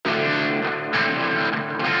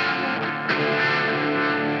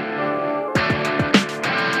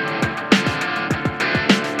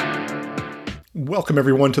Welcome,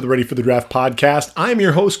 everyone, to the Ready for the Draft podcast. I'm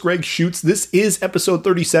your host, Greg Schutz. This is episode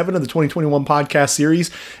 37 of the 2021 podcast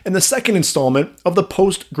series and the second installment of the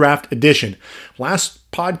post-draft edition.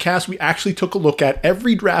 Last podcast, we actually took a look at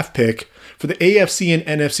every draft pick for the AFC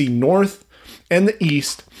and NFC North and the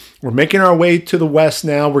East. We're making our way to the West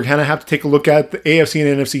now. We're going to have to take a look at the AFC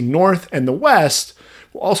and NFC North and the West.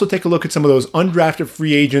 We'll also take a look at some of those undrafted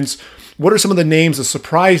free agents. What are some of the names, the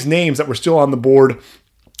surprise names that were still on the board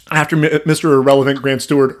after Mr. Irrelevant Grant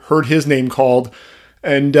Stewart heard his name called,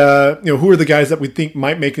 and who are the guys that we think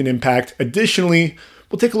might make an impact. Additionally,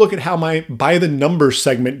 we'll take a look at how my By the Numbers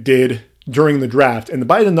segment did during the draft. And the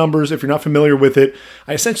By the Numbers, if you're not familiar with it,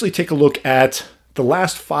 I essentially take a look at the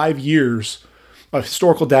last 5 years of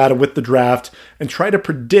historical data with the draft and try to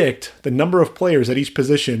predict the number of players at each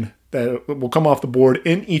position that will come off the board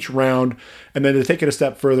in each round. And then to take it a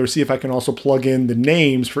step further, see if I can also plug in the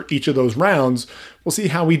names for each of those rounds. We'll see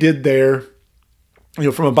how we did there.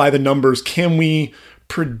 From a By the Numbers, can we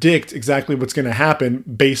predict exactly what's going to happen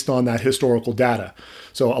based on that historical data?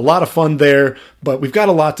 So a lot of fun there, but we've got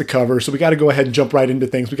a lot to cover. So we got to go ahead and jump right into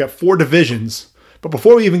things. We got 4 divisions, but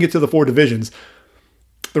before we even get to the 4 divisions,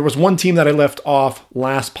 there was one team that I left off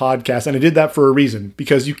last podcast, and I did that for a reason,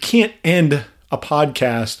 because you can't end a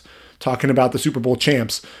podcast talking about the Super Bowl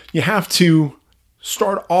champs. You have to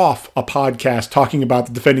start off a podcast talking about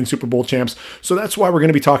the defending Super Bowl champs. So that's why we're going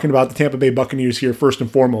to be talking about the Tampa Bay Buccaneers here first and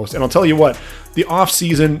foremost. And I'll tell you what, the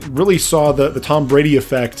offseason really saw the Tom Brady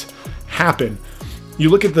effect happen. You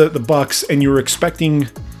look at the Bucs and you're expecting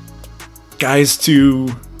guys to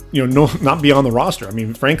not be on the roster. I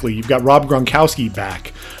mean, frankly, you've got Rob Gronkowski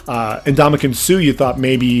back. And Ndamukong Suh, you thought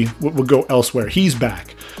maybe would go elsewhere. He's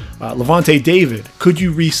back. Lavonte David, could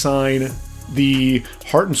you re-sign the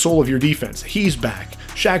heart and soul of your defense? He's back.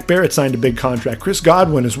 Shaq Barrett signed a big contract. Chris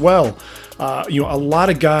Godwin as well. A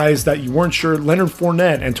lot of guys that you weren't sure. Leonard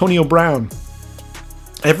Fournette, Antonio Brown.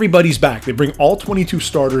 Everybody's back. They bring all 22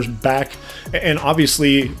 starters back. And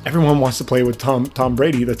obviously, everyone wants to play with Tom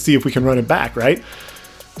Brady. Let's see if we can run it back, right?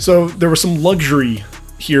 So there was some luxury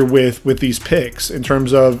here with these picks in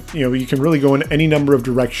terms of, you can really go in any number of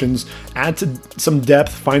directions, add to some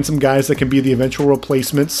depth, find some guys that can be the eventual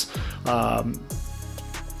replacements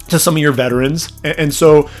to some of your veterans. And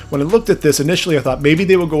so when I looked at this initially, I thought maybe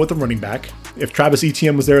they would go with the running back. If Travis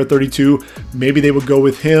Etienne was there at 32, maybe they would go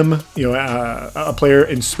with him, a player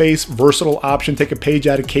in space, versatile option, take a page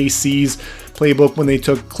out of KC's playbook when they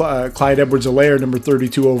took Clyde Edwards-Helaire, number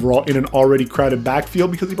 32 overall, in an already crowded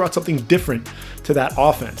backfield, because he brought something different to that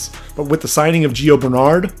offense. But with the signing of Gio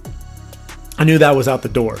Bernard, I knew that was out the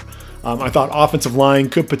door. I thought offensive line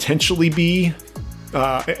could potentially be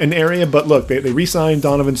an area, but look, they re-signed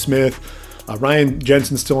Donovan Smith, Ryan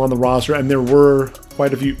Jensen's still on the roster, and there were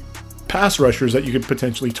quite a few pass rushers that you could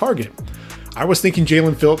potentially target. I was thinking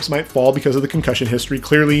Jaelan Phillips might fall because of the concussion history.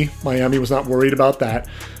 Clearly, Miami was not worried about that.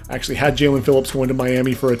 I actually had Jaelan Phillips going to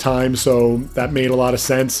Miami for a time, so that made a lot of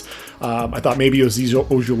sense. I thought maybe Azeez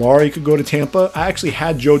Ojulari could go to Tampa. I actually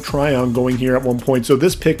had Joe Tryon going here at one point, so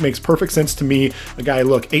this pick makes perfect sense to me. A guy,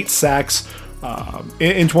 8 sacks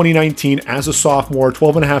in 2019 as a sophomore,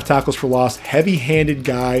 12.5 tackles for loss, heavy-handed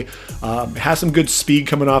guy, has some good speed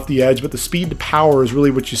coming off the edge, but the speed to power is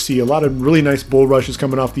really what you see. A lot of really nice bull rushes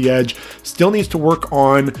coming off the edge. Still needs to work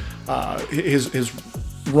on his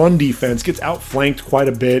run defense, gets outflanked quite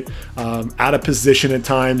a bit, out of position at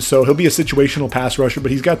times, so he'll be a situational pass rusher,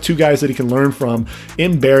 but he's got 2 guys that he can learn from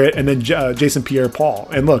in Barrett and then Jason Pierre-Paul.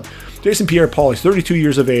 And look, Jason Pierre-Paul, he's 32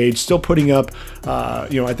 years of age, still putting up,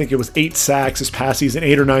 I think it was 8 sacks this past season,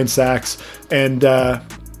 8 or 9 sacks, and a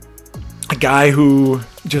guy who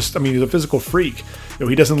just, he's a physical freak.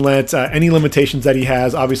 He doesn't let any limitations that he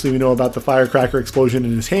has. Obviously, we know about the firecracker explosion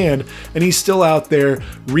in his hand, and he's still out there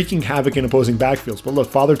wreaking havoc in opposing backfields. But look,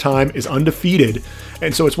 Father Time is undefeated,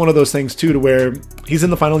 and so it's one of those things, too, to where he's in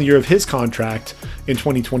the final year of his contract in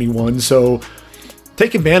 2021, so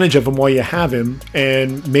take advantage of him while you have him,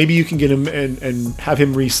 and maybe you can get him and have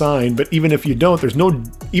him re-sign. But even if you don't,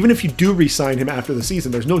 even if you do re-sign him after the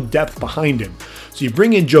season, there's no depth behind him. So you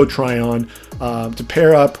bring in Joe Tryon to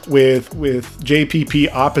pair up with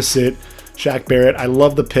JPP opposite Shaq Barrett. I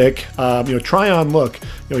love the pick. Tryon, look,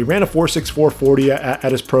 he ran a 4.64 40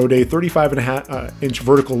 at his pro day, 35.5 inch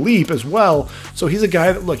vertical leap as well. So he's a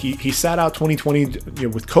guy that, look, he sat out 2020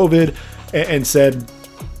 with COVID and said,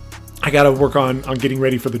 I got to work on getting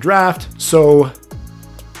ready for the draft. So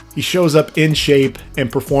he shows up in shape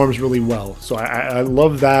and performs really well. So I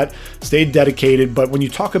love that. Stayed dedicated. But when you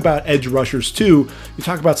talk about edge rushers too, you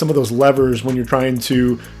talk about some of those levers when you're trying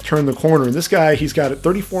to turn the corner. And this guy, he's got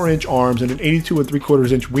 34-inch arms and an 82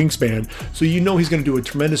 3/4-inch wingspan. So you know he's going to do a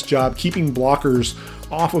tremendous job keeping blockers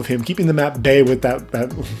off of him, keeping them at bay with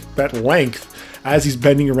that length as he's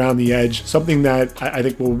bending around the edge. Something that I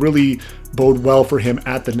think will really bode well for him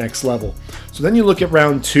at the next level. So then you look at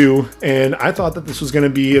round 2, and I thought that this was going to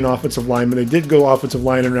be an offensive lineman. They did go offensive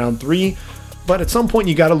line in round 3, but at some point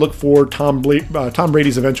you got to look for Tom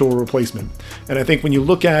Brady's eventual replacement. And I think when you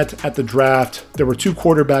look at the draft, there were 2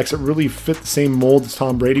 quarterbacks that really fit the same mold as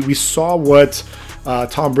Tom Brady. We saw what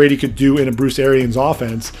Tom Brady could do in a Bruce Arians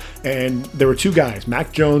offense, and there were 2 guys,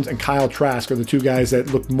 Mac Jones and Kyle Trask, are the 2 guys that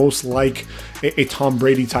looked most like a Tom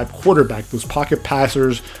Brady type quarterback. Those pocket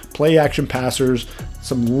passers, play action passers,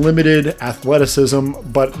 some limited athleticism,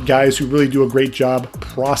 but guys who really do a great job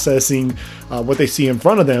processing what they see in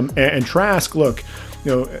front of them. And Trask, look,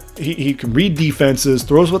 he can read defenses,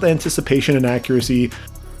 throws with anticipation and accuracy,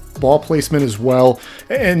 ball placement as well.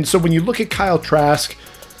 And so when you look at Kyle Trask,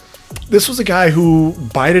 this was a guy who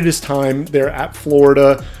bided his time there at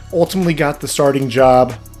Florida, ultimately got the starting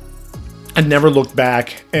job, and never looked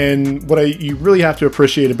back. And what you really have to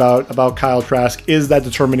appreciate about Kyle Trask is that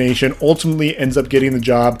determination. Ultimately ends up getting the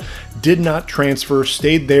job, did not transfer,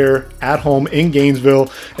 stayed there at home in Gainesville,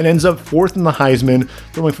 and ends up 4th in the Heisman,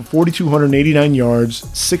 throwing for 4,289 yards,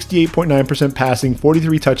 68.9% passing,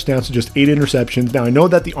 43 touchdowns to just 8 interceptions. Now I know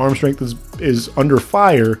that the arm strength is under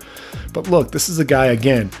fire, but look, this is a guy,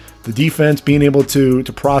 again, the defense being able to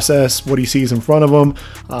process what he sees in front of him,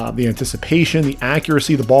 the anticipation, the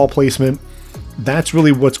accuracy, the ball placement. That's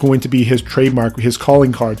really what's going to be his trademark, his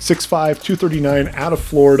calling card. 6'5", 239 out of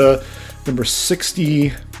Florida, number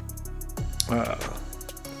 60.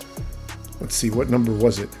 Let's see, what number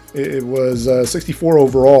was it? It was 64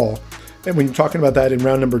 overall. And when you're talking about that in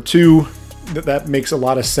round number 2, that makes a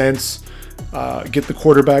lot of sense. Get the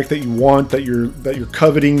quarterback that you want, that you're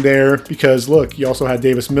coveting there, because look, you also had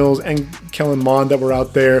Davis Mills and Kellen Mond that were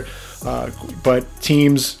out there, but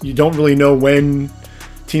teams, you don't really know when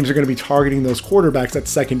teams are going to be targeting those quarterbacks at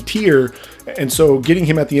second tier, and so getting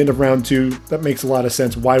him at the end of round 2, that makes a lot of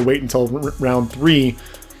sense. Why wait until round 3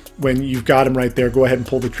 when you've got him right there? Go ahead and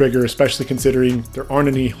pull the trigger, especially considering there aren't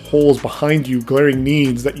any holes behind you, glaring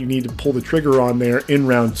needs that you need to pull the trigger on there in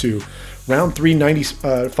round 2. Round 3,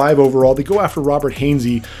 95 overall. They go after Robert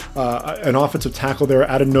Hainsey, an offensive tackle there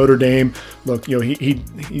out of Notre Dame. Look, he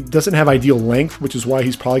doesn't have ideal length, which is why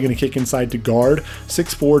he's probably going to kick inside to guard.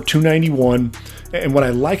 6'4", 291. And what I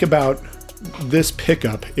like about this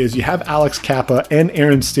pickup is you have Alex Kappa and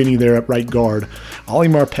Aaron Stinney there at right guard. Ollie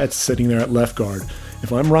Marpet's sitting there at left guard.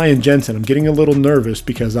 If I'm Ryan Jensen, I'm getting a little nervous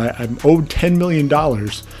because I'm owed $10 million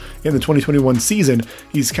in the 2021 season.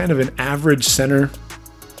 He's kind of an average center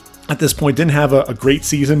at this point. Didn't have a great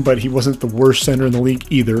season, but he wasn't the worst center in the league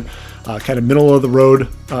either. Kind of middle of the road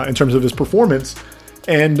in terms of his performance.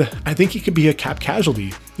 And I think he could be a cap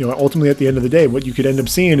casualty. Ultimately at the end of the day, what you could end up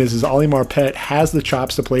seeing is Ollie Marpet has the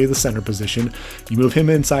chops to play the center position. You move him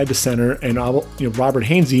inside to center, and Robert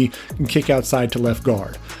Hainsey can kick outside to left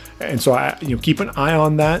guard. And so keep an eye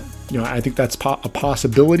on that. I think that's a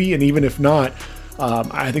possibility. And even if not,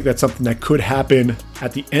 I think that's something that could happen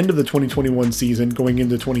at the end of the 2021 season going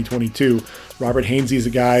into 2022. Robert Hainsey is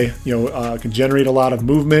a guy, can generate a lot of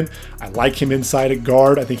movement. I like him inside at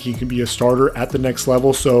guard. I think he can be a starter at the next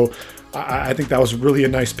level. So I think that was really a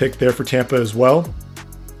nice pick there for Tampa as well.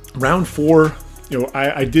 Round 4,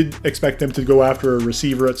 I did expect them to go after a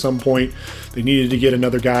receiver at some point. They needed to get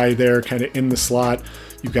another guy there kind of in the slot.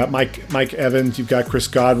 You've got Mike Evans, you've got Chris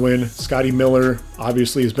Godwin, Scotty Miller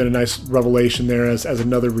obviously has been a nice revelation there as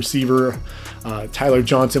another receiver. Tyler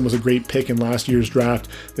Johnson was a great pick in last year's draft.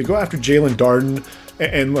 They go after Jalen Darden,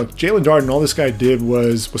 and look, Jalen Darden, all this guy did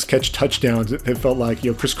was catch touchdowns. It felt like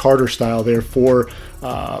Chris Carter style there for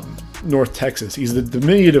North Texas. He's the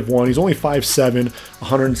diminutive one. He's only 5'7",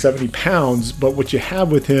 170 pounds, but what you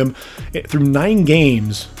have with him through 9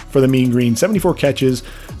 games for the Mean Green, 74 catches,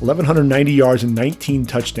 1,190 yards, and 19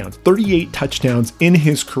 touchdowns, 38 touchdowns in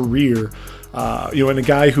his career. And a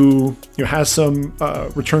guy who has some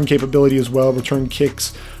return capability as well, return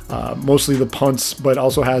kicks, mostly the punts, but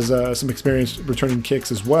also has some experience returning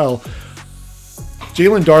kicks as well.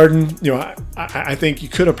 Jalen Darden, I think you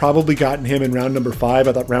could have probably gotten him in round number 5.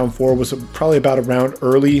 I thought round 4 was probably about a round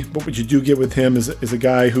early, but what you do get with him is a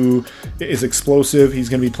guy who is explosive. He's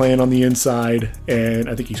going to be playing on the inside, and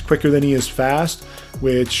I think he's quicker than he is fast,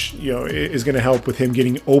 which is going to help with him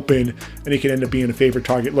getting open, and he could end up being a favorite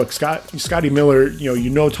target. Look, Scotty Miller,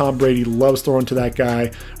 Tom Brady loves throwing to that guy.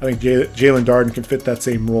 I think Jalen Darden can fit that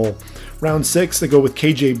same role. Round 6, they go with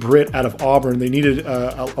KJ Britt out of Auburn. They needed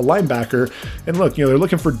a linebacker. And look, they're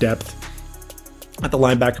looking for depth at the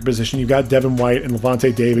linebacker position. You've got Devin White and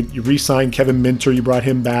Levante David. You re-signed Kevin Minter. You brought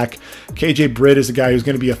him back. KJ Britt is a guy who's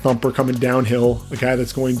going to be a thumper coming downhill, a guy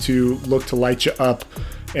that's going to look to light you up.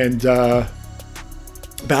 And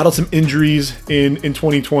battled some injuries in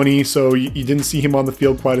 2020, so you didn't see him on the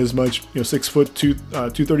field quite as much. 6 foot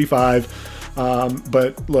 235.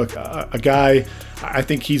 But look, a guy, I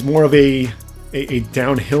think he's more of a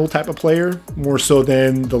downhill type of player, more so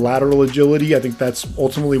than the lateral agility. I think that's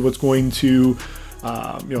ultimately what's going to,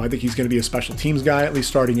 I think he's going to be a special teams guy, at least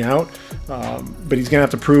starting out. But he's going to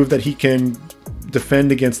have to prove that he can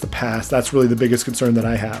defend against the pass. That's really the biggest concern that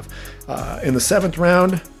I have. In the 7th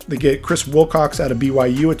round, they get Chris Wilcox out of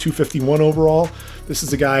BYU at 251 overall. This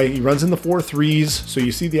is a guy, he runs in the 4.3s, so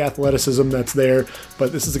you see the athleticism that's there,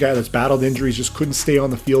 but this is a guy that's battled injuries, just couldn't stay on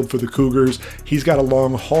the field for the Cougars. He's got a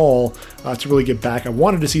long haul to really get back. I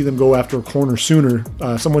wanted to see them go after a corner sooner,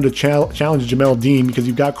 someone to challenge Jamel Dean, because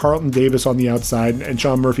you've got Carlton Davis on the outside and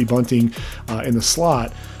Sean Murphy-Bunting in the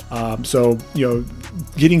slot. So,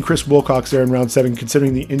 getting Chris Wilcox there in round 7,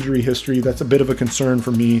 considering the injury history, that's a bit of a concern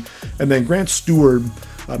for me. And then Grant Stewart,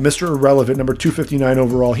 Mr. Irrelevant, number 259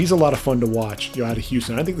 overall. He's a lot of fun to watch, out of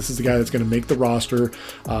Houston. I think this is the guy that's going to make the roster.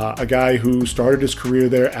 A guy who started his career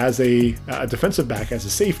there as a defensive back, as a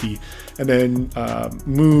safety, and then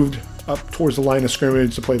moved up towards the line of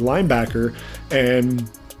scrimmage to play linebacker. And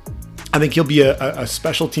I think he'll be a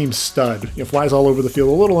special team stud. Flies all over the field,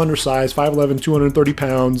 a little undersized, 5'11", 230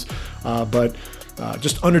 pounds, but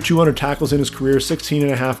just under 200 tackles in his career,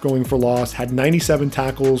 16.5 going for loss, had 97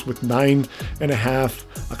 tackles with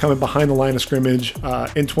 9.5 coming behind the line of scrimmage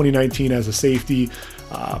in 2019 as a safety.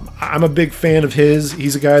 I'm a big fan of his.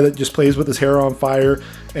 He's a guy that just plays with his hair on fire,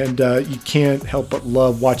 and you can't help but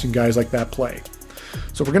love watching guys like that play.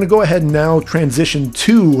 So we're going to go ahead and now transition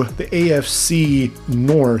to the AFC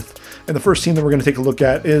North. And the first team that we're going to take a look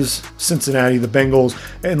at is Cincinnati, the Bengals.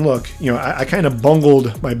 And look, I kind of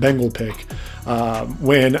bungled my Bengal pick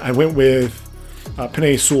when I went with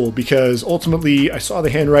Penei Sewell, because ultimately I saw the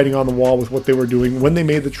handwriting on the wall with what they were doing when they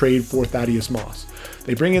made the trade for Thaddeus Moss.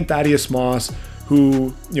 They bring in Thaddeus Moss, who,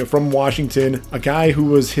 from Washington, a guy who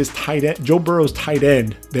was his tight end, Joe Burrow's tight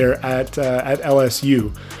end there at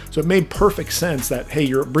LSU. So it made perfect sense that, hey,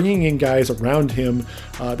 you're bringing in guys around him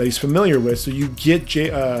that he's familiar with, so you get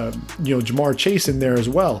Jamar Chase in there as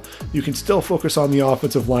well. You can still focus on the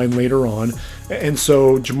offensive line later on. And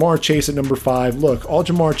so Jamar Chase at number 5, look, all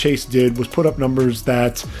Jamar Chase did was put up numbers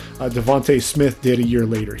that Devontae Smith did a year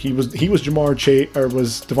later. He was Jamar Chase, or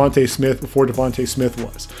was Devontae Smith before Devontae Smith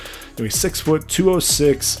was. He's 6 foot,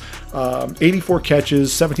 206, 84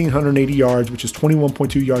 catches, 1,780 yards, which is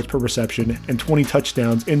 21.2 yards per reception, and 20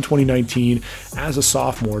 touchdowns in 2019 as a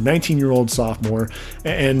sophomore, 19-year-old sophomore.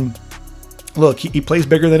 And look, he plays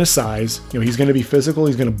bigger than his size. He's going to be physical.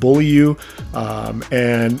 He's going to bully you,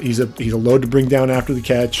 and he's a load to bring down after the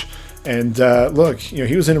catch. And look,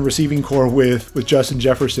 he was in a receiving core with Justin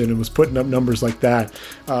Jefferson and was putting up numbers like that.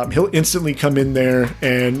 He'll instantly come in there,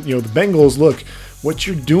 and the Bengals, look, what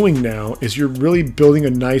you're doing now is you're really building a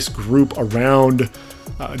nice group around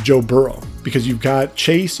Joe Burrow, because you've got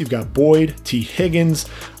Chase, you've got Boyd, T. Higgins,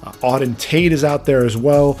 Auden Tate is out there as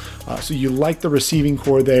well. So you like the receiving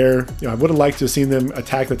core there. I would have liked to have seen them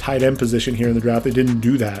attack the tight end position here in the draft. They didn't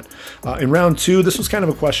do that. In round 2, this was kind of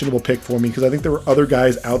a questionable pick for me, because I think there were other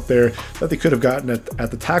guys out there that they could have gotten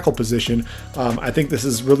at the tackle position. I think this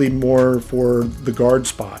is really more for the guard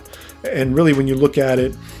spot. And really, when you look at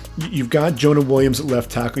it, you've got Jonah Williams at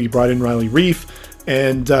left tackle. You brought in Riley Reif,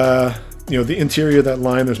 and the interior of that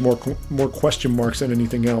line, there's more question marks than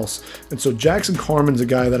anything else. And so Jackson Carman's a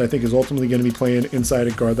guy that I think is ultimately going to be playing inside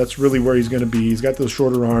at guard. That's really where he's going to be. He's got those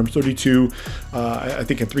shorter arms, 32, I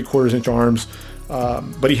think, and 3/4 inch arms.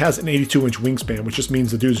 But he has an 82-inch wingspan, which just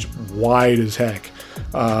means the dude's wide as heck.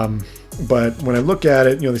 But when I look at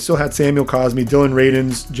it, they still had Samuel Cosme, Dylan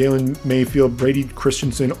Radins, Jalen Mayfield, Brady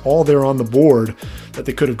Christensen, all there on the board that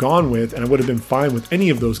they could have gone with, and I would have been fine with any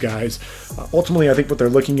of those guys. Ultimately, I think what they're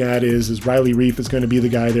looking at is Riley Reiff is going to be the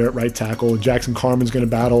guy there at right tackle. Jackson Carman's going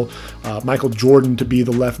to battle Michael Jordan to be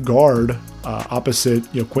the left guard opposite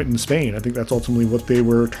Quentin Spain. I think that's ultimately what they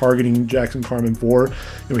were targeting Jackson Carman for.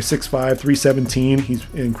 He's 6'5", 317. He's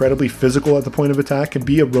incredibly physical at the point of attack, can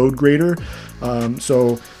be a road grader.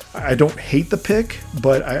 So I don't hate the pick,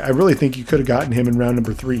 but I really think you could have gotten him in round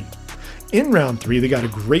number 3. In round 3, they got a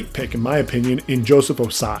great pick, in my opinion, in Joseph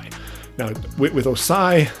Osai. Now, with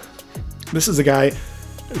Osai, this is a guy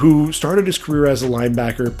who started his career as a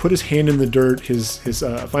linebacker, put his hand in the dirt his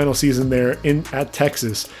final season there at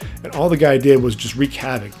Texas, and all the guy did was just wreak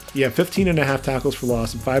havoc. He had 15.5 tackles for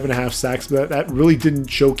loss and 5.5 sacks, but that really didn't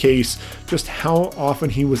showcase just how often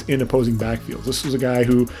he was in opposing backfields. This was a guy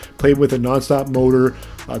who played with a nonstop motor.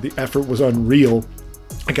 The effort was unreal.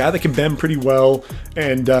 A guy that can bend pretty well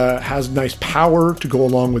and has nice power to go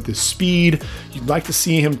along with his speed. You'd like to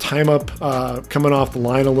see him time up coming off the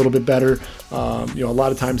line a little bit better. A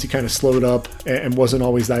lot of times he kind of slowed up and wasn't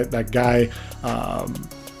always that guy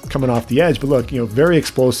coming off the edge. But look, very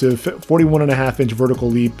explosive, 41.5-inch vertical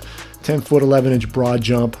leap, 10-foot, 11-inch broad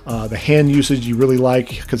jump. The hand usage you really like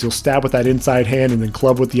because he'll stab with that inside hand and then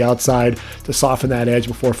club with the outside to soften that edge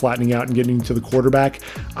before flattening out and getting to the quarterback.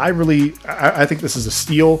 I think this is a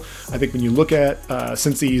steal. I think when you look at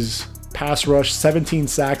Cincy's pass rush, 17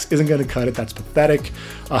 sacks isn't going to cut it. That's pathetic.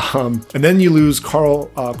 And then you lose Carl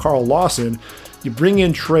Lawson. You bring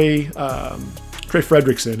in Trey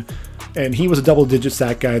Fredrickson, and he was a double-digit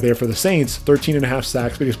sack guy there for the Saints, 13.5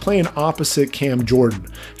 sacks, but he's playing opposite Cam Jordan.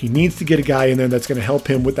 He needs to get a guy in there that's going to help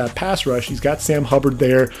him with that pass rush. He's got Sam Hubbard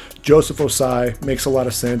there. Joseph Osai makes a lot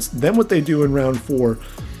of sense. Then what they do in round 4,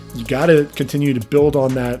 you got to continue to build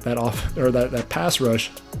on that pass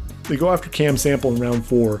rush. They go after Cam Sample in round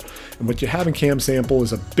 4, and what you have in Cam Sample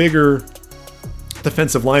is a bigger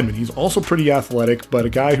defensive lineman. He's also pretty athletic, but a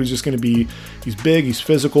guy who's just going to be, he's big, he's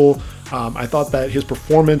physical. I thought that his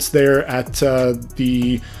performance there at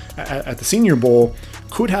the Senior Bowl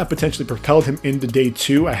could have potentially propelled him into day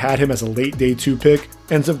 2. I had him as a late day 2 pick.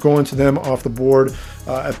 Ends up going to them off the board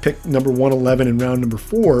at pick number 111 in round number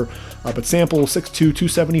 4. But Sample, 6'2",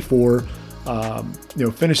 274.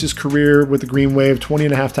 Finished his career with the Green Wave,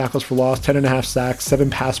 20.5 tackles for loss, 10.5 sacks, 7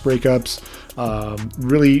 pass breakups.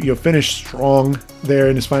 Really, finished strong there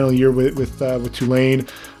in his final year with Tulane.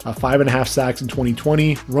 5.5 sacks in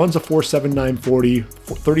 2020. Runs a 4.79 40,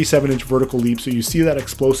 37-inch vertical leap. So you see that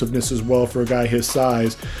explosiveness as well for a guy his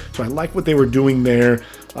size. So I like what they were doing there.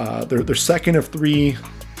 They're second of 3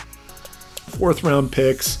 fourth-round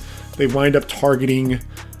picks. They wind up targeting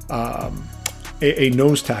a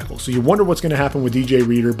nose tackle. So you wonder what's going to happen with DJ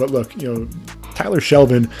Reader. But look, Tyler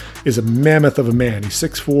Shelvin is a mammoth of a man. He's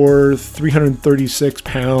 6'4", 336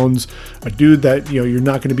 pounds, a dude that, you're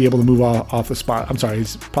not going to be able to move off the spot. I'm sorry,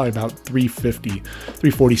 he's probably about 350,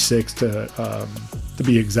 346 to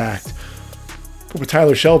be exact. But with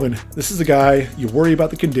Tyler Shelvin, this is a guy, you worry about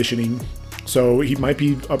the conditioning. So he might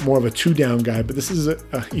be more of a 2-down guy, but this is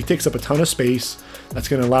he takes up a ton of space. That's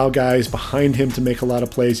going to allow guys behind him to make a lot of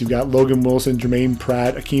plays. You've got Logan Wilson, Jermaine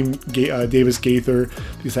Pratt, Akeem Davis-Gaither.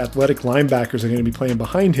 These athletic linebackers are going to be playing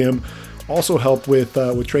behind him. Also help with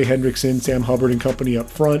Trey Hendrickson, Sam Hubbard and company up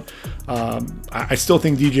front. I still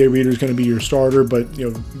think DJ Reader is going to be your starter, but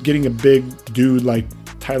getting a big dude like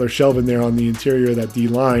Tyler Shelvin there on the interior of that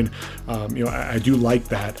D-line, I do like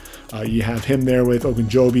that. You have him there with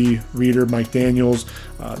Ogunjobi, Reader, Mike Daniels.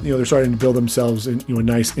 They're starting to build themselves a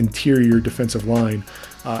nice interior defensive line.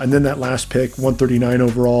 And then that last pick, 139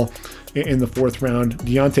 overall in the 4th round,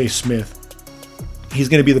 Deontay Smith. He's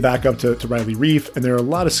going to be the backup to Riley Reiff, and there are a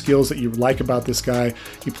lot of skills that you like about this guy.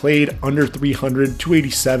 He played under 300,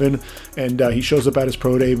 287, and he shows up at his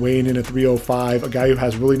pro day weighing in at 305, a guy who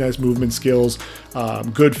has really nice movement skills,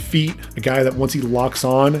 good feet, a guy that once he locks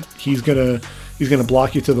on, he's going to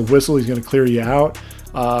block you to the whistle, he's going to clear you out.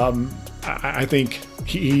 I think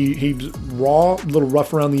he's raw, a little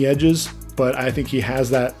rough around the edges, but I think he has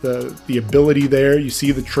the ability there. You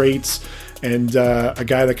see the traits, and a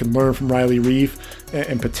guy that can learn from Riley Reiff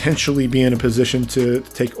and potentially be in a position to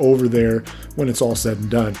take over there when it's all said and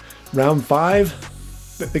done. Round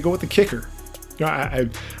 5, they go with the kicker. I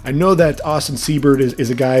know that Austin Seibert is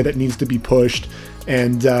a guy that needs to be pushed,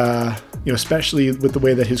 and especially with the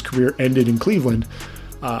way that his career ended in Cleveland.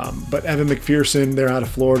 But Evan McPherson, they're out of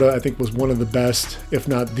Florida, I think was one of the best, if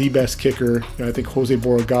not the best kicker. I think Jose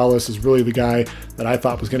Borregales is really the guy that I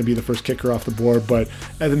thought was going to be the first kicker off the board. But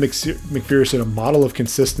Evan McPherson, a model of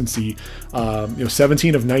consistency,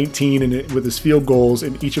 17 of 19 with his field goals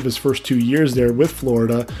in each of his first 2 years there with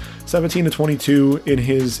Florida, 17 to 22 in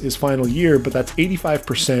his final year, but that's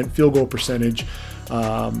 85% field goal percentage.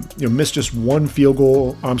 Missed just one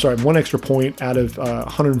extra point out of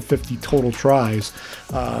 150 total tries.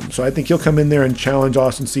 So I think he'll come in there and challenge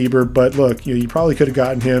Austin Seibert. But look, you probably could have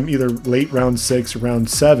gotten him either late round 6 or round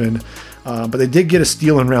 7. But they did get a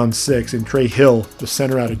steal in round 6 in Trey Hill, the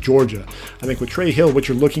center out of Georgia. I think with Trey Hill, what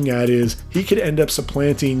you're looking at is he could end up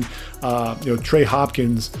supplanting, Trey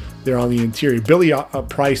Hopkins there on the interior. Billy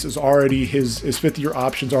Price is already, his fifth-year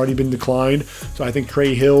option's already been declined. So I think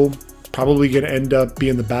Trey Hill probably going to end up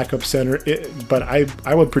being the backup center. But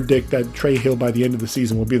I would predict that Trey Hill by the end of the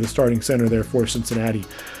season will be the starting center there for Cincinnati.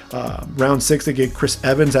 Round 6, they get Chris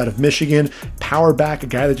Evans out of Michigan. Power back, a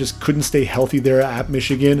guy that just couldn't stay healthy there at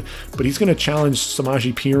Michigan. But he's going to challenge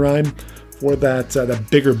Samaje Perine for that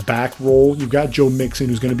bigger back role. You've got Joe Mixon,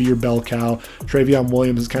 who's going to be your bell cow. Travion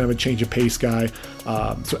Williams is kind of a change of pace guy.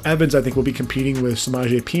 So Evans, I think, will be competing with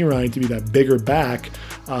Samaje Perine to be that bigger back.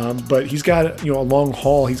 But he's got a long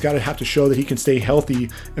haul. He's got to have to show that he can stay healthy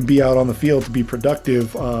and be out on the field to be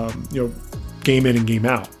productive, game in and game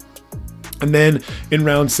out. And then in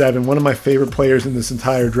round 7, one of my favorite players in this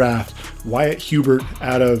entire draft, Wyatt Hubert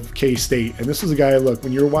out of K-State. And this was a guy, look,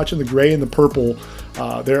 when you're watching the gray and the purple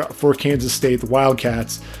there for Kansas State, the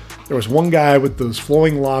Wildcats, there was one guy with those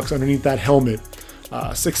flowing locks underneath that helmet,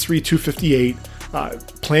 6'3", 258,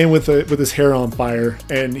 playing with his hair on fire,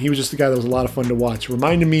 and he was just a guy that was a lot of fun to watch.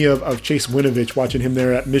 Reminded me of Chase Winovich, watching him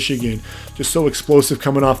there at Michigan, just so explosive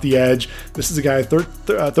coming off the edge. This is a guy,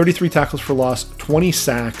 33 tackles for loss, 20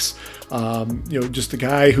 sacks. Just a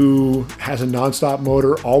guy who has a nonstop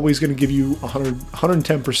motor, always going to give you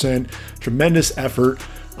 110%, tremendous effort.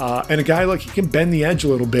 And a guy like he can bend the edge a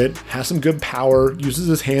little bit, has some good power, uses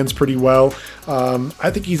his hands pretty well.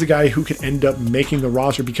 I think he's a guy who could end up making the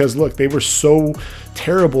roster because, look, they were so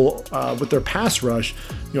terrible with their pass rush.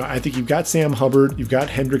 I think you've got Sam Hubbard, you've got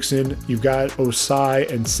Hendrickson, you've got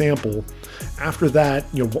Osai and Sample. After that,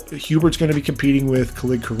 Hubert's going to be competing with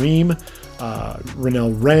Khalid Kareem,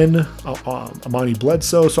 Renell Wren, Amani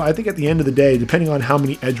Bledsoe. So I think at the end of the day, depending on how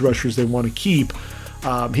many edge rushers they want to keep,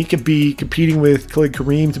 he could be competing with Khalid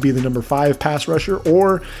Kareem to be the number 5 pass rusher,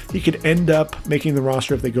 or he could end up making the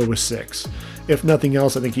roster if they go with 6. If nothing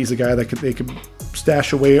else, I think he's a guy that they could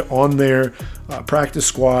stash away on their practice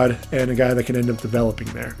squad, and a guy that can end up developing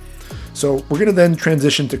there. So we're going to then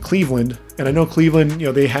transition to Cleveland, and I know Cleveland,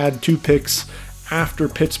 they had 2 picks after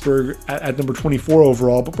Pittsburgh at number 24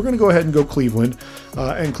 overall, but we're going to go ahead and go Cleveland.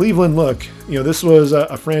 And Cleveland, look, this was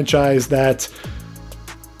a franchise that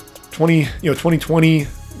 2020,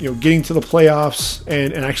 getting to the playoffs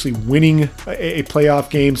and actually winning a playoff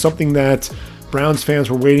game, something that Browns fans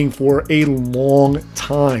were waiting for a long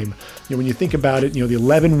time. When you think about it, the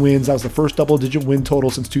 11 wins, that was the first double-digit win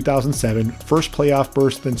total since 2007, first playoff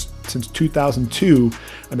burst since 2002,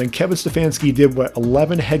 and then Kevin Stefanski did what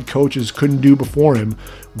 11 head coaches couldn't do before him,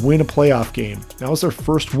 win a playoff game. That was their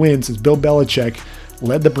first win since Bill Belichick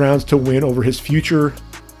led the Browns to win over his future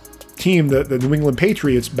team, the New England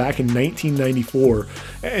Patriots, back in 1994.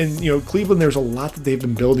 And Cleveland, there's a lot that they've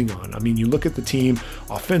been building on. I mean, you look at the team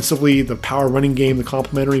offensively, the power running game, the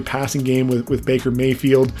complementary passing game with Baker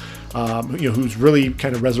Mayfield, who's really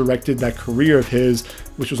kind of resurrected that career of his,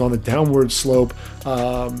 which was on the downward slope,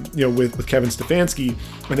 with Kevin Stefanski.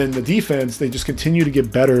 And then the defense, they just continue to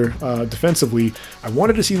get better defensively. I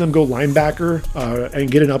wanted to see them go linebacker and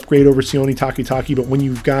get an upgrade over Sione Takitaki, but when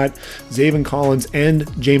you've got Zaven Collins and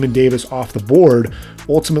Jamin Davis off the board,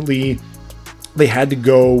 ultimately they had to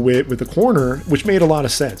go with the corner, which made a lot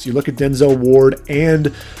of sense. You look at Denzel Ward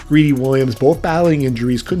and Greedy Williams, both battling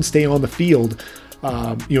injuries, couldn't stay on the field.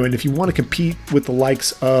 And if you want to compete with the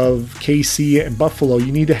likes of KC and Buffalo,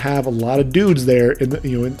 you need to have a lot of dudes there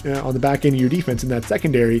on the back end of your defense in that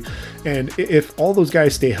secondary. And if all those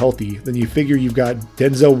guys stay healthy, then you figure you've got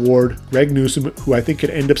Denzel Ward, Greg Newsome, who I think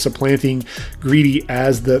could end up supplanting Greedy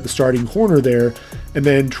as the starting corner there. And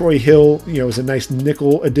then Troy Hill, is a nice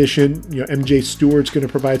nickel addition. MJ Stewart's going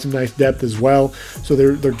to provide some nice depth as well. So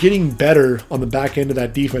they're getting better on the back end of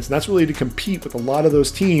that defense, and that's really to compete with a lot of those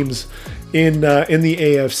teams in in the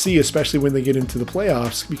AFC, especially when they get into the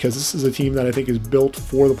playoffs, because this is a team that I think is built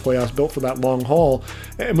for the playoffs, built for that long haul.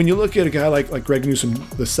 And when you look at a guy like Greg Newsome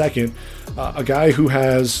II, a guy who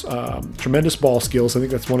has tremendous ball skills, I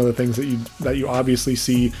think that's one of the things that you obviously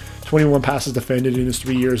see. 21 passes defended in his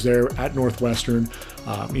 3 years there at Northwestern.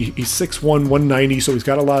 He's 6'1", 190, so he's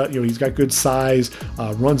got a lot. He's got good size.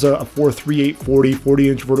 Runs a 4.38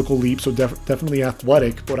 40-inch vertical leap, so definitely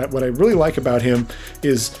athletic. But what I really like about him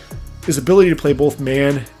is his ability to play both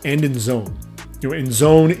man and in zone. In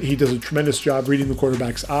zone, he does a tremendous job reading the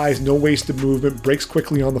quarterback's eyes, no wasted movement, breaks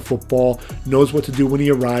quickly on the football, knows what to do when he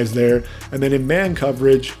arrives there. And then in man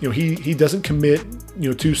coverage, he doesn't commit,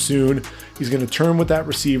 too soon. He's going to turn with that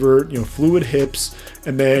receiver, fluid hips,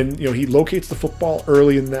 and then, he locates the football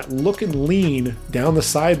early, and that look and lean down the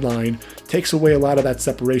sideline takes away a lot of that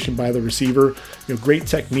separation by the receiver. Great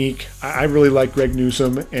technique. I really like Greg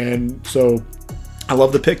Newsome, and so I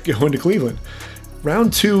love the pick going to Cleveland.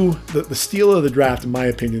 Round 2, the steal of the draft, in my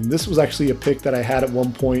opinion. This was actually a pick that I had at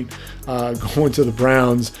one point going to the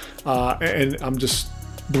Browns, and I'm just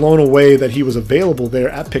blown away that he was available there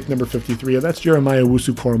at pick number 53, and that's Jeremiah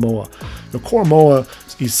Owusu-Koramoah.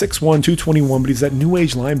 Koramoah, he's 6'1", 221, but he's that new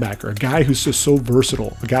age linebacker, a guy who's just so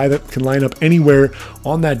versatile, a guy that can line up anywhere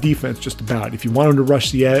on that defense just about. If you want him to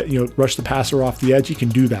rush the passer off the edge, he can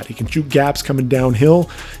do that. He can shoot gaps coming downhill.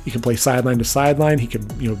 He can play sideline to sideline. He can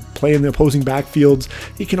play in the opposing backfields.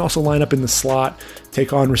 He can also line up in the slot,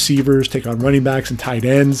 take on receivers, take on running backs and tight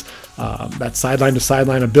ends. That sideline to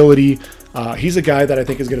sideline ability. He's a guy that I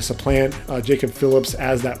think is going to supplant Jacob Phillips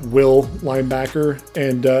as that will linebacker,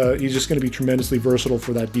 and he's just going to be tremendously versatile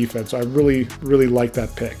for that defense. So I really, really like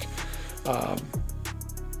that pick.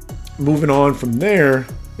 Moving on from there,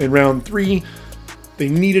 in round 3, they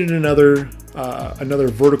needed another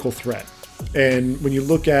vertical threat. And when you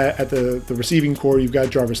look at the receiving core, you've got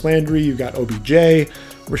Jarvis Landry, you've got OBJ,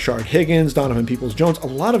 Rashard Higgins, Donovan Peoples-Jones, a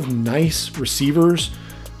lot of nice receivers,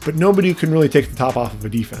 but nobody who can really take the top off of a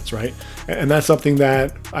defense, right? And that's something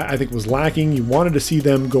that I think was lacking. You wanted to see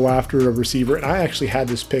them go after a receiver, and I actually had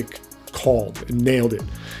this pick called and nailed it.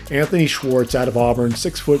 Anthony Schwartz out of Auburn,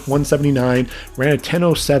 6 foot, 179, ran a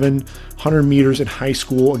 10.07, 100 meters in high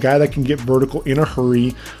school, a guy that can get vertical in a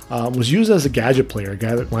hurry, was used as a gadget player, a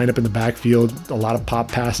guy that lined up in the backfield, a lot of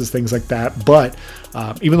pop passes, things like that. But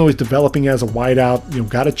even though he's developing as a wideout,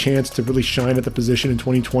 got a chance to really shine at the position in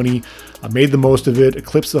 2020, made the most of it,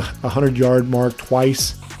 eclipsed the 100-yard mark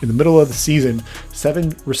twice in the middle of the season,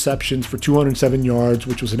 7 receptions for 207 yards,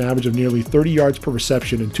 which was an average of nearly 30 yards per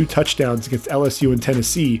reception, and 2 touchdowns against LSU and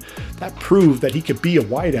Tennessee. That proved that he could be a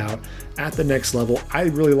wideout at the next level. I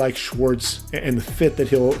really like Schwartz and the fit that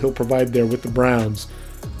he'll provide there with the Browns.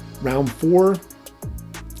 Round 4,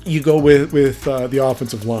 you go with the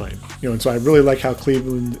offensive line, and so I really like how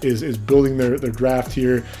Cleveland is building their draft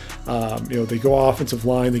here. They go offensive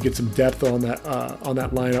line, they get some depth on that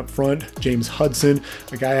line up front. James Hudson,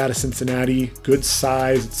 a guy out of Cincinnati, good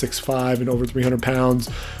size at 6'5" and over 300 pounds.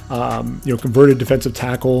 Converted defensive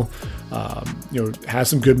tackle. Has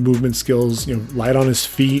some good movement skills. Light on his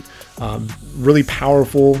feet. Really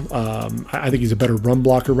powerful. I think he's a better run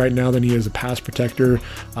blocker right now than he is a pass protector.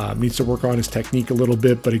 Needs to work on his technique a little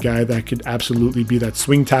bit, but a guy that could absolutely be that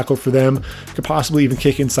swing tackle for them. Could possibly even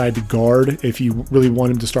kick inside to guard if you really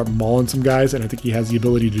want him to start mauling some guys, and I think he has the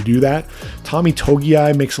ability to do that. Tommy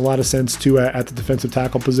Togiai makes a lot of sense too at the defensive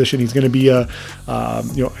tackle position. He's going to be a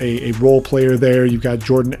role player there. You've got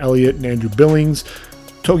Jordan Elliott and Andrew Billings.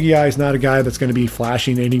 Togiai is not a guy that's going to be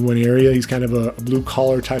flashing in any one area. He's kind of a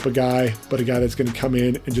blue-collar type of guy, but a guy that's going to come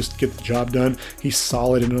in and just get the job done. He's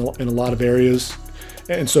solid in a lot of areas,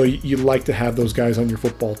 and so you like to have those guys on your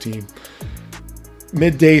football team.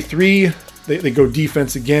 Midday 3, they go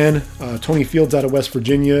defense again. Tony Fields out of West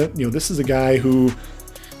Virginia. This is a guy who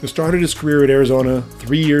started his career at Arizona,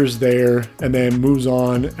 3 years there, and then moves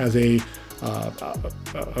on as a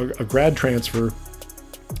grad transfer.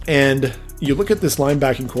 And you look at this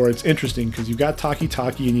linebacking core, it's interesting because you've got Taki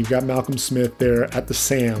and you've got Malcolm Smith there at the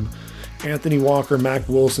Sam, Anthony Walker, Mac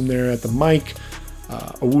Wilson there at the Mike,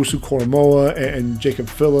 Owusu-Koramoah and Jacob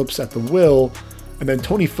Phillips at the Will, and then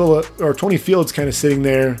Tony Fields kind of sitting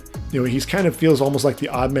there. He's kind of feels almost like the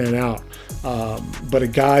odd man out, but a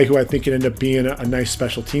guy who I think can end up being a nice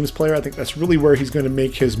special teams player. I think that's really where he's going to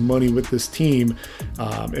make his money with this team.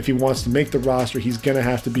 If he wants to make the roster, he's going to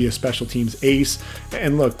have to be a special teams ace.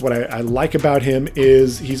 And look, what I like about him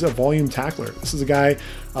is he's a volume tackler. This is a guy,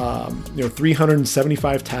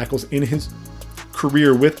 375 tackles in his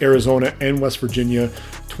career with Arizona and West Virginia,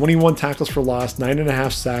 21 tackles for loss,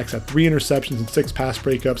 9.5 sacks, had 3 interceptions and 6 pass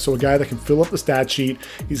breakups. So a guy that can fill up the stat sheet.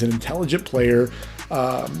 He's an intelligent player.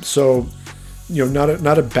 So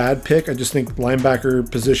not a bad pick. I just think linebacker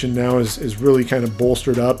position now is really kind of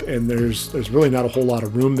bolstered up, and there's really not a whole lot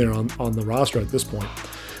of room there on the roster at this point.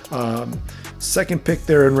 Second pick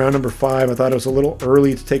there in round number 5, I thought it was a little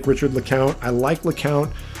early to take Richard LeCounte. I like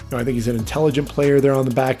LeCounte. I think he's an intelligent player there on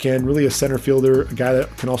the back end, really a center fielder, a guy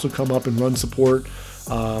that can also come up and run support.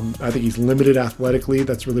 I think he's limited athletically.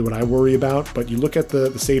 That's really what I worry about. But you look at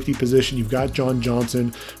the safety position, you've got John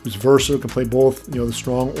Johnson, who's versatile, can play both, the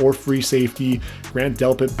strong or free safety. Grant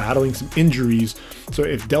Delpit battling some injuries. So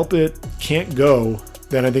if Delpit can't go,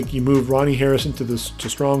 then I think you move Ronnie Harrison to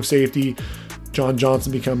strong safety. John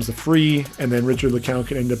Johnson becomes the free, and then Richard LeCounte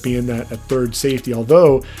can end up being that third safety,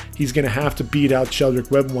 although he's going to have to beat out Sheldrick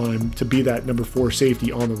Webwine to be that number 4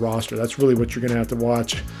 safety on the roster. That's really what you're going to have to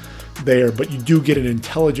watch there. But you do get an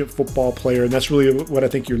intelligent football player, and that's really what I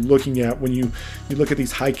think you're looking at when you look at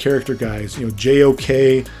these high character guys.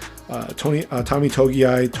 JOK, Tommy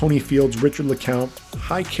Togiai, Tony Fields, Richard LeCounte,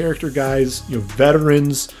 high character guys,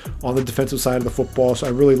 veterans on the defensive side of the football. So I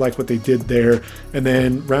really like what they did there. And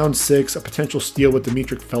then round 6, a potential steal with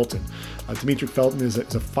Demetric Felton. Demetric Felton is a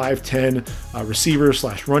 5'10 receiver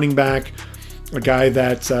 / running back, a guy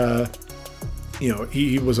that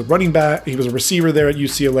he was a running back. He was a receiver there at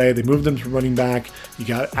UCLA. They moved him to running back. He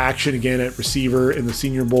got action again at receiver in the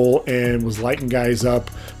Senior Bowl and was lighting guys up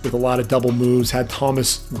with a lot of double moves. Had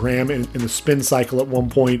Thomas Graham in the spin cycle at one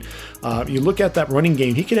point. You look at that running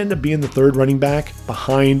game, he could end up being the 3rd running back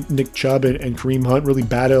behind Nick Chubb and Kareem Hunt, really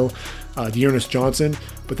battle Dearness Johnson.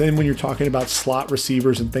 But then when you're talking about slot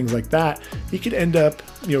receivers and things like that, he could end up,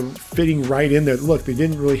 fitting right in there. Look, they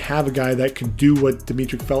didn't really have a guy that can do what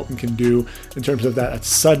Demetric Felton can do in terms of that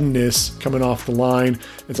suddenness coming off the line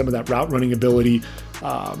and some of that route running ability.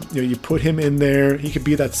 You put him in there, he could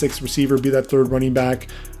be that 6th receiver, be that 3rd running back,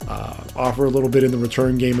 offer a little bit in the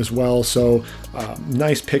return game as well. So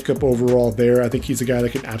nice pickup overall there. I think he's a guy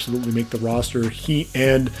that can absolutely make the roster. He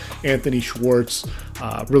and Anthony Schwartz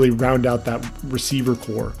really round out that receiver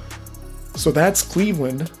core. So that's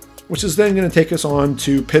Cleveland, which is then going to take us on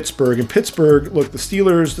to Pittsburgh. And Pittsburgh, look, the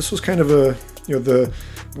Steelers, this was kind of the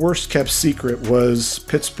worst kept secret was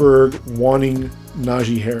Pittsburgh wanting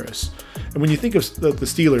Najee Harris. And when you think of the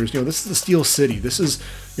Steelers, this is the Steel City. This is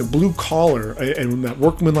blue collar and that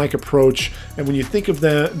workmanlike approach. And when you think of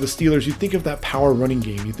the Steelers, you think of that power running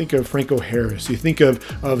game. You think of Franco Harris. You think of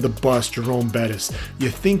the bust Jerome Bettis. You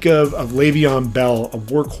think of Le'Veon Bell, a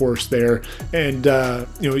workhorse there. And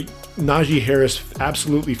Najee Harris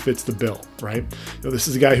absolutely fits the bill, right? This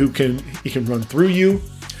is a guy who can run through you.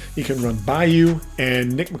 He can run by you,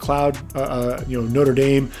 and Nick McLeod, Notre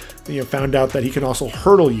Dame, found out that he can also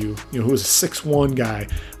hurdle you. Who is a 6'1" guy,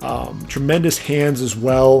 tremendous hands as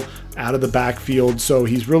well out of the backfield. So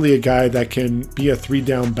he's really a guy that can be a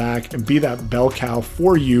 3-down back and be that bell cow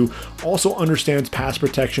for you. Also understands pass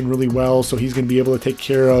protection really well, so he's going to be able to take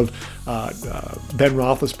care of Ben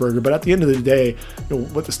Roethlisberger. But at the end of the day,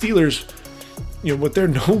 what the Steelers, what they're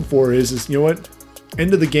known for is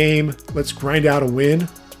end of the game, let's grind out a win.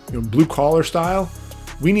 Blue collar style,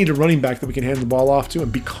 we need a running back that we can hand the ball off to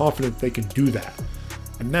and be confident they can do that.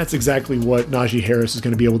 And that's exactly what Najee Harris is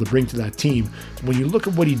going to be able to bring to that team. When you look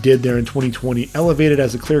at what he did there in 2020, elevated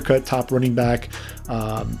as a clear-cut top running back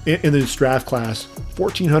in this draft class,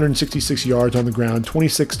 1,466 yards on the ground,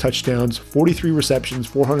 26 touchdowns, 43 receptions,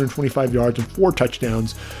 425 yards, and 4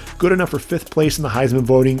 touchdowns. Good enough for 5th place in the Heisman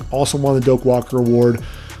voting, also won the Doak Walker Award.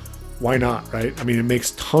 Why not, right? I mean, it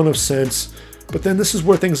makes a ton of sense. But then this is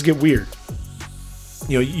where things get weird.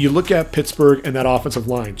 You look at Pittsburgh and that offensive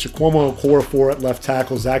line. Chikwuemo Okorafor at left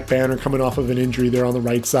tackle. Zach Banner coming off of an injury there on the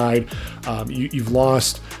right side. You've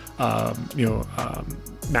lost, Matt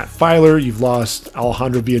Filer. You've lost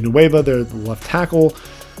Alejandro Villanueva, the left tackle.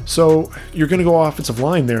 So you're going to go offensive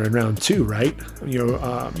line there in round 2, right? You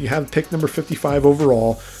have pick number 55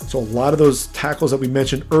 overall. So a lot of those tackles that we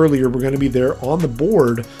mentioned earlier were going to be there on the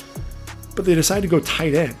board. But they decided to go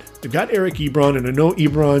tight end. They've got Eric Ebron, and I know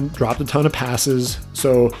Ebron dropped a ton of passes.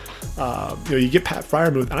 So, you get Pat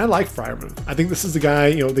Freiermuth, and I like Freiermuth. I think this is the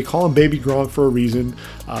guy, they call him Baby Gronk for a reason.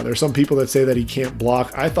 There are some people that say that he can't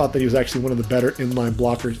block. I thought that he was actually one of the better inline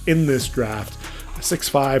blockers in this draft.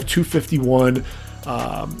 6'5", 251,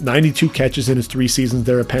 92 catches in his 3 seasons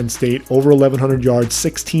there at Penn State, over 1,100 yards,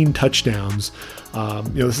 16 touchdowns.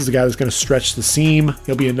 This is a guy that's going to stretch the seam.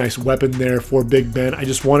 He'll be a nice weapon there for Big Ben. I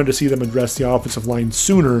just wanted to see them address the offensive line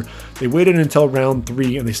sooner. They waited until round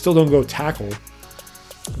 3, and they still don't go tackle.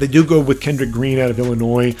 They do go with Kendrick Green out of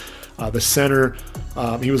Illinois. The center,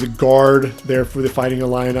 he was a guard there for the Fighting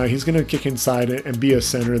Illini. He's going to kick inside and be a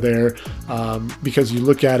center there because you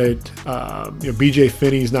look at it, BJ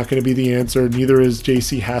Finney's not going to be the answer. Neither is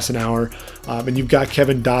JC Hassenauer. And you've got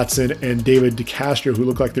Kevin Dotson and David DeCastro who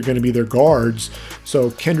look like they're going to be their guards.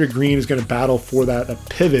 So Kendrick Green is going to battle for that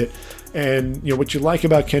pivot. And what you like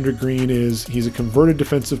about Kendrick Green is he's a converted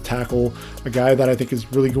defensive tackle, a guy that I think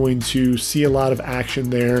is really going to see a lot of action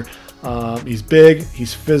there. He's big,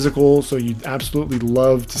 he's physical, so you'd absolutely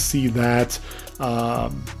love to see that.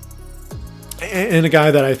 And a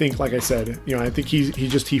guy that I think, like I said, I think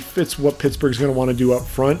he fits what Pittsburgh's going to want to do up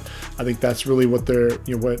front. I think that's really what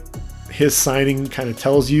what his signing kind of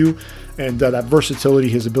tells you. And that versatility,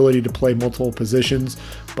 his ability to play multiple positions,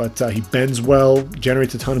 but he bends well,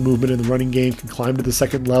 generates a ton of movement in the running game, can climb to the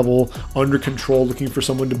second level, under control, looking for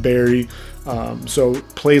someone to bury. So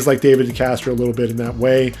plays like David DeCastro a little bit in that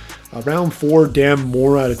way. Round 4, Dan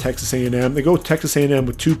Moore out of Texas A&M. They go Texas A&M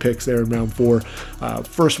with 2 picks there in round 4.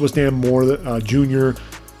 First was Dan Moore, Jr.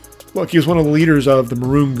 Look, he was one of the leaders of the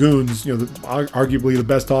Maroon Goons, arguably the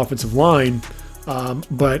best offensive line.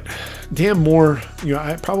 But Dan Moore,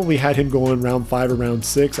 I probably had him going round 5 or round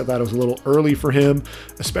 6. I thought it was a little early for him,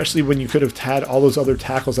 especially when you could have had all those other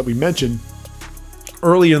tackles that we mentioned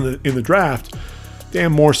early in the draft.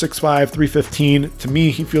 Dan Moore, 6'5", 315. To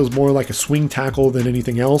me, he feels more like a swing tackle than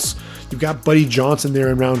anything else. You've got Buddy Johnson there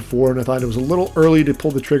in round 4, and I thought it was a little early to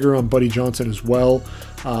pull the trigger on Buddy Johnson as well.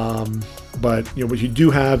 But what you do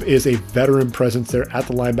have is a veteran presence there at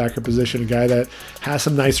the linebacker position, a guy that has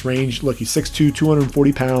some nice range. Look, he's 6'2",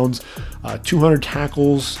 240 pounds, 200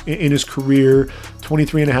 tackles in his career,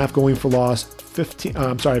 23.5 going for loss,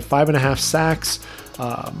 5.5 sacks,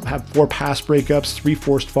 had 4 pass breakups, 3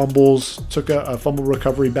 forced fumbles, took a fumble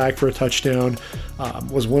recovery back for a touchdown,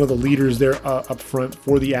 was one of the leaders there up front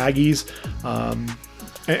for the Aggies.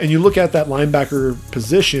 And you look at that linebacker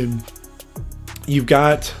position, you've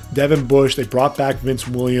got Devin Bush. They brought back Vince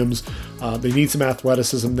Williams. They need some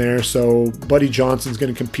athleticism there. So Buddy Johnson's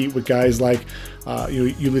going to compete with guys like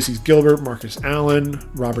Ulysses Gilbert, Marcus Allen,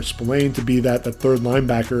 Robert Spillane to be that third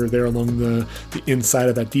linebacker there along the inside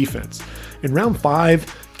of that defense. In round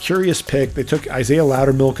 5, curious pick. They took Isaiah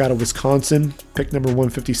Loudermilk out of Wisconsin, pick number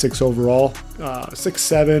 156 overall,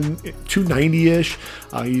 6'7", 290-ish.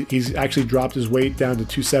 He's actually dropped his weight down to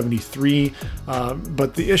 273.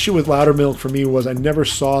 But the issue with Loudermilk for me was I never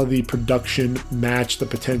saw the production match the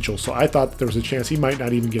potential. So I thought that there was a chance he might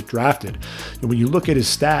not even get drafted. And when you look at his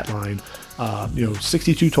stat line,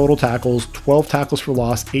 62 total tackles, 12 tackles for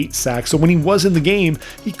loss, 8 sacks. So when he was in the game,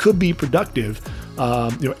 he could be productive.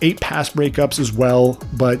 8 pass breakups as well.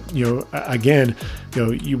 But, again,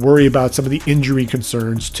 you worry about some of the injury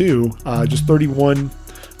concerns too. Just 31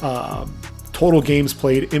 total games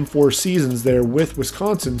played in 4 seasons there with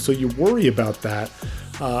Wisconsin. So you worry about that.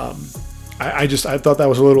 I thought that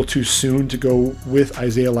was a little too soon to go with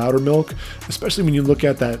Isaiah Loudermilk, especially when you look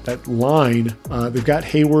at that line. They've got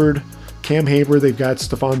Cam Hayward, they've got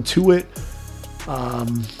Stephon Tuitt,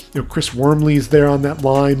 Chris Wormley's there on that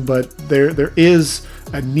line, but there is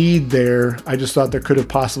a need there. I just thought there could have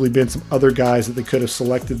possibly been some other guys that they could have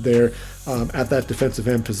selected there at that defensive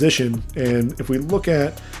end position. And if we look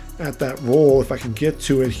at that role, if I can get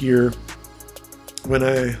to it here, when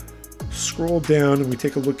I scroll down and we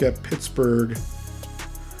take a look at Pittsburgh,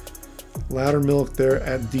 Loudermilk there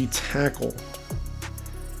at D tackle.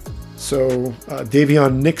 So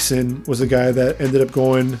Davion Nixon was the guy that ended up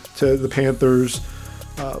going to the Panthers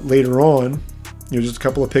later on. Just a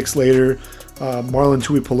couple of picks later. Marlon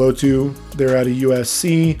Tuipulotu, they're out of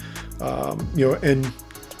USC. And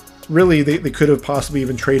really they could have possibly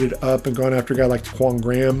even traded up and gone after a guy like Taquan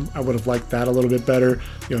Graham. I would have liked that a little bit better.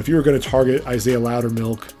 If you were going to target Isaiah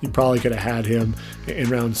Loudermilk, you probably could have had him in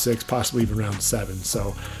round 6, possibly even round 7.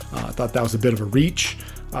 So I thought that was a bit of a reach.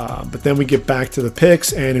 But then we get back to the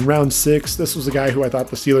picks, and in round 6, this was a guy who I thought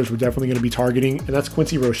the Steelers were definitely going to be targeting, and that's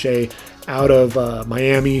Quincy Roche out of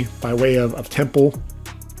Miami by way of Temple.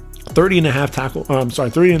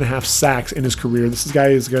 30.5 sacks in his career. This guy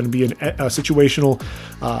is going to be a situational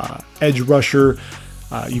edge rusher.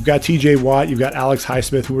 You've got TJ Watt, you've got Alex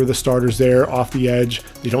Highsmith, who are the starters there off the edge.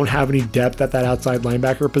 They don't have any depth at that outside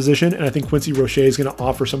linebacker position, and I think Quincy Roche is going to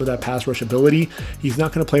offer some of that pass rush ability. He's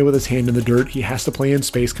not going to play with his hand in the dirt. He has to play in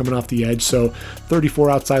space coming off the edge, so 34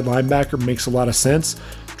 outside linebacker makes a lot of sense.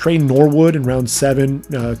 Trey Norwood in round 7,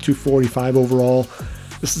 245 overall.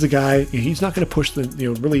 This is a guy, he's not going to push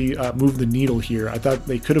really move the needle here. I thought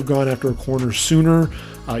they could have gone after a corner sooner.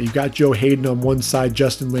 You've got Joe Hayden on one side.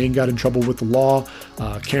 Justin Lane got in trouble with the law.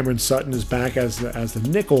 Cameron Sutton is back as the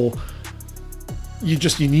nickel.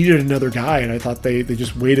 you needed another guy, and I thought they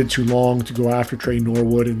just waited too long to go after Trey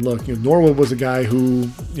Norwood. And look, Norwood was a guy who,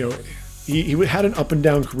 he had an up and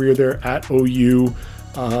down career there at OU.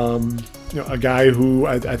 A guy who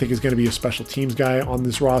I think is going to be a special teams guy on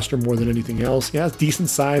this roster more than anything else. He has decent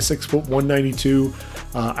size, 6 foot, 192.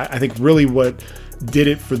 I think really what did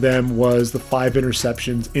it for them was the 5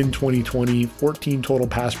 interceptions in 2020, 14 total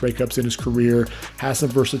pass breakups in his career, has some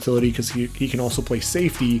versatility because he can also play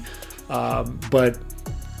safety. But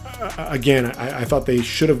again, I thought they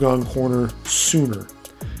should have gone corner sooner.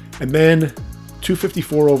 And then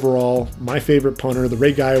 254 overall, my favorite punter, the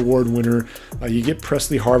Ray Guy Award winner. You get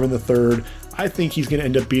Presley Harvin III. I think he's going to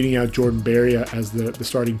end up beating out Jordan Berry as the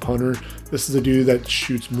starting punter. This is a dude that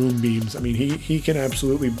shoots moonbeams. I mean, he can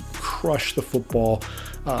absolutely crush the football.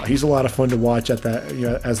 He's a lot of fun to watch at that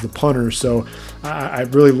as the punter. So I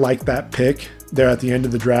really like that pick there at the end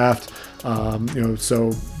of the draft. So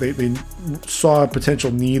they saw a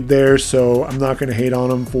potential need there. So I'm not going to hate on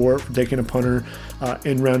them for taking a punter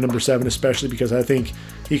in round number 7, especially because I think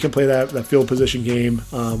he can play that field position game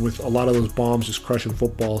with a lot of those bombs just crushing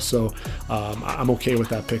football. So I'm okay with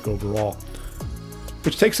that pick overall.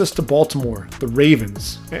 Which takes us to Baltimore, the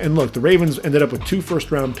Ravens. And look, the Ravens ended up with 2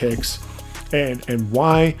 first-round picks. And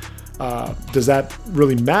why does that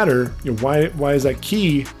really matter? Why is that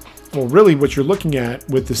key? Well, really what you're looking at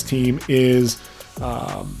with this team is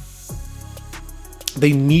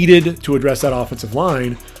they needed to address that offensive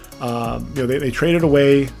line. They traded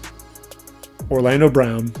away Orlando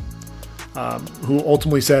Brown, who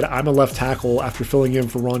ultimately said, I'm a left tackle after filling in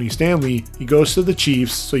for Ronnie Stanley. He goes to the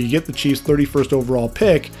Chiefs, so you get the Chiefs' 31st overall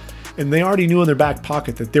pick, and they already knew in their back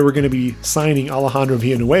pocket that they were going to be signing Alejandro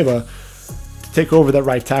Villanueva to take over that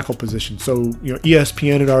right tackle position. So,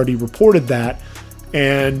 ESPN had already reported that,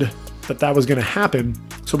 and that was going to happen.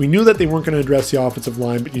 So we knew that they weren't going to address the offensive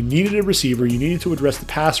line, but you needed a receiver, you needed to address the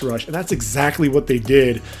pass rush, and that's exactly what they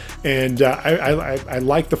did. And I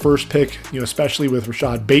like the first pick, especially with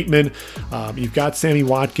Rashad Bateman. You've got Sammy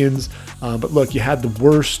Watkins, but look, you had the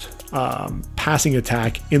worst passing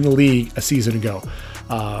attack in the league a season ago.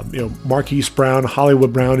 Marquise Brown,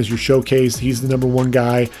 Hollywood Brown is your showcase. He's the number 1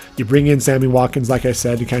 guy. You bring in Sammy Watkins, like I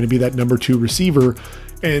said, to kind of be that number 2 receiver.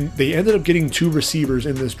 And they ended up getting 2 receivers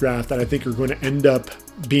in this draft that I think are going to end up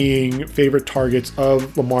being favorite targets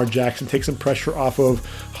of Lamar Jackson, take some pressure off of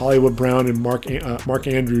Hollywood Brown and Mark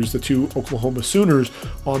Andrews, the 2 Oklahoma Sooners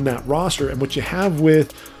on that roster. And what you have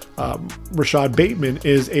with Rashad Bateman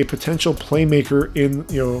is a potential playmaker in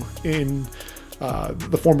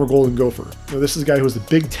the former Golden Gopher. This is a guy who was the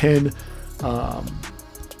Big Ten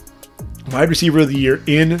wide receiver of the year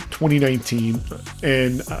in 2019,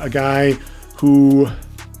 and a guy who,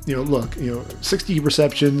 60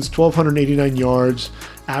 receptions, 1,289 yards,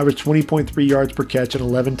 average 20.3 yards per catch and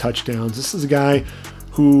 11 touchdowns. This is a guy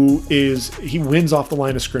who he wins off the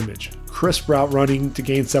line of scrimmage. Crisp route running to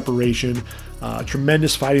gain separation,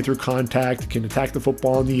 tremendous fighting through contact, can attack the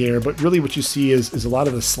football in the air, but really what you see is a lot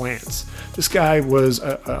of the slants. This guy was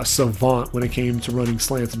a savant when it came to running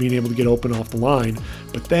slants, being able to get open off the line.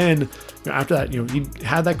 But then after that, he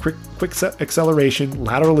had that quick acceleration,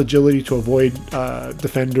 lateral agility to avoid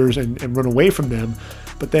defenders and run away from them.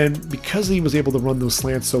 But then because he was able to run those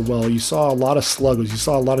slants so well, you saw a lot of sluggers, you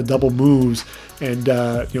saw a lot of double moves, and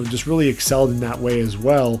just really excelled in that way as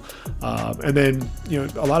well. And then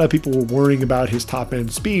a lot of people were worrying about his top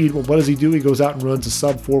end speed. Well, what does he do? He goes out and runs a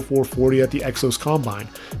sub 4.40 at the Exos Combine.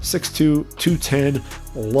 6'2", 210.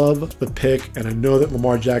 Love the pick, and I know that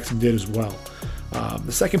Lamar Jackson did as well.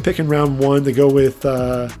 The second pick in round 1, they go with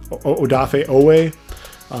Odafe Owe.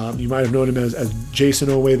 You might have known him as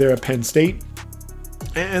Jason Owe there at Penn State.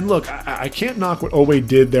 And look, I can't knock what Owe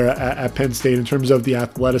did there at Penn State in terms of the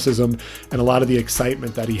athleticism and a lot of the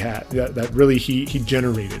excitement that he had, that really he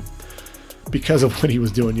generated because of what he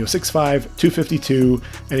was doing. 6'5", 252,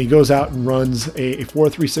 and he goes out and runs a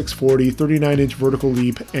 4.36 40, 39-inch vertical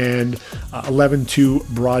leap, and 11.2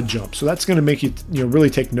 broad jump. So that's going to make you really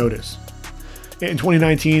take notice. In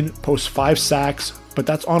 2019, posts 5 sacks, but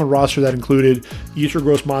that's on a roster that included Yetur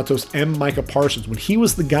Gross-Matos and Micah Parsons. When he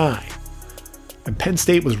was the guy, and Penn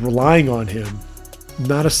State was relying on him,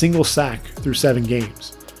 not a single sack through 7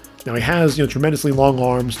 games. Now he has tremendously long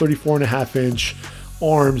arms, 34.5-inch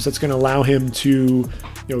arms. That's going to allow him to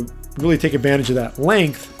really take advantage of that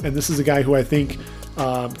length. And this is a guy who I think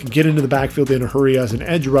can get into the backfield in a hurry as an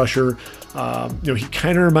edge rusher. He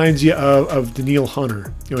kind of reminds you of Danielle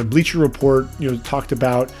Hunter. And Bleacher Report talked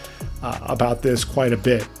about this quite a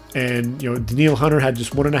bit. And, Danielle Hunter had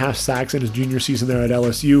just 1.5 sacks in his junior season there at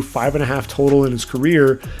LSU, 5.5 total in his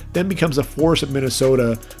career, then becomes a force at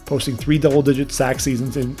Minnesota, posting 3 double-digit sack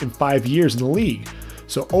seasons in 5 years in the league.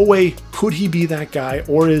 So Oweh, could he be that guy,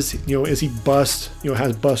 or is he bust,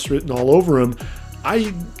 has bust written all over him?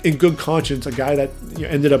 In good conscience, a guy that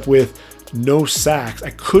ended up with no sacks, I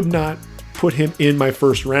could not put him in my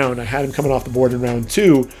first round. I had him coming off the board in round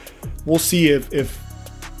 2. We'll see if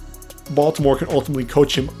Baltimore can ultimately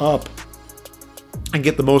coach him up and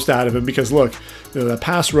get the most out of him, because look, the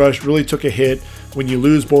pass rush really took a hit when you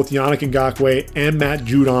lose both Yannick Ngakoue and Matt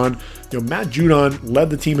Judon. Matt Judon led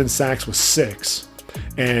the team in sacks with 6.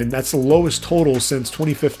 And that's the lowest total since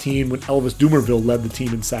 2015 when Elvis Dumerville led the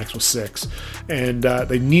team in sacks with 6. And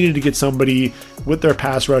they needed to get somebody with their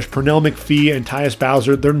pass rush. Pernell McPhee and Tyus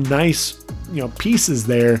Bowser, they're nice pieces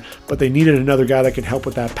there, but they needed another guy that could help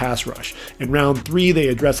with that pass rush. In round 3, they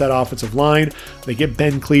address that offensive line. They get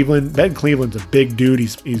Ben Cleveland. Ben Cleveland's a big dude.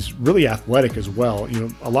 He's really athletic as well.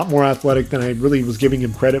 A lot more athletic than I really was giving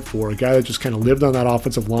him credit for. A guy that just kind of lived on that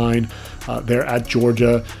offensive line there at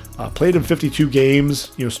Georgia. Played in 52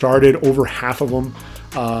 games, started over half of them.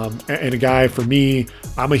 And a guy, for me,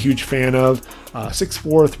 I'm a huge fan of.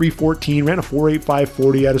 6'4", 314, ran a 4.85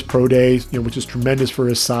 40 at his pro day, which is tremendous for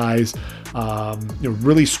his size.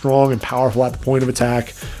 Really strong and powerful at the point of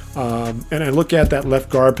attack. And I look at that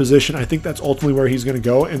left guard position. I think that's ultimately where he's going to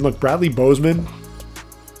go. And look, Bradley Bozeman,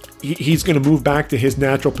 he's going to move back to his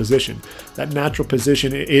natural position. That natural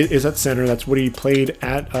position is at center. That's what he played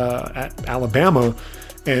at Alabama.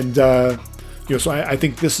 And so I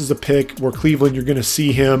think this is a pick where Cleveland, you're going to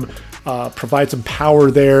see him provide some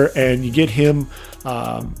power there, and you get him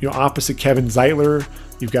opposite Kevin Zeitler.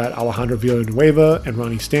 You've got Alejandro Villanueva and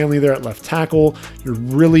Ronnie Stanley there at left tackle. You're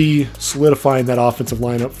really solidifying that offensive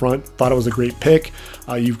line up front. Thought it was a great pick.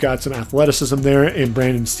 You've got some athleticism there in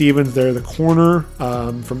Brandon Stevens there, the corner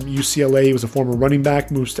from UCLA. He was a former running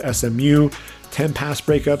back, moves to SMU. 10 pass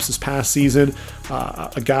breakups this past season.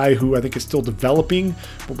 A guy who I think is still developing,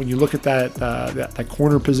 but when you look at that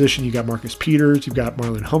corner position, you got Marcus Peters, you've got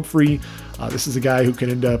Marlon Humphrey. This is a guy who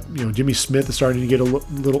can end up, Jimmy Smith is starting to get a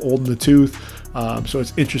little old in the tooth. So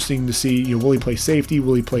it's interesting to see, will he play safety?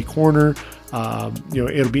 Will he play corner?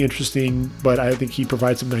 It'll be interesting, but I think he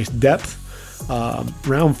provides some nice depth.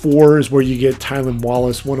 Round 4 is where you get Tylan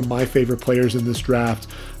Wallace, one of my favorite players in this draft.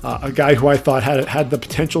 A guy who I thought had the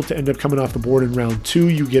potential to end up coming off the board in round 2.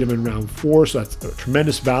 You get him in round 4, so that's a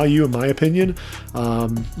tremendous value in my opinion.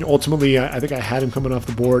 Ultimately, I think I had him coming off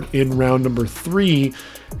the board in round number 3.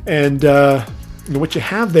 And what you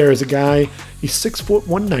have there is a guy, he's 6 foot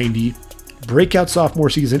 190. Breakout sophomore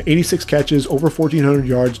season, 86 catches, over 1,400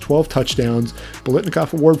 yards, 12 touchdowns,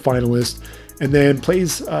 Biletnikoff Award finalist, and then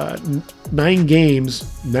plays 9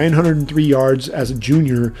 games, 903 yards as a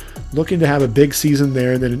junior, looking to have a big season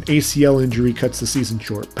there, and then an ACL injury cuts the season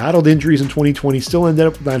short. Battled injuries in 2020, still ended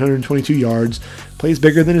up with 922 yards, plays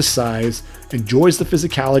bigger than his size, enjoys the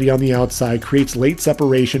physicality on the outside, creates late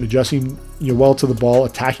separation, adjusting well to the ball,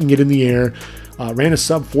 attacking it in the air. Ran a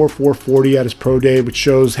sub 4.4 40 at his pro day, which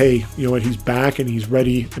shows, hey, he's back and he's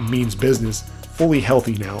ready and means business. Fully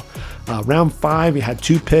healthy now. Round 5, he had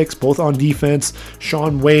 2 picks, both on defense.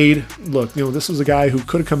 Sean Wade, look, this was a guy who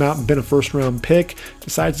could have come out and been a first-round pick,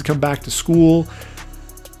 decides to come back to school,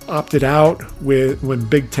 opted out when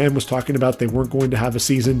Big Ten was talking about they weren't going to have a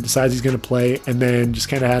season, decides he's going to play, and then just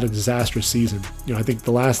kind of had a disastrous season. I think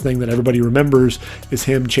the last thing that everybody remembers is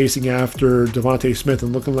him chasing after Devontae Smith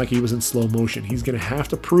and looking like he was in slow motion. He's going to have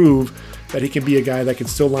to prove that he can be a guy that can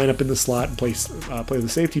still line up in the slot and play the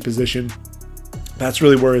safety position. That's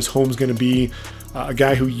really where his home's going to be. A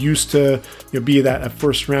guy who used to be that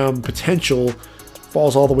first round potential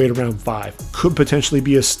falls all the way to round 5. Could potentially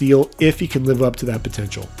be a steal if he can live up to that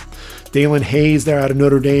potential. Dalen Hayes there out of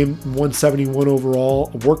Notre Dame, 171 overall,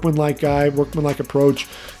 a workmanlike guy, workmanlike approach.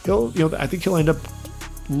 I think he'll end up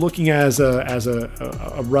looking as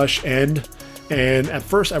a rush end. And at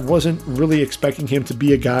first, I wasn't really expecting him to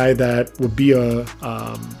be a guy that would be an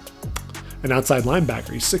outside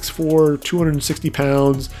linebacker. He's 6'4", 260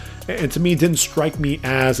 pounds, and to me didn't strike me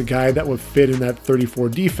as a guy that would fit in that 34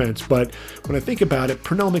 defense. But when I think about it,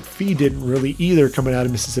 Pernell McPhee didn't really either coming out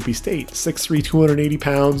of Mississippi State. 6'3", 280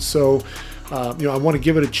 pounds, so I want to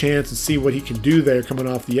give it a chance and see what he can do there coming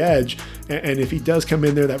off the edge. And if he does come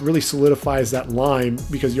in there, that really solidifies that line,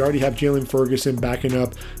 because you already have Jalen Ferguson backing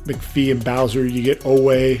up McPhee and Bowser. You get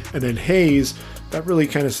Oweh and then Hayes. That really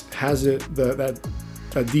kind of has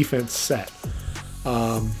that defense set.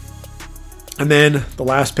 And then the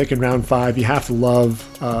last pick in round 5, you have to love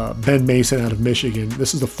Ben Mason out of Michigan.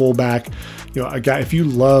 This is the fullback, a guy. If you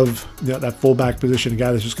love that fullback position, a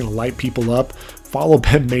guy that's just going to light people up, follow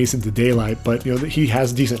Ben Mason to daylight. But he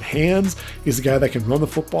has decent hands. He's a guy that can run the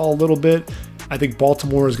football a little bit. I think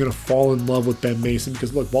Baltimore is going to fall in love with Ben Mason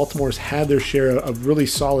because look, Baltimore's had their share of really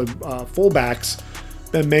solid fullbacks.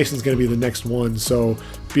 Ben Mason's going to be the next one, so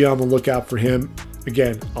be on the lookout for him.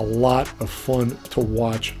 Again, a lot of fun to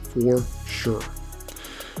watch for sure.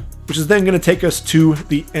 Which is then going to take us to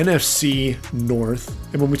the NFC North.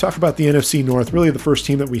 And when we talk about the NFC North, really the first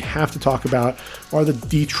team that we have to talk about are the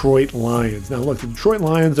Detroit Lions. Now look, the Detroit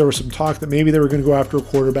Lions, there was some talk that maybe they were going to go after a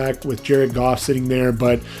quarterback with Jared Goff sitting there,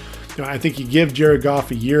 but I think you give Jared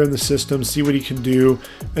Goff a year in the system, see what he can do,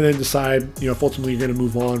 and then decide, if ultimately you're going to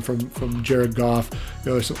move on from Jared Goff.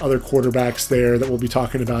 There's some other quarterbacks there that we'll be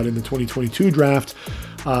talking about in the 2022 draft.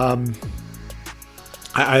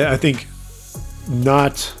 I think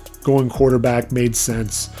not going quarterback made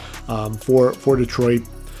sense for Detroit.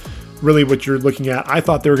 Really what you're looking at, I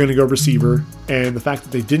thought they were going to go receiver, and the fact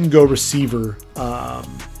that they didn't go receiver,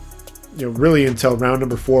 really until round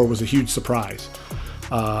number 4 was a huge surprise.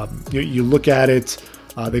 You look at it,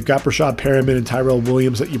 they've got Brashad Perriman and Tyrell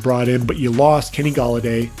Williams that you brought in, but you lost Kenny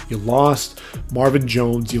Golladay, you lost Marvin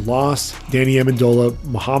Jones, you lost Danny Amendola,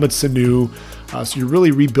 Mohamed Sanu. So you're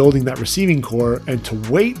really rebuilding that receiving core, and to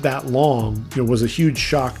wait that long, was a huge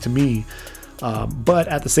shock to me. But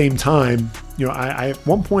at the same time, I at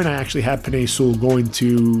one point I actually had Penei Sewell going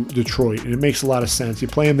to Detroit, and it makes a lot of sense. You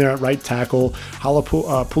play him there at right tackle.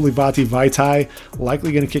 Halapoulivaati Vaitai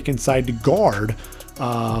likely going to kick inside to guard.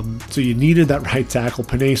 So you needed that right tackle.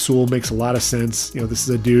 Penei Sewell makes a lot of sense. This is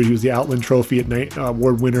a dude who was the Outland Trophy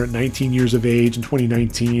award winner at 19 years of age in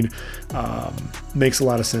 2019. Makes a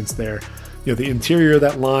lot of sense there. The interior of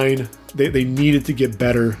that line, they needed to get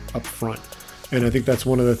better up front. And I think that's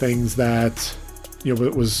one of the things that,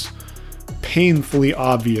 it was painfully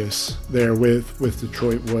obvious there with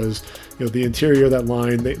Detroit was, the interior of that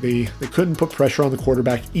line, they couldn't put pressure on the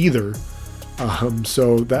quarterback either.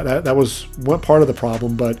 So that was one part of the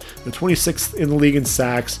problem, but the 26th in the league in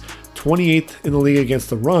sacks, 28th in the league against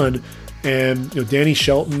the run, and Danny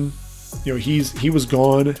Shelton, he was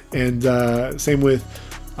gone, and same with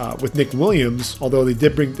Nick Williams. Although they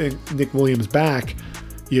did bring Nick Williams back,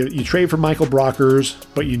 you trade for Michael Brockers,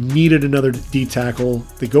 but you needed another D tackle.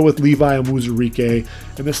 They go with Levi Onwuzurike,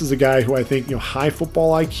 and this is a guy who I think, high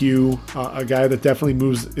football IQ, a guy that definitely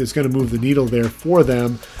is going to move the needle there for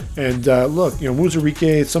them. And look,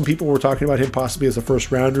 Onwuzurike, some people were talking about him possibly as a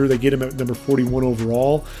first rounder. They get him at number 41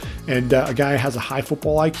 overall, and a guy has a high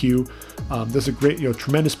football IQ. Does a great,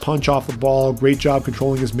 tremendous punch off the ball, great job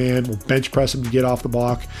controlling his man, will bench press him to get off the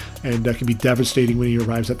block, and can be devastating when he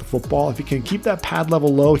arrives at the football. If he can keep that pad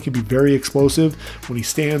level low, he can be very explosive. When he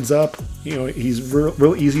stands up, he's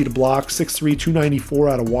real easy to block. 6'3", 294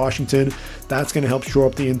 out of Washington. That's going to help shore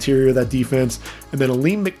up the interior of that defense. And then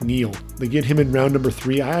Aleem McNeil, they get him in round number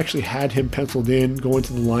 3. I actually had him penciled in going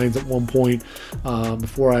to the Lions at one point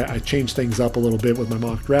before I changed things up a little bit with my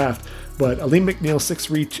mock draft. But Aleem McNeil,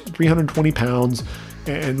 6'3", 320 pounds.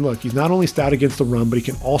 And look, he's not only stout against the run, but he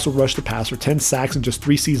can also rush the passer. 10 sacks in just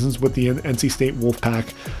 3 seasons with the NC State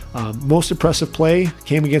Wolfpack. Most impressive play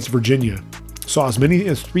came against Virginia. Saw as many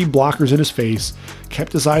as 3 blockers in his face.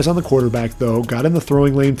 Kept his eyes on the quarterback, though. Got in the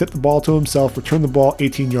throwing lane, tipped the ball to himself, returned the ball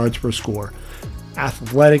 18 yards for a score.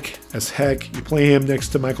 Athletic as heck. You play him next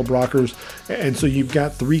to Michael Brockers. And so you've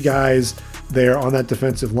got 3 guys there on that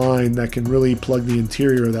defensive line that can really plug the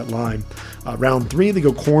interior of that line. Round 3, they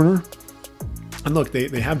go corner. And look, they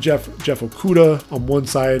have Jeff Okudah on one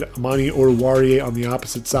side, Amani Oruwariye on the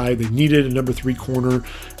opposite side. They needed a number 3 corner,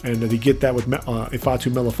 and they get that with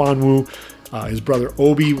Ifeatu Melifonwu. His brother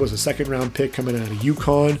Obi was a second-round pick coming out of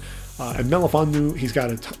UConn. And Melifonwu, he's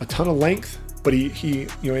got a ton of length, but and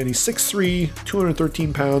he's 6'3",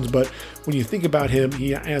 213 pounds. But when you think about him,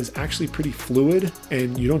 he is actually pretty fluid,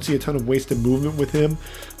 and you don't see a ton of wasted movement with him.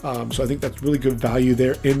 So I think that's really good value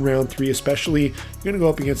there in round 3, especially you're going to go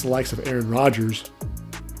up against the likes of Aaron Rodgers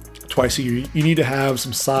twice a year. You need to have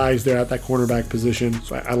some size there at that cornerback position.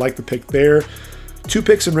 So I like the pick there. 2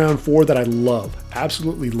 picks in round 4 that I love,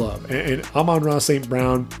 absolutely love. And Amon-Ra St.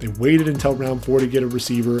 Brown, they waited until round 4 to get a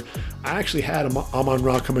receiver. I actually had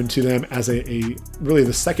Amon-Ra coming to them as a really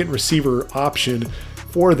the second receiver option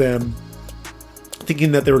for them,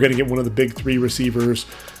 thinking that they were going to get one of the big 3 receivers,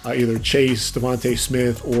 either Chase, Devontae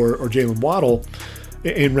Smith, or Jalen Waddle.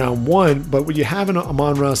 in round one. But when you have an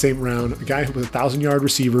Amon-Ra St. Brown, a guy who was a 1,000-yard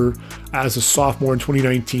receiver as a sophomore in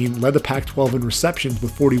 2019, led the Pac-12 in receptions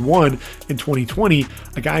with 41 in 2020,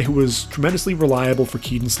 a guy who was tremendously reliable for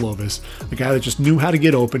Kedon Slovis, a guy that just knew how to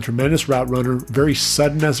get open, tremendous route runner, very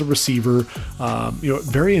sudden as a receiver,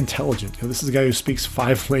 very intelligent. This is a guy who speaks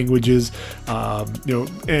 5 languages,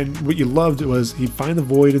 and what you loved was he'd find the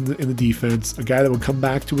void in the defense, a guy that would come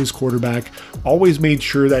back to his quarterback, always made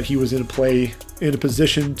sure that he was in a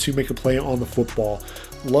position to make a play on the football.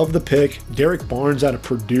 Love the pick. Derek Barnes out of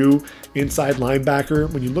Purdue, inside linebacker.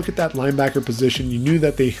 When you look at that linebacker position, you knew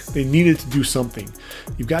that they needed to do something.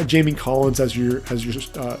 You've got Jamie Collins as your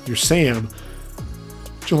Sam.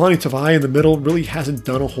 Jelani Tavai in the middle really hasn't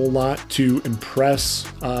done a whole lot to impress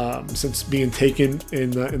since being taken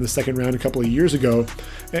in the second round a couple of years ago.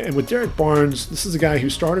 And with Derek Barnes, this is a guy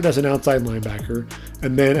who started as an outside linebacker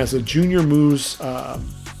and then as a junior moves to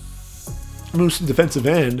defensive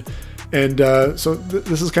end. And so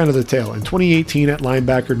this is kind of the tale. In 2018 at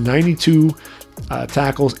linebacker, 92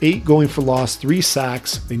 tackles, 8 going for loss, 3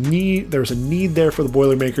 sacks. There's a need there for the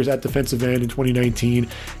Boilermakers at defensive end in 2019.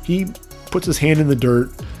 He puts his hand in the dirt,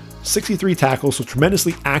 63 tackles, so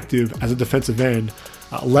tremendously active as a defensive end,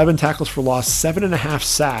 11 tackles for loss, 7.5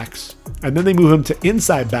 sacks. And then they move him to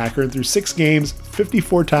inside backer, and through 6 games,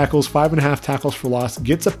 54 tackles, 5.5 tackles for loss,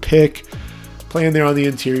 gets a pick, playing there on the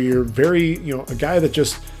interior. Very, a guy that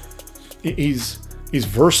just, he's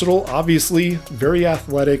versatile, obviously, very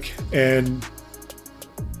athletic, and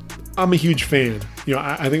I'm a huge fan.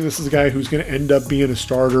 I think this is a guy who's going to end up being a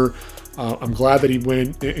starter. I'm glad that he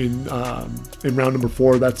went in round number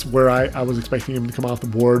 4. That's where I was expecting him to come off the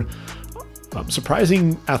board.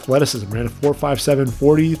 Surprising athleticism, ran a 4.57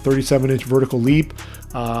 40, 37-inch vertical leap.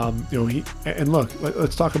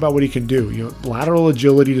 Let's talk about what he can do. Lateral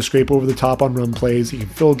agility to scrape over the top on run plays. He can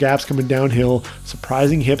fill gaps coming downhill.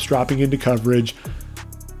 Surprising hips dropping into coverage.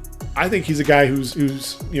 I think he's a guy who's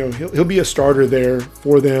he'll be a starter there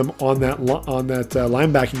for them on that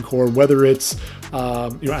linebacking core, whether it's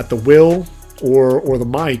at the will or the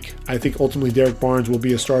mic. I think ultimately Derek Barnes will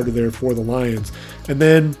be a starter there for the Lions. And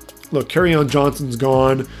then look, Kerryon Johnson's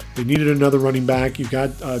gone. They needed another running back. You've got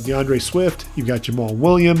DeAndre Swift. You've got Jamal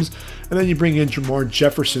Williams. And then you bring in Jamar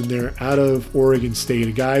Jefferson there out of Oregon State,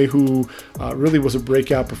 a guy who really was a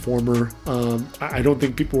breakout performer. I don't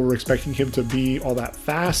think people were expecting him to be all that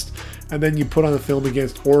fast. And then you put on the film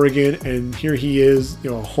against Oregon, and here he is,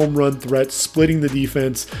 a home run threat, splitting the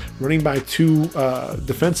defense, running by 2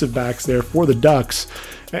 defensive backs there for the Ducks.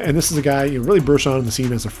 And this is a guy who really burst on the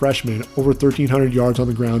scene as a freshman, over 1,300 yards on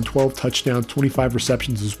the ground, 12 touchdowns, 25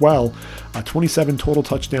 receptions as well, 27 total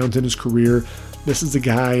touchdowns in his career. This is a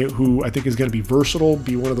guy who I think is going to be versatile,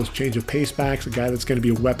 be one of those change of pace backs, a guy that's going to be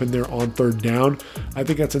a weapon there on third down. I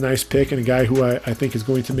think that's a nice pick, and a guy who I think is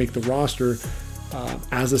going to make the roster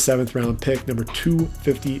as a 7th round pick, number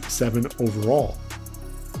 257 overall.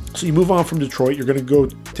 So you move on from Detroit, you're going to go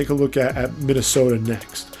take a look at Minnesota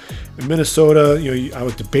next. In Minnesota, I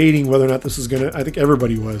was debating whether or not this is going to, I think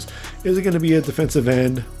everybody was, is it going to be a defensive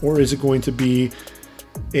end or is it going to be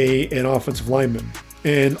an offensive lineman?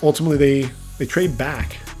 And ultimately they trade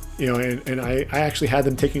back, and I actually had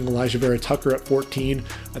them taking Elijah Vera Tucker at 14.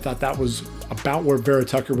 I thought that was about where Vera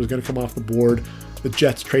Tucker was going to come off the board. The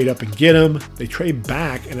Jets trade up and get him. They trade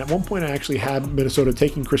back, and at one point I actually had Minnesota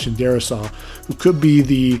taking Christian Darrisaw, who could be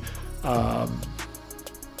the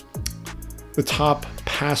top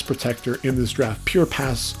pass protector in this draft, pure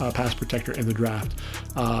pass protector in the draft.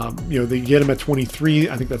 They get him at 23.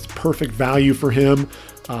 I think that's perfect value for him.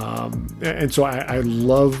 And so I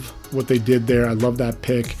love what they did there. I love that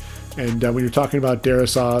pick. And when you're talking about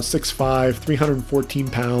Darrisaw, 6'5", 314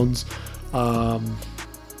 pounds,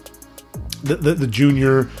 the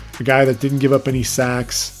junior, the guy that didn't give up any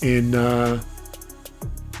sacks in the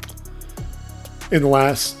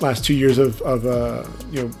last 2 years of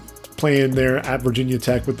playing there at Virginia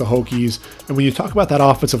Tech with the Hokies. And when you talk about that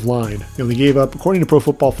offensive line, they gave up, according to Pro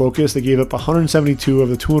Football Focus, they gave up 172 of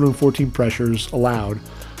the 214 pressures allowed,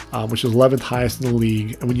 which is 11th highest in the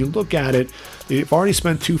league. And when you look at it, they've already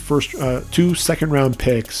spent 2 second-round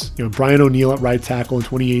picks. Brian O'Neill at right tackle in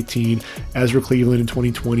 2018, Ezra Cleveland in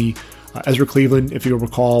 2020. Ezra Cleveland, if you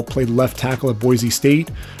recall, played left tackle at Boise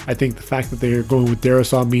State. I think the fact that they're going with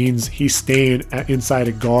Darrisaw means he's staying inside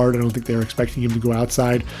a guard. I don't think they're expecting him to go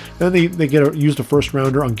outside. And then they used a first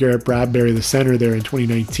rounder on Garrett Bradbury, the center there in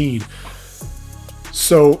 2019.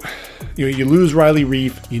 So, you lose Riley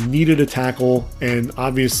Reif, you needed a tackle, and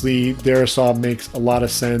obviously Darrisaw makes a lot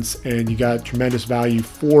of sense, and you got tremendous value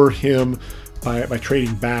for him by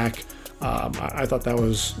trading back. I thought that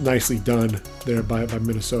was nicely done there by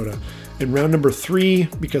Minnesota. In round number 3,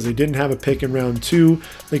 because they didn't have a pick in round 2,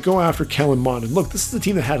 they go after Kellen Mond. And look, this is a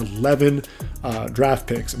team that had 11 draft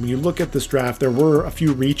picks. And when you look at this draft, there were a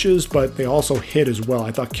few reaches, but they also hit as well.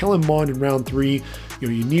 I thought Kellen Mond in round 3, you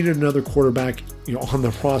needed another quarterback, on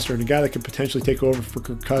the roster, and a guy that could potentially take over for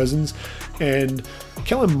Kirk Cousins. And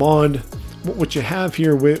Kellen Mond, what you have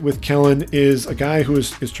here with Kellen is a guy who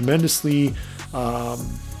is tremendously,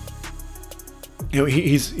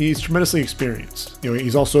 he's tremendously experienced.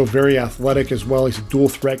 He's also very athletic as well. He's a dual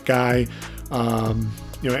threat guy. And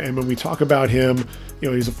when we talk about him,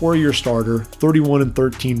 he's a 4-year starter,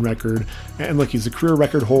 31-13 record. And look, he's a career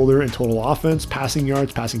record holder in total offense, passing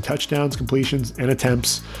yards, passing touchdowns, completions, and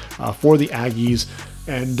attempts for the Aggies.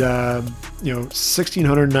 And,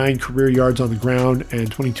 1,609 career yards on the ground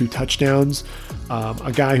and 22 touchdowns.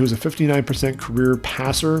 A guy who's a 59% career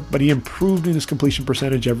passer, but he improved in his completion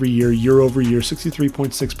percentage every year over year,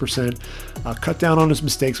 63.6%. Cut down on his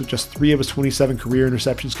mistakes with just 3 of his 27 career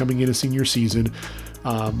interceptions coming in his senior season.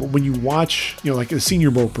 When you watch, like a Senior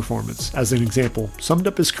Bowl performance, as an example, summed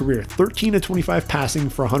up his career, 13-25 passing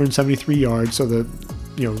for 173 yards, so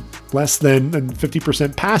less than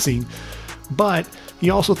 50% passing. But he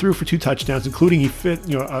also threw for 2 touchdowns, including he fit,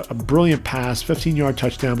 a brilliant pass, 15-yard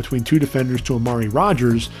touchdown between 2 defenders to Amari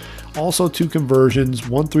Rodgers. Also 2 conversions,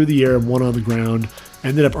 1 through the air and 1 on the ground.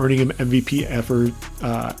 Ended up earning him MVP effort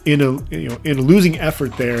in a losing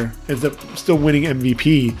effort there. Ends up still winning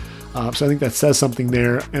MVP. So I think that says something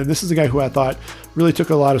there. And this is a guy who I thought really took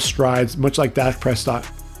a lot of strides, much like Dak Prescott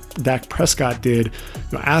did.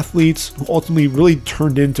 Athletes who ultimately really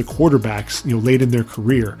turned into quarterbacks, late in their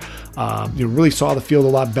career. Really saw the field a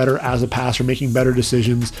lot better as a passer, making better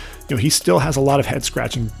decisions. He still has a lot of head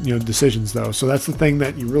scratching, decisions though. So that's the thing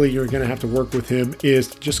that you're going to have to work with him, is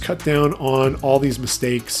to just cut down on all these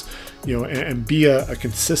mistakes, and be a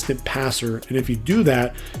consistent passer. And if you do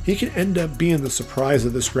that, he can end up being the surprise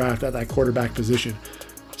of this draft at that quarterback position.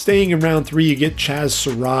 Staying in round 3, you get Chaz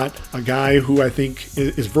Surratt, a guy who I think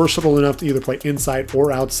is versatile enough to either play inside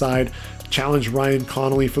or outside, challenge Ryan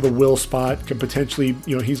Connolly for the will spot, could potentially,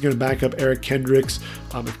 he's going to back up Eric Kendricks.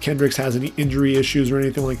 If Kendricks has any injury issues or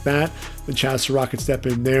anything like that, then Chaz Surratt could step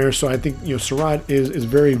in there. So I think, Surratt is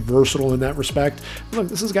very versatile in that respect. Look,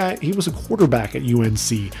 this is a guy, he was a quarterback at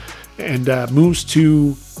UNC. And moves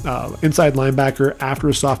to inside linebacker after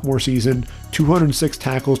his sophomore season. 206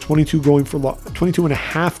 tackles, 22 and a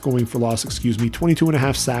half going for loss, 22 and a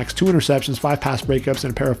half sacks, 2 interceptions, 5 pass breakups,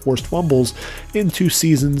 and a pair of forced fumbles in 2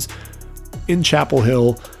 seasons in Chapel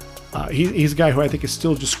Hill. He's a guy who I think is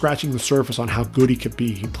still just scratching the surface on how good he could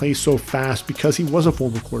be. He plays so fast because he was a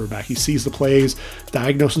former quarterback. He sees the plays,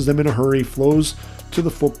 diagnoses them in a hurry, flows to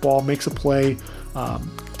the football, makes a play,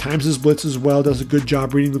 times his blitz as well, does a good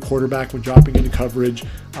job reading the quarterback when dropping into coverage.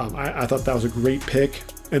 I thought that was a great pick.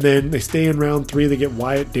 And then they stay in round 3. They get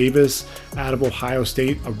Wyatt Davis out of Ohio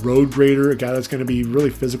State, a road grader, a guy that's going to be really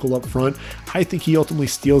physical up front. I think he ultimately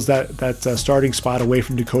steals that starting spot away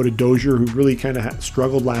from Dakota Dozier, who really kind of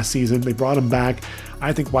struggled last season. They brought him back.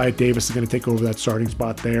 I think Wyatt Davis is going to take over that starting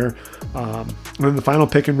spot there. And then the final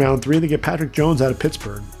pick in round 3, they get Patrick Jones out of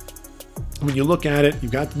Pittsburgh. When you look at it,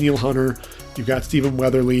 you've got Danielle Hunter, you've got Stephen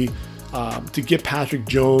Weatherly. To get Patrick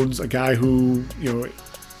Jones, a guy who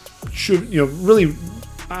should really,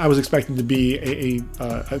 I was expecting to be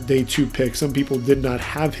a day 2 pick. Some people did not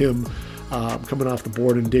have him coming off the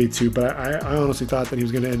board in day 2, but I honestly thought that he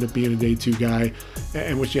was going to end up being a day 2 guy.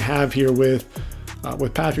 And what you have here with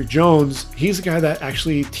Patrick Jones, he's a guy that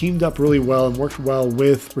actually teamed up really well and worked well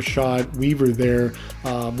with Rashad Weaver there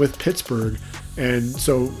with Pittsburgh. And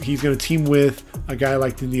so he's going to team with a guy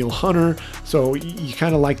like Danielle Hunter. So you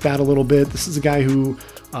kind of like that a little bit. This is a guy who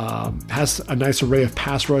has a nice array of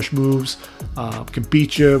pass rush moves, can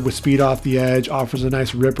beat you with speed off the edge, offers a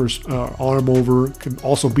nice ripper arm over, can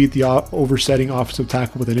also beat the oversetting offensive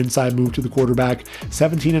tackle with an inside move to the quarterback.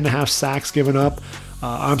 17 and a half sacks given up.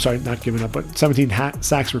 I'm sorry, not given up, but 17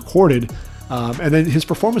 sacks recorded. And then his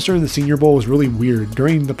performance during the Senior Bowl was really weird.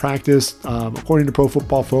 During the practice, according to Pro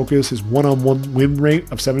Football Focus, his one-on-one win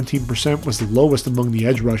rate of 17% was the lowest among the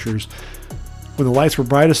edge rushers. When the lights were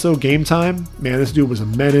brightest, though, game time, man, this dude was a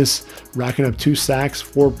menace, racking up 2 sacks,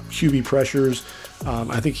 4 QB pressures.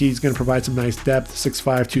 I think he's going to provide some nice depth, 6'5",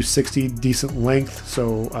 260, decent length.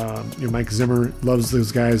 So, Mike Zimmer loves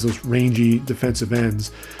those guys, those rangy defensive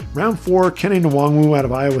ends. Round 4, Kenny Nwangwu out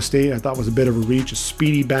of Iowa State, I thought was a bit of a reach, a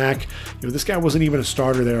speedy back. This guy wasn't even a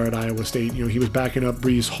starter there at Iowa State. He was backing up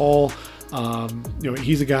Breece Hall.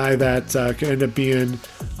 He's a guy that could end up being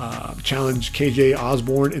challenge KJ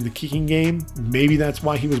Osborne in the kicking game. Maybe that's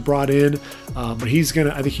why he was brought in. But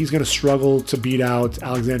I think he's gonna struggle to beat out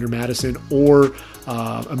Alexander Madison or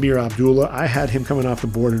Amir Abdullah. I had him coming off the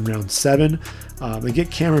board in round 7. They get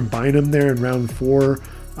Cameron Bynum there in round 4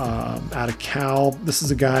 out of Cal. This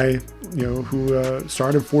is a guy who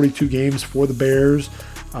started 42 games for the Bears.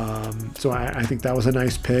 So I think that was a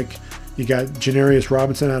nice pick. You got Janarius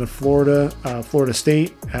Robinson out of Florida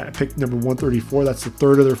State at pick number 134. That's the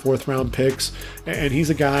third of their 4th round picks. And he's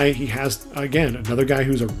a guy, he has, again, another guy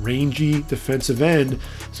who's a rangy defensive end.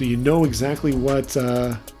 So you know exactly what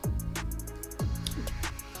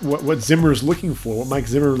Zimmer's looking for, what Mike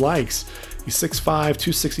Zimmer likes. He's 6'5",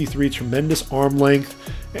 263, tremendous arm length,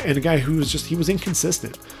 and a guy he was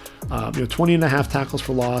inconsistent. 20 and a half tackles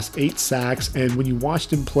for loss, 8 sacks, and when you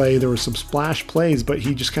watched him play, there were some splash plays, but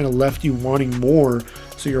he just kind of left you wanting more,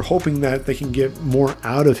 so you're hoping that they can get more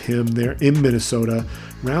out of him there in Minnesota.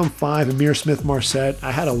 Round 5, Ihmir Smith-Marsette.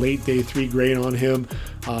 I had a late day 3 grade on him.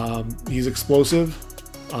 He's explosive,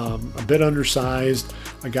 a bit undersized,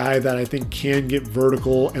 a guy that I think can get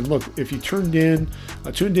vertical, and look, if you tuned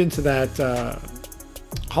into that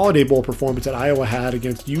Holiday Bowl performance that Iowa had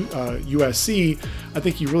against USC, I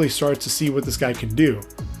think you really start to see what this guy can do.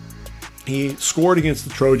 He scored against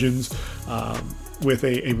the Trojans with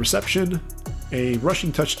a reception, a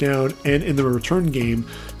rushing touchdown, and in the return game.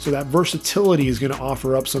 So that versatility is going to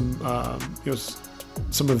offer up some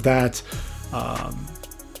of that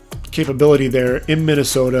capability there in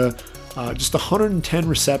Minnesota. Just 110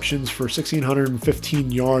 receptions for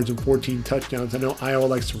 1,615 yards and 14 touchdowns. I know Iowa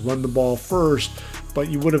likes to run the ball first, but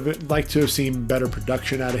you would have liked to have seen better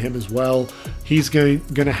production out of him as well. He's going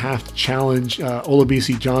to have to challenge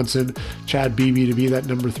Olabisi Johnson, Chad Beebe to be that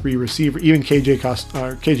number 3 receiver. Even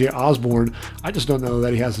KJ Osborne, I just don't know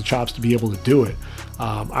that he has the chops to be able to do it.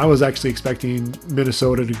 I was actually expecting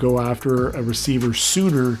Minnesota to go after a receiver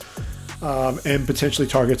sooner and potentially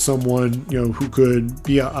target someone who could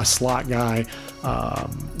be a slot guy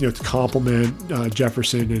to complement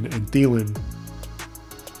Jefferson and Thielen.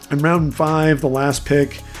 In round 5, the last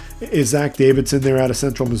pick is Zach Davidson there out of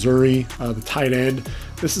Central Missouri, the tight end.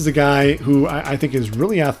 This is a guy who I think is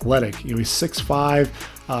really athletic. He's 6'5",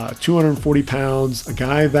 240 pounds, a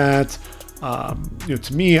guy that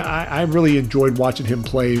to me, I really enjoyed watching him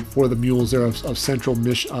play for the Mules there of Central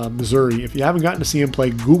Missouri. If you haven't gotten to see him play,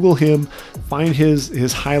 Google him, find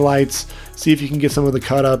his highlights, see if you can get some of the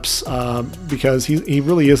cut-ups, because he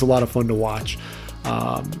really is a lot of fun to watch.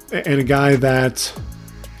 And a guy that,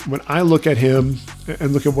 when I look at him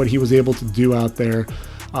and look at what he was able to do out there,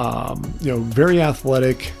 very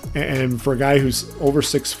athletic, and for a guy who's over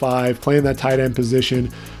 6'5", playing that tight end position,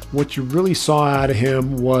 what you really saw out of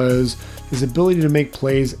him was his ability to make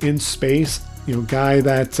plays in space. Guy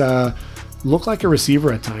that looked like a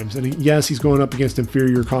receiver at times. And yes, he's going up against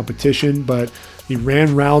inferior competition, but he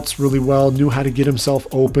ran routes really well, knew how to get himself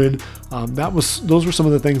open. Those were some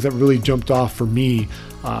of the things that really jumped off for me.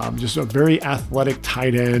 Just a very athletic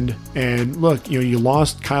tight end. And look, you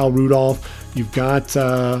lost Kyle Rudolph. You've got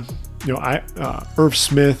Irv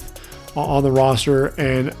Smith on the roster,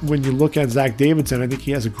 and when you look at Zach Davidson, I think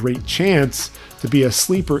he has a great chance to be a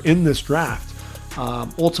sleeper in this draft.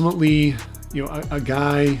 Ultimately, a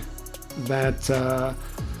guy that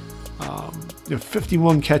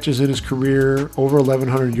 51 catches in his career, over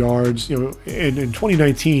 1,100 yards. In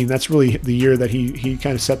 2019, that's really the year that he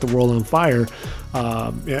kind of set the world on fire,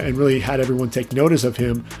 and really had everyone take notice of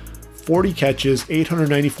him. 40 catches,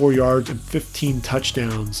 894 yards, and 15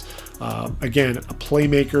 touchdowns. Again, a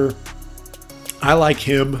playmaker. I like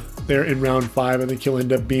him there in round 5. I think he'll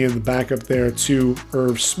end up being the backup there to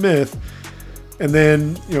Irv Smith. And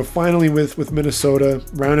then, finally with Minnesota,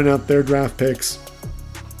 rounding out their draft picks,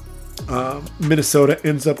 Minnesota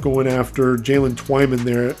ends up going after Jalen Twyman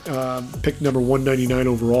there, pick number 199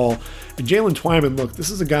 overall. And Jalen Twyman, look, this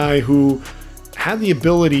is a guy who had the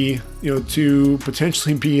ability, to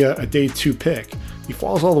potentially be a day 2 pick. He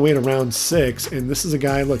falls all the way to round 6, and this is a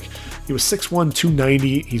guy, look, he was 6'1",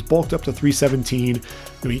 290. He's bulked up to 317.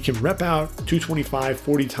 He can rep out 225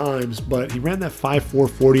 40 times, but he ran that 5'4"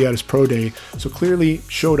 40 at his pro day, so clearly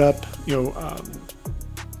showed up,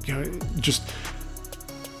 just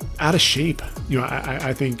out of shape.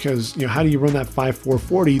 I think, because how do you run that 5'4"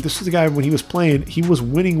 40? This is a guy, when he was playing, he was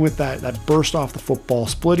winning with that burst off the football,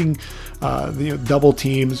 splitting double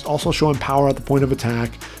teams, also showing power at the point of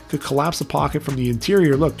attack, could collapse the pocket from the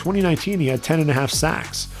interior. Look, 2019 he had 10.5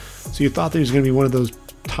 sacks, so you thought that he was going to be one of those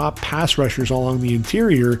top pass rushers along the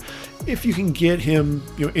interior. If you can get him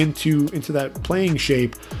into that playing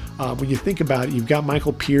shape, when you think about it, you've got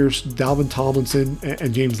Michael Pierce, Dalvin Tomlinson,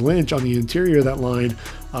 and James Lynch on the interior of that line.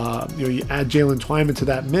 You add Jalen Twyman to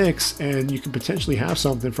that mix, and you can potentially have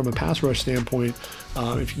something from a pass rush standpoint.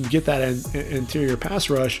 If you can get that interior pass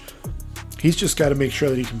rush, he's just got to make sure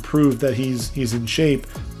that he can prove that he's in shape.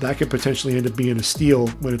 That could potentially end up being a steal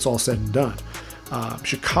when it's all said and done.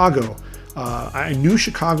 Chicago. I knew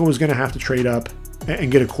Chicago was going to have to trade up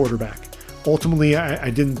and get a quarterback. Ultimately, I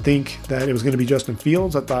didn't think that it was going to be Justin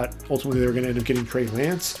Fields. I thought ultimately they were going to end up getting Trey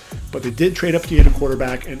Lance, but they did trade up to get a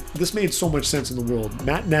quarterback, and this made so much sense in the world.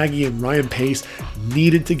 Matt Nagy and Ryan Pace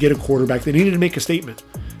needed to get a quarterback. They needed to make a statement.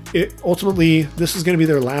 Ultimately, this is going to be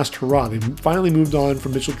their last hurrah. They finally moved on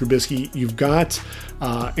from Mitchell Trubisky. You've got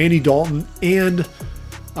Andy Dalton and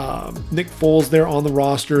Nick Foles there on the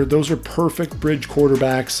roster. Those are perfect bridge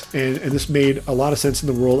quarterbacks, and this made a lot of sense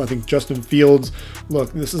in the world. I think Justin Fields,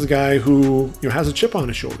 look, this is a guy who has a chip on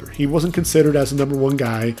his shoulder. He wasn't considered as the number one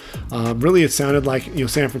guy. Really, it sounded like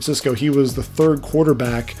San Francisco, he was the third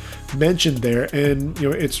quarterback mentioned there, and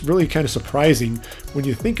it's really kind of surprising when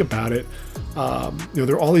you think about it.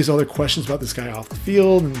 There are all these other questions about this guy off the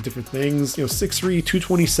field and different things. 6'3",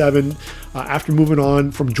 227. After moving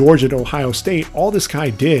on from Georgia to Ohio State, all this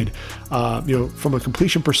guy did, from a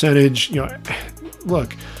completion percentage,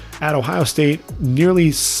 look, at Ohio State,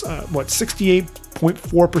 nearly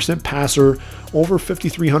 68.4% passer, over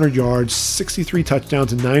 5,300 yards, 63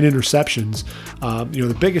 touchdowns, and 9 interceptions.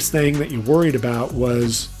 The biggest thing that you worried about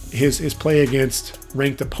was his play against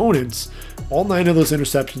ranked opponents. All 9 of those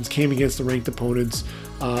interceptions came against the ranked opponents.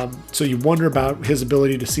 So you wonder about his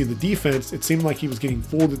ability to see the defense. It seemed like he was getting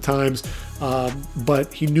fooled at times,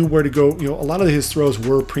 but he knew where to go. A lot of his throws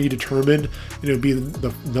were predetermined, to be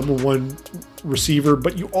the number one receiver,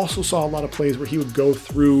 but you also saw a lot of plays where he would go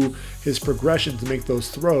through his progression to make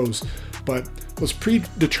those throws. But those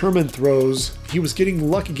predetermined throws, he was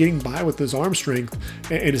getting lucky getting by with his arm strength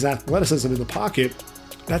and his athleticism in the pocket.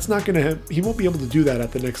 That's not going to he won't be able to do that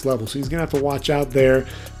at the next level. So he's going to have to watch out there.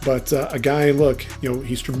 But a guy, look,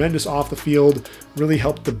 he's tremendous off the field, really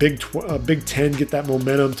helped the Big Ten get that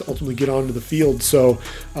momentum to ultimately get onto the field. So,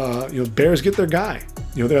 Bears get their guy.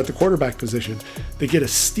 They're at the quarterback position. They get a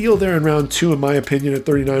steal there in round 2, in my opinion, at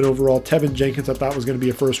 39 overall. Tevin Jenkins, I thought was going to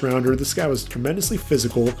be a first rounder. This guy was tremendously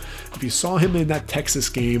physical. If you saw him in that Texas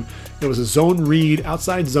game, it was a zone read,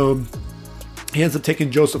 outside zone. He ends up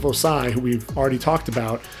taking Joseph Osai, who we've already talked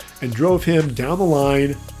about, and drove him down the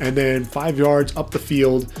line and then 5 yards up the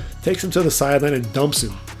field, takes him to the sideline and dumps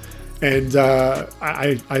him. And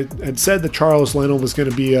I had said that Charles Leno was going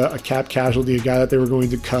to be a cap casualty, a guy that they were going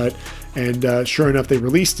to cut, and sure enough, they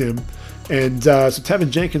released him. And so Tevin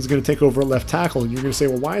Jenkins is going to take over at left tackle, and you're going to say,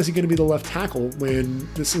 well, why is he going to be the left tackle when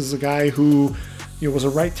this is a guy who was a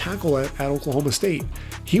right tackle at Oklahoma State?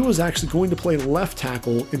 He was actually going to play left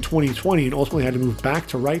tackle in 2020 and ultimately had to move back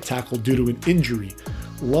to right tackle due to an injury.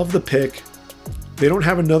 Love the pick. They don't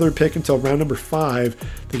have another pick until round number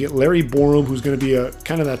 5. They get Larry Borum, who's going to be a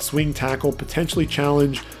kind of that swing tackle, potentially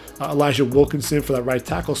challenge Elijah Wilkinson for that right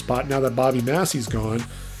tackle spot now that Bobby Massey's gone.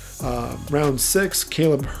 Round 6,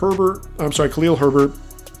 Khalil Herbert.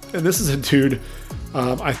 And this is a dude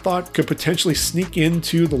I thought could potentially sneak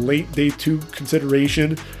into the late day 2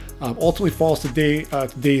 consideration. Ultimately falls to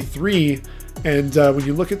day 3. And when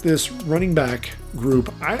you look at this running back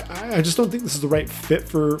group, I just don't think this is the right fit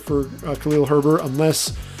for Khalil Herbert,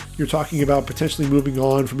 unless you're talking about potentially moving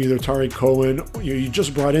on from either Tariq Cohen. You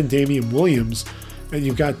just brought in Damian Williams, and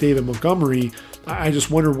you've got David Montgomery. I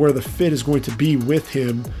just wonder where the fit is going to be with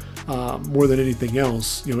him more than anything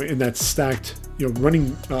else. In that stacked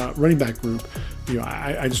running back group.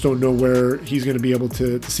 I just don't know where he's going to be able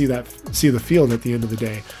to see the field at the end of the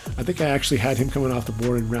day. I think I actually had him coming off the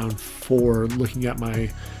board in round 4, looking at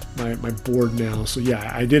my board now. So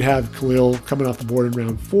yeah, I did have Khalil coming off the board in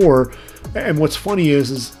round 4. And what's funny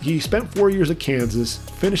is he spent 4 years at Kansas,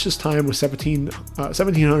 finished his time with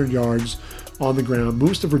 1,700 yards on the ground,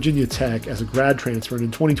 moves to Virginia Tech as a grad transfer, and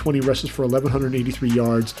in 2020 rushes for 1,183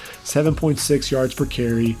 yards, 7.6 yards per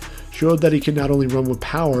carry, showed that he can not only run with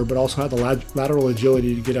power, but also had the lateral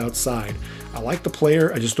agility to get outside. I like the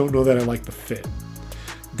player, I just don't know that I like the fit.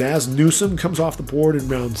 Daz Newsome comes off the board in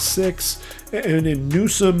round 6, and in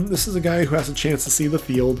Newsome, this is a guy who has a chance to see the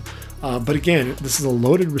field, but again, this is a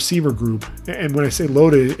loaded receiver group, and when I say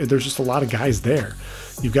loaded, there's just a lot of guys there.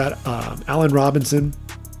 You've got Allen Robinson,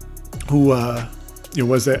 who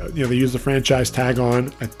was that they used the franchise tag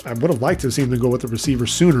on. I would have liked to have seen them go with the receiver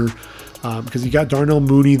sooner, because you got Darnell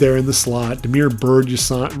Mooney there in the slot. Damiere Byrd just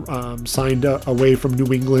signed away from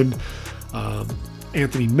New England.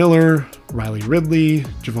 Anthony Miller, Riley Ridley,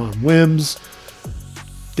 Javon Wims,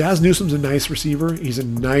 Daz Newsome's a nice receiver. He's a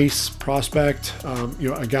nice prospect.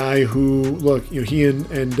 A guy who, look, he and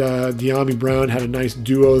De'Ami Brown had a nice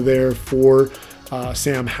duo there for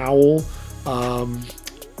Sam Howell. 5'11",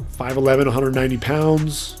 190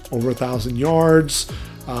 pounds, over 1,000 yards.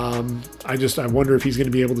 I wonder if he's going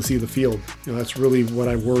to be able to see the field. That's really what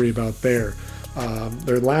I worry about there.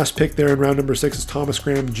 Their last pick there in round number 6 is Thomas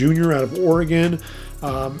Graham Jr. out of Oregon.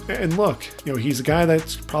 And look, he's a guy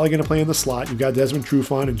that's probably going to play in the slot. You've got Desmond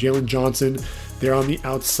Trufant and Jalen Johnson there on the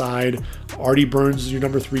outside. Artie Burns is your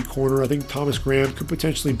number 3 corner. I think Thomas Graham could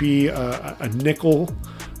potentially be a nickel,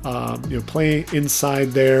 play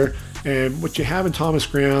inside there. And what you have in Thomas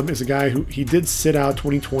Graham is a guy who he did sit out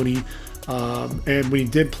 2020. And when he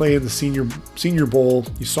did play in the Senior Bowl,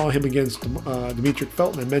 you saw him against Demetric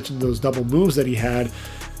Felton. I mentioned those double moves that he had.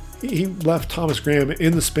 He left Thomas Graham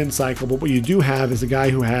in the spin cycle, but what you do have is a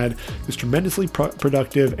guy who is tremendously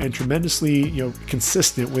productive and tremendously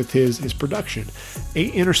consistent with his production.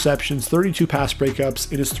 8 interceptions, 32 pass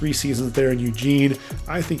breakups in his 3 seasons there in Eugene.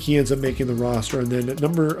 I think he ends up making the roster. And then at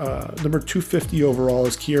number 250 overall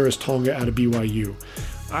is Kearis Tonga out of BYU.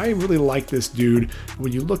 I really like this dude.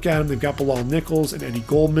 When you look at him, they've got Bilal Nichols and Eddie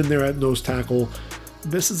Goldman there at nose tackle.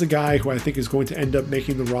 This is a guy who I think is going to end up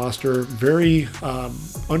making the roster. Very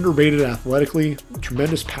underrated athletically,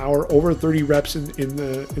 tremendous power, over 30 reps in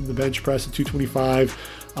the bench press at 225.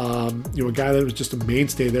 A guy that was just a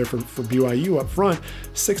mainstay there for BYU up front.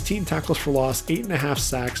 16 tackles for loss, 8.5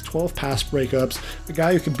 sacks, 12 pass breakups. A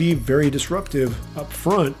guy who can be very disruptive up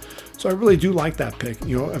front. So I really do like that pick.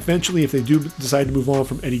 Eventually, if they do decide to move on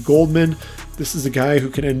from Eddie Goldman, this is a guy who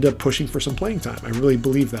can end up pushing for some playing time. I really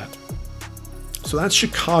believe that. So that's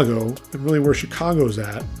Chicago, and really where Chicago's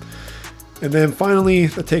at. And then finally,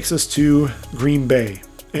 that takes us to Green Bay.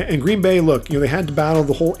 And Green Bay, look, they had to battle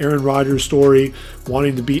the whole Aaron Rodgers story,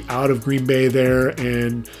 wanting to be out of Green Bay there,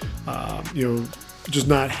 and just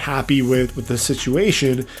not happy with the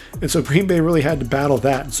situation. And so Green Bay really had to battle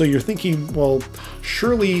that. And so you're thinking, well,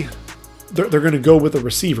 surely they're going to go with a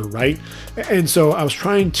receiver, right? And so I was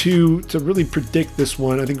trying to really predict this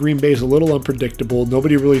one. I think Green Bay is a little unpredictable.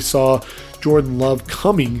 Nobody really saw Jordan Love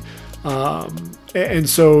coming. And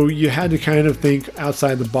so you had to kind of think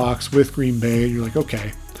outside the box with Green Bay. And you're like,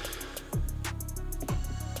 okay,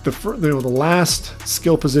 the last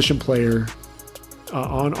skill position player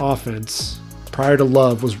on offense prior to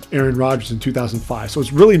Love was Aaron Rodgers in 2005. So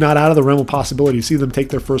it's really not out of the realm of possibility to see them take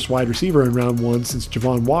their first wide receiver in round 1 since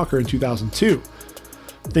Javon Walker in 2002.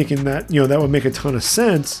 Thinking that, that would make a ton of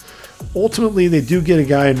sense. Ultimately, they do get a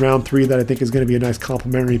guy in round 3 that I think is going to be a nice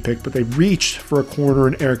complimentary pick, but they reached for a corner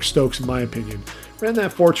in Eric Stokes, in my opinion. Ran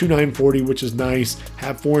that 4.29 40, which is nice.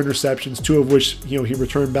 Had 4 interceptions, 2 of which, he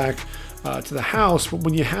returned back to the house. But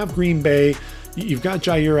when you have Green Bay, you've got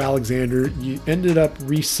Jair Alexander. You ended up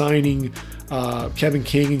re-signing Kevin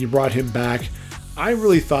King, and you brought him back. I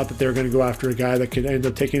really thought that they were going to go after a guy that could end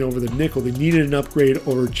up taking over the nickel. They needed an upgrade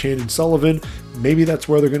over Chandon Sullivan. Maybe that's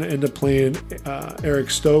where they're going to end up playing Eric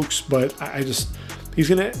Stokes, but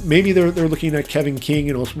maybe they're looking at Kevin King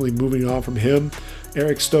and ultimately moving on from him.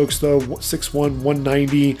 Eric Stokes, though, 6'1",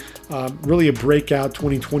 190, really a breakout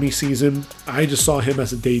 2020 season. I just saw him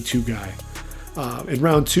as a day 2 guy. In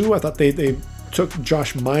round 2, I thought they took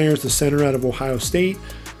Josh Myers, the center out of Ohio State.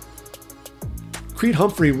 Creed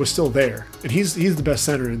Humphrey was still there, and he's the best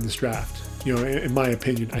center in this draft, in my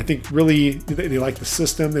opinion. I think really they like the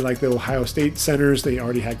system. They like the Ohio State centers. They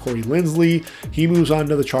already had Corey Linsley. He moves on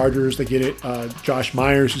to the Chargers. They get Josh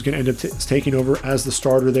Myers, who's going to end up taking over as the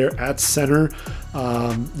starter there at center.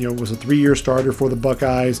 Was a 3-year starter for the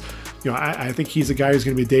Buckeyes. I think he's a guy who's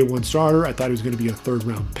going to be a day 1 starter. I thought he was going to be a 3rd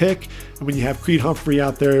round pick. And when you have Creed Humphrey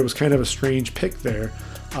out there, it was kind of a strange pick there.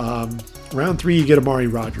 Round 3, you get Amari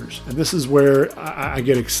Rodgers. And this is where I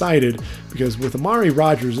get excited, because with Amari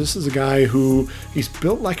Rodgers, this is a guy who he's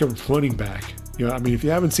built like a running back. If you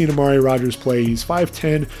haven't seen Amari Rodgers play, he's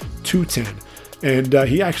 5'10", 210. And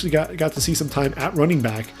he actually got to see some time at running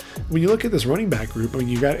back. When you look at this running back group,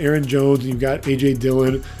 you've got Aaron Jones, and you've got A.J.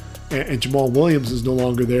 Dillon, and Jamal Williams is no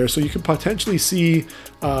longer there. So you can potentially see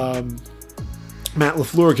Matt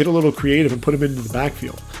LaFleur get a little creative and put him into the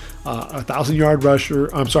backfield. 1,000-yard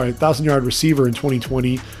receiver in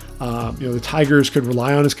 2020. The Tigers could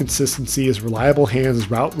rely on his consistency, his reliable hands,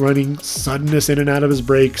 his route running, suddenness in and out of his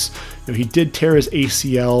breaks. He did tear his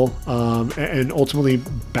ACL and ultimately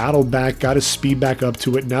battled back, got his speed back up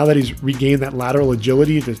to it. Now that he's regained that lateral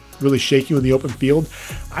agility to really shake you in the open field,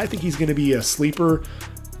 I think he's going to be a sleeper.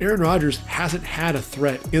 Aaron Rodgers hasn't had a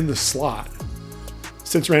threat in the slot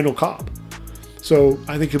since Randall Cobb. So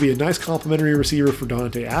I think he'll be a nice complimentary receiver for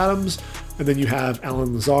Davante Adams. And then you have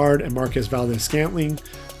Allen Lazard and Marquez Valdez-Scantling.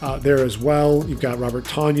 there as well. You've got Robert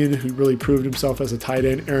Tonyan, who really proved himself as a tight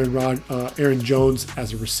end. Aaron Jones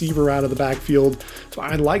as a receiver out of the backfield. So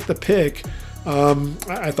I like the pick.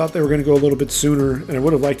 I thought they were going to go a little bit sooner, and I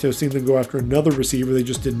would have liked to have seen them go after another receiver. They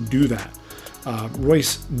just didn't do that.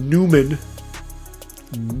 Royce Newman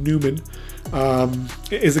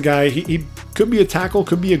is a guy. He could be a tackle,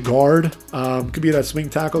 could be a guard, could be that swing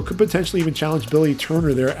tackle, could potentially even challenge Billy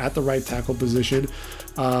Turner there at the right tackle position.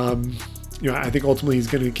 I think ultimately he's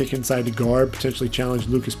going to kick inside to guard, potentially challenge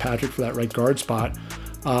Lucas Patrick for that right guard spot.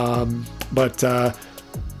 But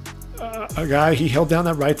a guy, he held down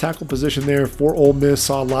that right tackle position there for Ole Miss,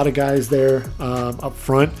 saw a lot of guys there up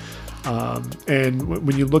front. And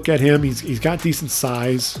when you look at him, he's got decent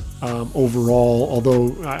size overall,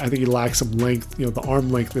 although I think he lacks some length. The arm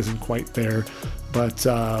length isn't quite there. But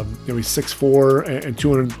he's 6'4" and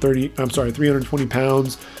 320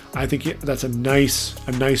 pounds. I think that's a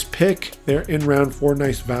nice pick there in round 4.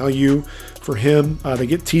 Nice value for him. They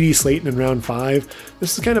get TD Slayton in round 5.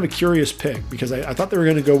 This is kind of a curious pick because I thought they were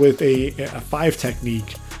going to go with a 5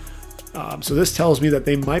 technique. So this tells me that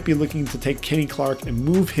they might be looking to take Kenny Clark and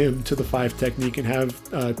move him to the 5 technique and have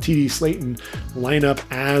TD Slayton line up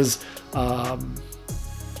as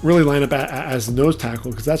the nose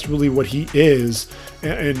tackle, because that's really what he is.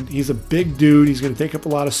 And he's a big dude. He's going to take up a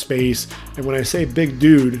lot of space. And when I say big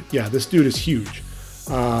dude, yeah, this dude is huge.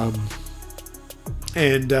 When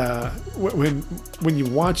you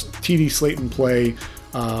watch TD Slayton play,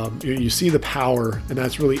 you see the power, and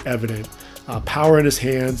that's really evident. Power in his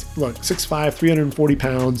hands. Look, 6'5", 340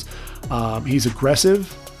 pounds. He's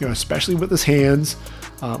aggressive, especially with his hands.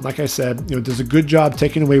 Like I said, does a good job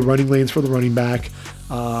taking away running lanes for the running back.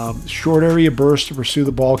 Short area burst to pursue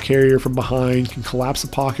the ball carrier from behind. Can collapse the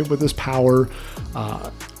pocket with his power.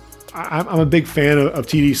 I'm a big fan of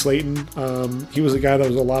TD Slayton. He was a guy that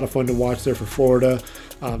was a lot of fun to watch there for Florida.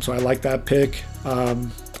 So I like that pick.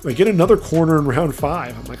 They get another corner in round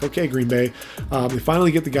 5. I'm like, okay, Green Bay. They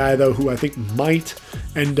finally get the guy, though, who I think might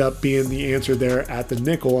end up being the answer there at the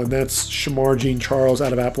nickel, and that's Shamar Jean-Charles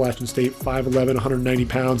out of Appalachian State, 5'11", 190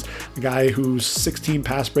 pounds, a guy whose 16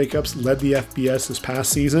 pass breakups led the FBS this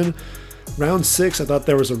past season. Round 6, I thought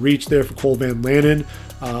there was a reach there for Cole Van Lanen.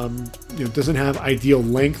 Doesn't have ideal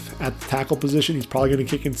length at the tackle position. He's probably going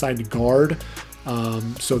to kick inside to guard.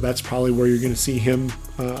 So that's probably where you're going to see him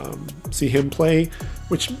play,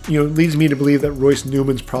 which leads me to believe that Royce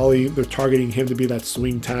Newman's they're targeting him to be that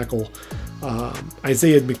swing tackle.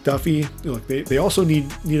 Isaiah McDuffie, they also need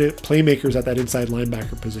playmakers at that inside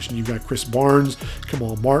linebacker position. You've got Chris Barnes,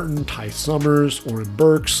 Kamal Martin, Ty Summers, Oren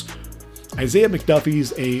Burks. Isaiah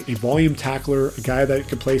McDuffie's a volume tackler, a guy that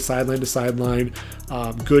can play sideline to sideline,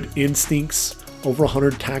 good instincts, over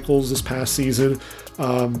 100 tackles this past season.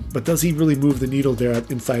 But does he really move the needle there at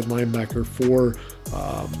inside linebacker for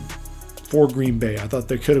Green Bay? I thought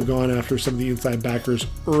they could have gone after some of the inside backers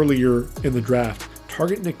earlier in the draft.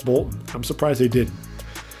 Target Nick Bolton. I'm surprised they didn't.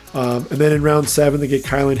 And then in round 7, they get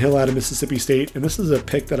Kylan Hill out of Mississippi State, and this is a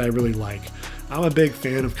pick that I really like. I'm a big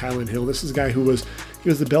fan of Kylan Hill. This is a guy who was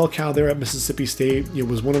the bell cow there at Mississippi State.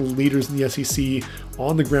 Was one of the leaders in the SEC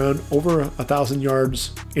on the ground, over 1,000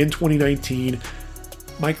 yards in 2019.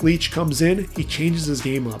 Mike Leach comes in, he changes his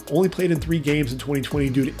game up. Only played in 3 games in 2020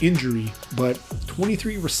 due to injury, but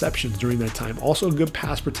 23 receptions during that time. Also a good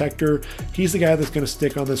pass protector. He's the guy that's going to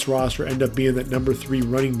stick on this roster, end up being that number 3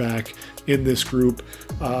 running back in this group.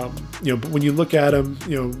 But when you look at him,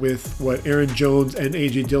 with what Aaron Jones and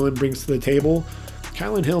A.J. Dillon brings to the table,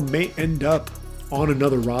 Kylan Hill may end up on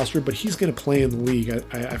another roster, but he's going to play in the league.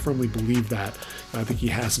 I firmly believe that. I think he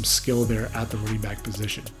has some skill there at the running back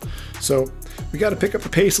position. So we got to pick up the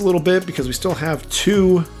pace a little bit because we still have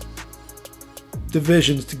 2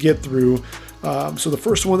 divisions to get through. So the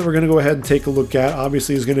first one that we're going to go ahead and take a look at,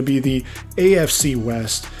 obviously, is going to be the AFC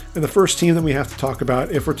West. And the first team that we have to talk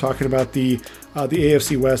about, if we're talking about the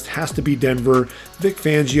AFC West, has to be Denver. Vic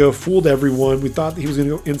Fangio fooled everyone. We thought that he was going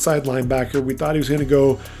to go inside linebacker. We thought he was going to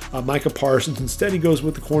go Micah Parsons. Instead, he goes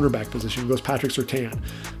with the cornerback position. He goes Patrick Surtain.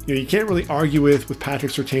 You can't really argue with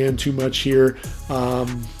Patrick Surtain too much here. I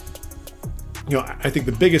think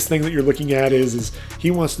the biggest thing that you're looking at is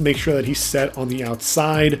he wants to make sure that he's set on the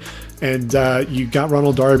outside. And you've got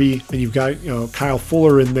Ronald Darby and you've got Kyle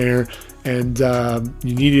Fuller in there. And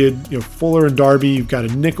you needed Fuller and Darby. You've got a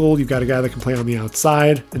nickel. You've got a guy that can play on the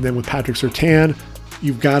outside. And then with Patrick Surtain,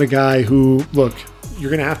 you've got a guy who, look,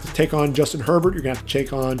 you're going to have to take on Justin Herbert. You're going to have to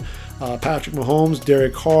take on Patrick Mahomes,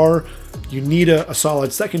 Derek Carr. You need a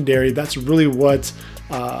solid secondary. That's really what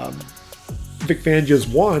Vic Fangio's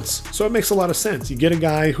wants, so it makes a lot of sense. You get a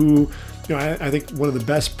guy who, I think one of the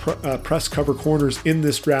best press cover corners in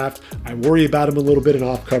this draft. I worry about him a little bit in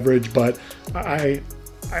off coverage, but I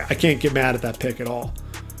can't get mad at that pick at all.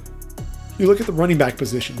 You look at the running back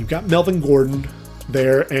position. You've got Melvin Gordon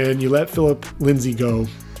there, and you let Philip Lindsay go.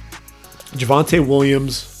 Javonte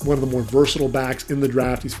Williams, one of the more versatile backs in the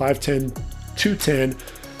draft. He's 5'10", 210.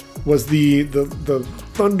 Was the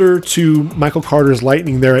thunder to Michael Carter's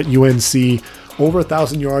lightning there at UNC. Over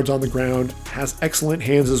 1,000 yards on the ground. Has excellent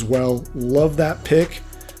hands as well. Love that pick.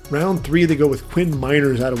 Round 3, they go with Quinn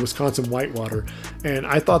Miners out of Wisconsin Whitewater. And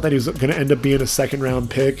I thought that he was going to end up being a second round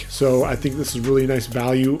pick. So I think this is really nice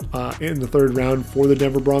value in the 3rd round for the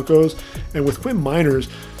Denver Broncos. And with Quinn Miners,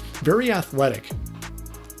 very athletic.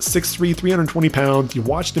 6'3", 320 pounds. You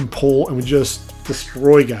watched him pull and would just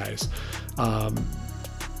destroy guys.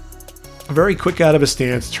 Very quick out of his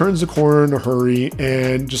stance, turns the corner in a hurry,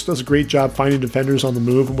 and just does a great job finding defenders on the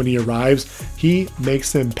move. And when he arrives, he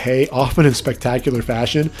makes them pay, often in spectacular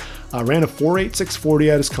fashion. Ran a 4.8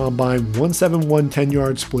 640 at his combine, 1.71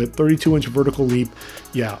 10-yard split, 32-inch vertical leap.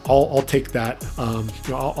 Yeah, I'll take that.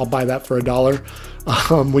 I'll buy that for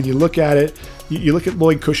 $1. When you look at it, you look at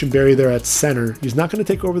Lloyd Cushenberry there at center. He's not going to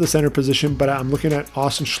take over the center position, but I'm looking at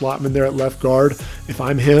Austin Schlottman there at left guard. If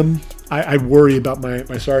I'm him, I worry about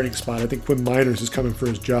my starting spot. I think Quinn Miners is coming for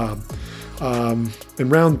his job. In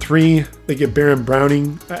round 3, they get Baron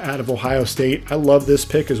Browning out of Ohio State. I love this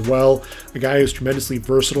pick as well. A guy who's tremendously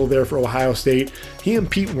versatile there for Ohio State. He and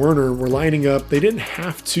Pete Werner were lining up. They didn't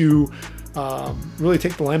have to really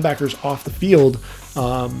take the linebackers off the field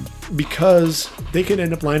because they could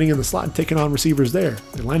end up lining in the slot and taking on receivers there.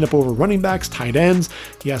 They lined up over running backs, tight ends.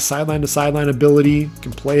 He has sideline-to-sideline ability,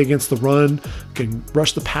 can play against the run, can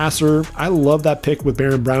rush the passer. I love that pick with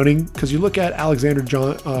Baron Browning because you look at Alexander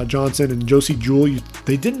Johnson and Josie Jewell,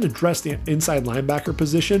 they didn't address the inside linebacker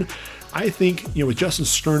position. I think, with Justin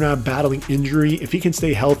Sternad battling injury, if he can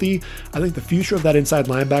stay healthy, I think the future of that inside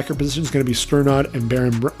linebacker position is going to be Sternad and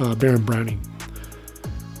Baron Browning.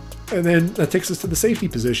 And then that takes us to the safety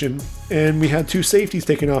position, and we had 2 safeties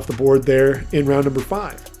taken off the board there in round number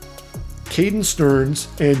 5. Caden Stearns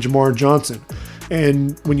and Jamar Johnson.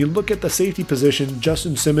 And when you look at the safety position,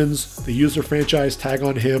 Justin Simmons, they use their franchise tag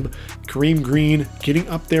on him. Kareem Green getting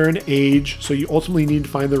up there in age, so you ultimately need to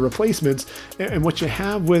find their replacements. And what you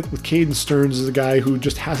have with Caden Stearns is a guy who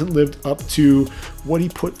just hasn't lived up to what he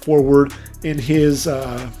put forward in his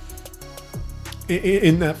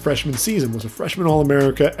in that freshman season. Was a freshman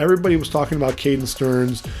All-America. Everybody was talking about Caden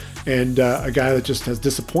Stearns, and a guy that just has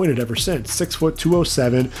disappointed ever since. 6 foot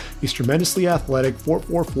 207. He's tremendously athletic.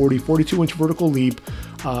 4.4 40, 42-inch vertical leap.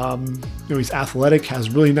 He's athletic, has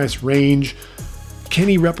really nice range. Can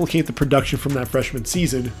he replicate the production from that freshman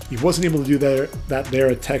season? He wasn't able to do that there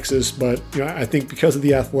at Texas, but I think because of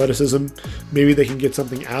the athleticism, maybe they can get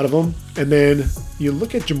something out of him. And then you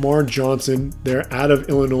look at Jamar Johnson there out of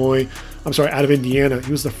Indiana.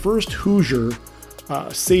 He was the first Hoosier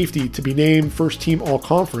safety to be named first team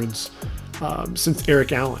all-conference since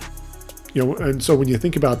Eric Allen. And so when you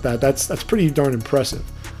think about that, that's pretty darn impressive.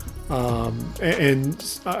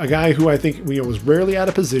 And a guy who I think was rarely out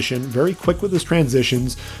of position, very quick with his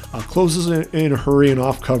transitions, closes in a hurry and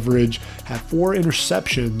off coverage, had 4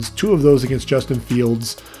 interceptions, 2 of those against Justin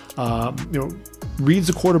Fields. Reads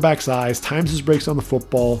the quarterback's eyes, times his breaks on the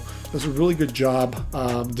football, does a really good job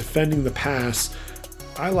defending the pass.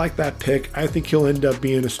 I like that pick. I think he'll end up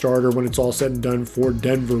being a starter when it's all said and done for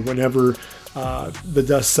Denver whenever the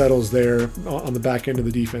dust settles there on the back end of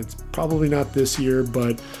the defense. Probably not this year,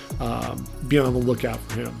 but be on the lookout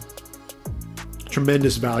for him.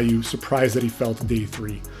 Tremendous value. Surprised that he fell to day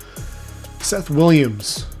 3. Seth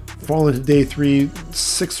Williams falling to day 3,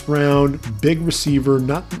 6th round, big receiver,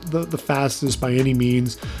 not the fastest by any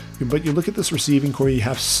means. But you look at this receiving core, you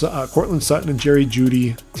have Cortland Sutton and Jerry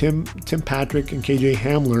Jeudy, Tim Patrick and KJ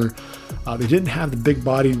Hamler. They didn't have the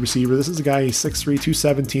big-bodied receiver. This is a guy, he's 6'3",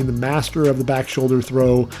 217, the master of the back shoulder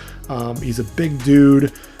throw. He's a big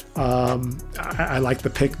dude. I like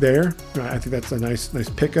the pick there. I think that's a nice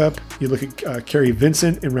pickup. You look at Kerry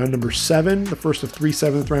Vincent in round number 7, the first of 3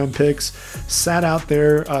 7th-round picks. Sat out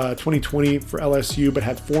there 2020 for LSU, but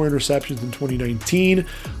had 4 interceptions in 2019.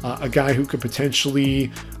 A guy who could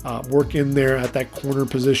potentially work in there at that corner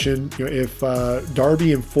position. If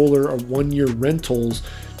Darby and Fuller are 1-year rentals,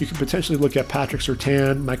 you could potentially look at Patrick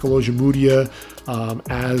Surtain, Michael Ojemudia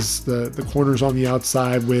as the corners on the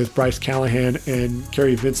outside, with Bryce Callahan and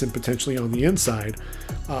Kerry Vincent potentially on the inside.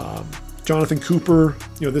 Jonathan Cooper,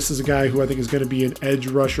 this is a guy who I think is going to be an edge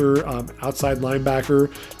rusher, outside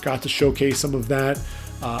linebacker. Got to showcase some of that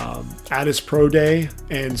at his pro day.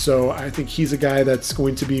 And so I think he's a guy that's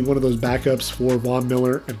going to be one of those backups for Von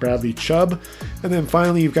Miller and Bradley Chubb. And then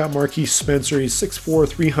finally, you've got Marquise Spencer. He's 6'4",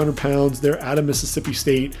 300 pounds. They're out of Mississippi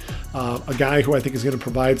State. A guy who I think is going to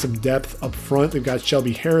provide some depth up front. They've got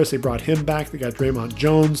Shelby Harris. They brought him back. They got Draymond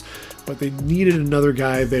Jones. But they needed another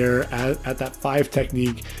guy there at that 5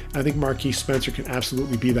 technique. And I think Marquise Spencer can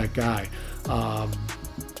absolutely be that guy.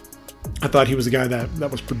 I thought he was a guy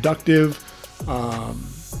that was productive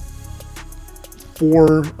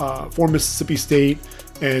for Mississippi State.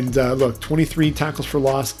 And look, 23 tackles for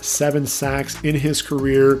loss, 7 sacks in his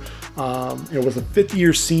career. Was a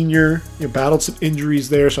fifth-year senior. Battled some injuries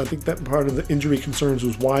there, so I think that part of the injury concerns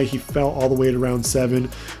was why he fell all the way to round 7.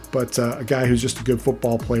 But a guy who's just a good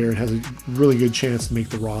football player and has a really good chance to make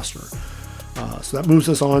the roster. So that moves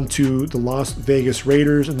us on to the Las Vegas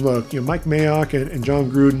Raiders. And look, Mike Mayock and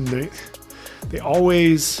John Gruden, they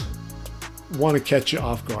always want to catch you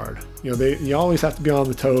off guard. You always have to be on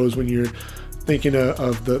the toes when you're thinking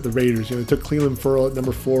of the Raiders. They took Clelin Ferrell at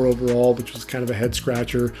number 4 overall, which was kind of a head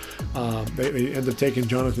scratcher. They ended up taking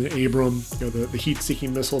Jonathan Abram, the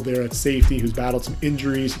heat-seeking missile there at safety, who's battled some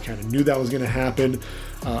injuries. He kind of knew that was going to happen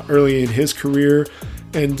early in his career.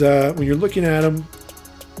 And when you're looking at him,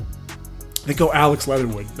 they go Alex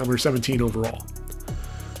Leatherwood, number 17 overall.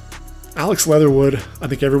 Alex Leatherwood, I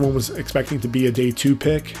think everyone was expecting to be a day 2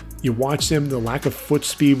 pick. You watched him, the lack of foot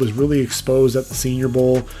speed was really exposed at the Senior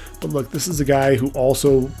Bowl. But look, this is a guy who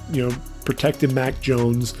also, protected Mac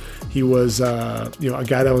Jones. He was, a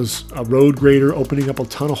guy that was a road grader, opening up a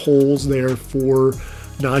ton of holes there for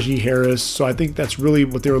Najee Harris. So I think that's really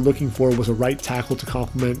what they were looking for, was a right tackle to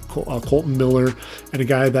complement Colton Miller, and a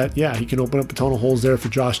guy that, he can open up a ton of holes there for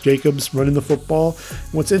Josh Jacobs running the football.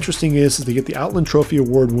 And what's interesting is they get the Outland Trophy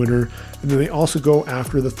Award winner, and then they also go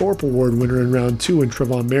after the Thorpe Award winner in round 2 in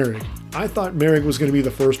Trevon Merrick. I thought Merrick was going to be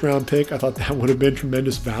the first round pick. I thought that would have been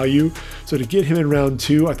tremendous value. So to get him in round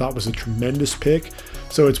 2, I thought was a tremendous pick.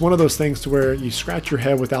 So it's one of those things to where you scratch your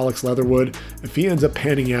head with Alex Leatherwood. If he ends up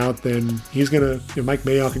panning out, then he's going to, Mike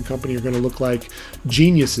Mayock and company are going to look like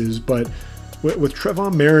geniuses. But with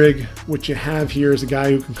Trevon Merrick, what you have here is a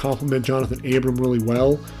guy who can complement Jonathan Abram really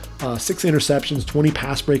well. 6 interceptions, 20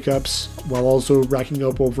 pass breakups, while also racking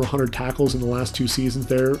up over 100 tackles in the last 2 seasons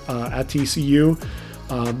there at TCU.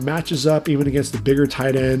 Matches up even against the bigger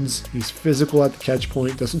tight ends. He's physical at the catch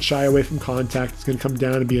point, doesn't shy away from contact. It's going to come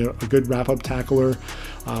down to be a good wrap-up tackler.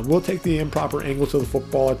 Will take the improper angle to the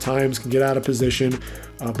football at times, can get out of position.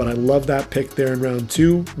 But I love that pick there in round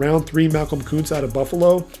 2. Round 3, Malcolm Kuntz out of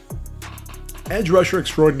Buffalo. Edge rusher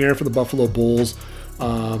extraordinaire for the Buffalo Bulls.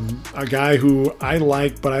 A guy who I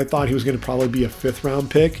like, but I thought he was going to probably be a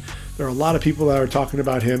 5th-round pick. There are a lot of people that are talking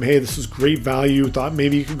about him. Hey, this is great value. Thought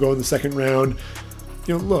maybe he could go in the 2nd round.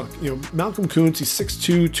 Malcolm Kuntz, he's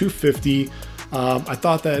 6'2", 250. I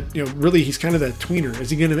thought that, really he's kind of that tweener. Is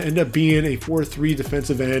he going to end up being a 4-3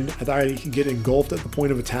 defensive end? I thought he could get engulfed at the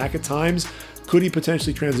point of attack at times. Could he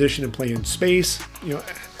potentially transition and play in space?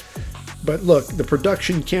 But look, the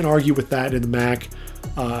production, you can't argue with that in the MAC.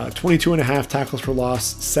 22.5 tackles for loss,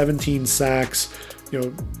 17 sacks.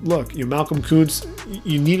 Malcolm Kuntz,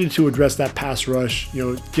 you needed to address that pass rush.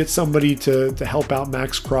 Get somebody to help out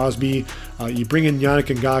Max Crosby. You bring in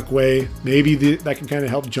Yannick Ngakoue. Maybe that can kind of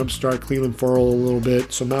help jumpstart Clelin Ferrell a little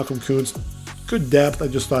bit. So Malcolm Kuntz, good depth. I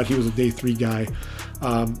just thought he was a day 3 guy.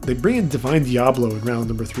 They bring in Divine Diablo in round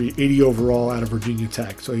number 3, 80 overall out of Virginia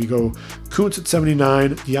Tech. So you go Kuntz at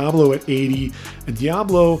 79, Diablo at 80. And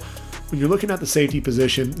Diablo, when you're looking at the safety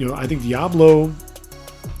position, I think Diablo,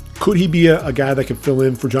 could he be a guy that could fill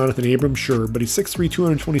in for Jonathan Abram? Sure, but he's 6'3",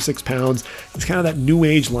 226 pounds. He's kind of that new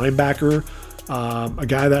age linebacker, a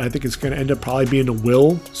guy that I think is going to end up probably being a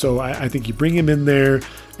will. So I think you bring him in there.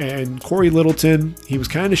 And Corey Littleton, he was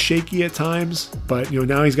kind of shaky at times, but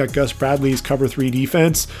now he's got Gus Bradley's cover 3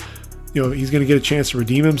 defense. He's going to get a chance to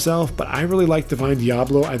redeem himself. But I really like Divine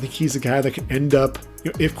Diablo. I think he's a guy that can end up,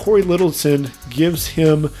 if Corey Littleton gives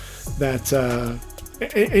him that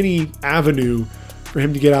any avenue for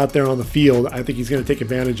him to get out there on the field, I think he's going to take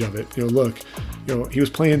advantage of it. He was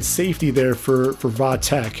playing safety there for Va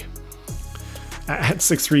Tech at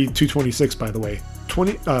 6'3", 226, by the way.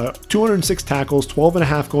 206 tackles,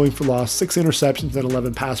 12.5 going for loss, 6 interceptions, and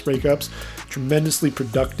 11 pass breakups. Tremendously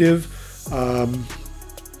productive. So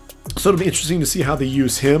it'll be interesting to see how they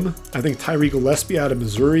use him. I think Tyree Gillespie out of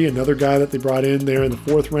Missouri, another guy that they brought in there in the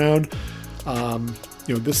 4th round.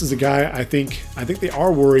 This is a guy I think they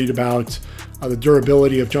are worried about the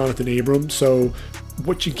durability of Jonathan Abram. So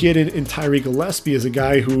what you get in Tyree Gillespie is a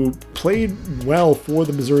guy who played well for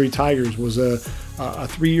the Missouri Tigers, was a a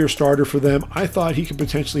 3-year starter for them. I thought he could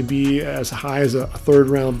potentially be as high as a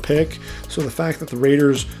 3rd-round pick. So the fact that the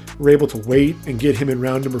Raiders were able to wait and get him in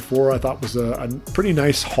round number 4, I thought was a pretty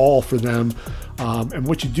nice haul for them. And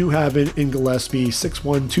what you do have in Gillespie,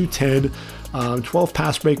 6'1", 210, 12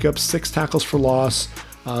 pass breakups, 6 tackles for loss.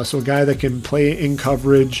 So a guy that can play in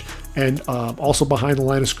coverage and also behind the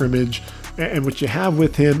line of scrimmage. And what you have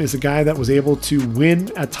with him is a guy that was able to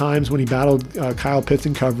win at times when he battled Kyle Pitts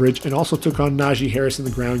in coverage, and also took on Najee Harris in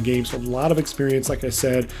the ground game. So a lot of experience, like I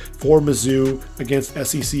said, for Mizzou against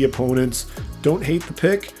SEC opponents. Don't hate the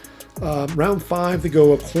pick. Round 5, they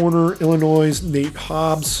go a corner, Illinois, Nate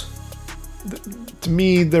Hobbs. To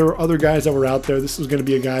me, there were other guys that were out there. This was going to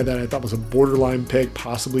be a guy that I thought was a borderline pick,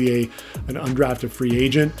 possibly an undrafted free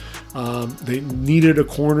agent. They needed a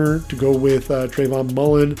corner to go with Trayvon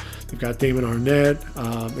Mullen. They've got Damon Arnett.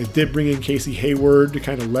 They did bring in Casey Hayward to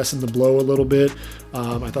kind of lessen the blow a little bit.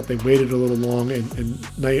 I thought they waited a little long,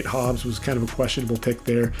 and Nate Hobbs was kind of a questionable pick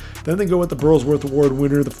there. Then they go with the Burlsworth Award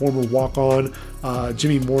winner, the former walk-on,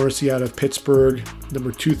 Jimmy Morrissey out of Pittsburgh,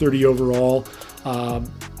 number 230 overall.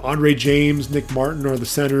 Andre James, Nick Martin are the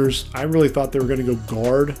centers. I really thought they were going to go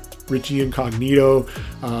guard. Richie Incognito,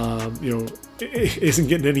 isn't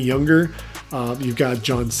getting any younger. You've got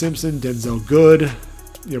John Simpson, Denzel Good.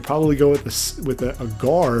 Probably go with a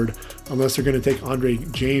guard, unless they're going to take Andre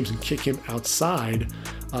James and kick him outside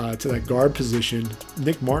to that guard position.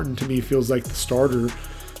 Nick Martin, to me, feels like the starter.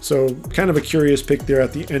 So kind of a curious pick there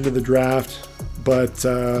at the end of the draft, but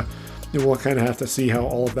we'll kind of have to see how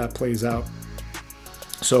all of that plays out.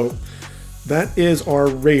 So that is our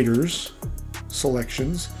Raiders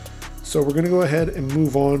selections. So we're going to go ahead and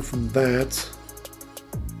move on from that.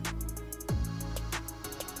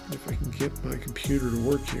 If I can get my computer to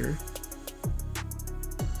work here.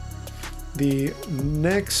 The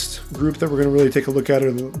next group that we're going to really take a look at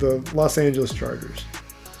are the Los Angeles Chargers.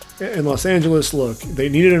 In Los Angeles, look, they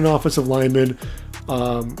needed an offensive lineman.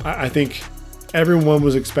 I think everyone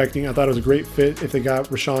was expecting. I thought it was a great fit if they got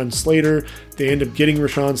Rashawn Slater. They end up getting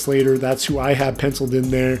Rashawn Slater. That's who I have penciled in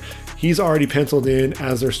there. He's already penciled in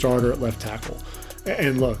as their starter at left tackle.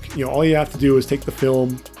 And look, all you have to do is take the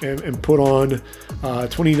film and put on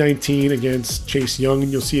 2019 against Chase Young,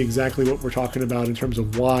 and you'll see exactly what we're talking about in terms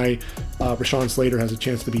of why Rashawn Slater has a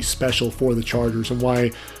chance to be special for the Chargers, and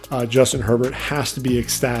why Justin Herbert has to be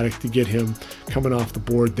ecstatic to get him coming off the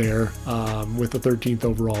board there with the 13th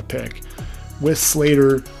overall pick. With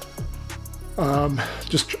Slater,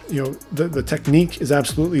 the technique is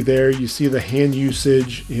absolutely there. You see the hand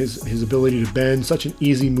usage, his ability to bend, such an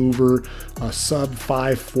easy mover, sub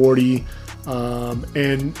 540,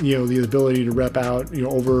 and the ability to rep out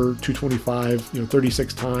over 225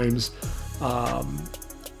 36 times.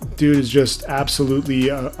 Dude is just absolutely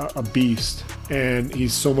a beast, and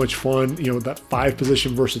he's so much fun. That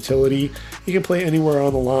 5-position versatility. He can play anywhere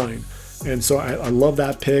on the line. And so I love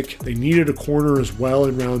that pick. They needed a corner as well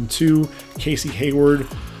in round 2. Casey Hayward,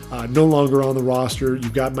 no longer on the roster.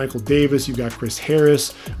 You've got Michael Davis. You've got Chris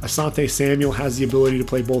Harris. Asante Samuel has the ability to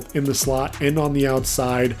play both in the slot and on the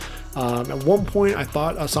outside. At one point, I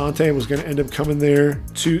thought Asante was going to end up coming there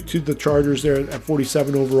to the Chargers there at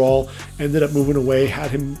 47 overall. Ended up moving away,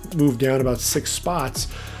 had him move down about 6 spots.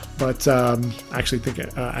 But I actually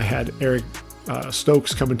think I had Eric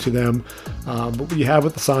Stokes coming to them. But what you have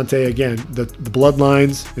with Asante, again, the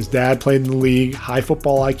bloodlines, his dad played in the league, high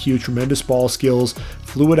football IQ, tremendous ball skills,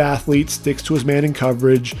 fluid athlete, sticks to his man in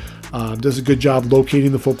coverage, does a good job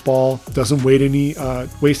locating the football, doesn't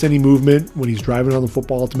waste any movement when he's driving on the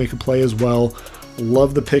football to make a play as well.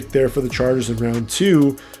 Love the pick there for the Chargers in round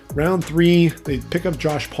 2. Round 3, they pick up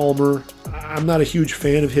Josh Palmer. I'm not a huge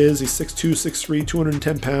fan of his. He's 6'2", 6'3",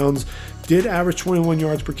 210 pounds. Did average 21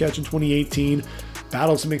 yards per catch in 2018.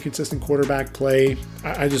 Battled some inconsistent quarterback play.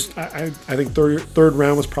 I think third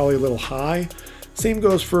round was probably a little high. Same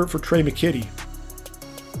goes for Trey McKitty.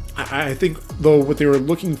 I think, though, what they were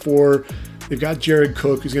looking for, they've got Jared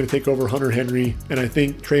Cook, who's going to take over Hunter Henry, and I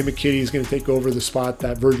think Trey McKitty is going to take over the spot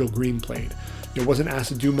that Virgil Green played. Wasn't asked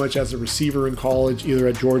to do much as a receiver in college, either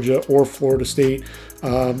at Georgia or Florida State.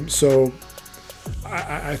 So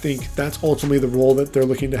I think that's ultimately the role that they're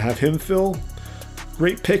looking to have him fill.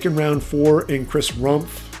 Great pick in round 4 in Chris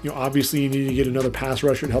Rumph. Obviously you need to get another pass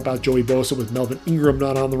rusher to help out Joey Bosa with Melvin Ingram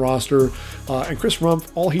not on the roster. And Chris Rumph,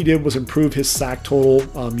 all he did was improve his sack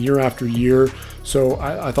total year after year. So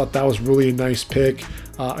I thought that was really a nice pick.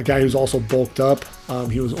 A guy who's also bulked up.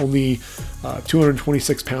 He was only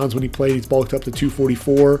 226 pounds when he played. He's bulked up to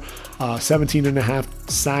 244. 17 and a half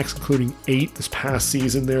sacks, including 8 this past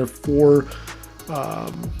season there for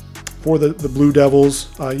the Blue Devils.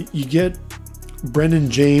 You get Brendan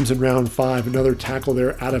James in round 5, another tackle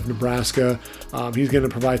there out of Nebraska. He's going to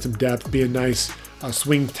provide some depth, be a nice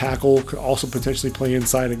swing tackle, could also potentially play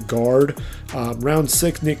inside at guard. Round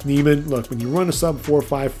 6, Nick Niemann. Look, when you run a sub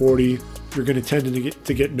 4.5 40, you're going to tend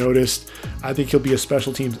to get noticed. I think he'll be a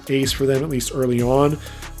special teams ace for them, at least early on.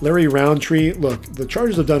 Larry Roundtree. Look, the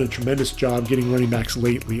Chargers have done a tremendous job getting running backs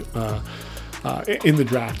lately in the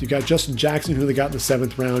draft. You got Justin Jackson, who they got in the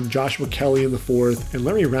 7th round, Joshua Kelly in the 4th, and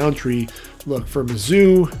Larry Roundtree. Look, for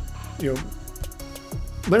Mizzou,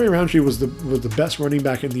 Larry Roundtree was the best running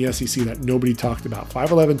back in the SEC that nobody talked about.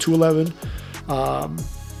 5'11", 211,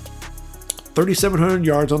 3,700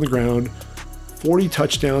 yards on the ground, 40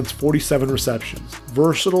 touchdowns, 47 receptions.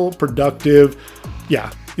 Versatile, productive.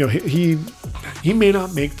 Yeah, he may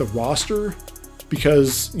not make the roster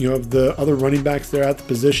because of the other running backs there at the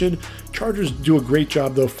position. Chargers do a great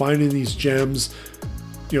job though finding these gems.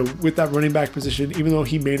 With that running back position, even though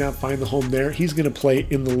he may not find the home there, he's going to play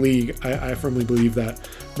in the league. I firmly believe that.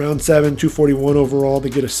 Round 7, 241 overall, they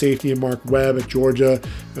get a safety in Mark Webb at Georgia.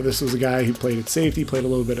 This was a guy who played at safety, played a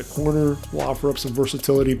little bit at corner, will offer up some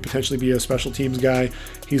versatility, potentially be a special teams guy.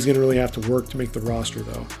 He's going to really have to work to make the roster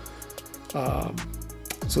though.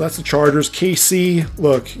 So that's the Chargers. KC,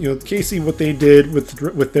 look, KC, what they did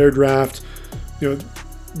with their draft,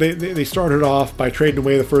 They started off by trading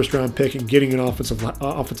away the first round pick and getting an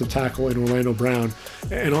offensive tackle in Orlando Brown.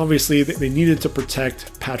 And obviously they needed to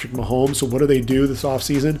protect Patrick Mahomes. So what do they do this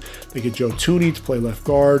offseason? They get Joe Thuney to play left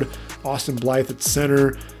guard, Austin Blythe at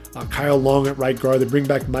center, Kyle Long at right guard. They bring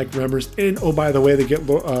back Mike Remmers. And oh, by the way, they get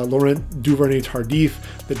Laurent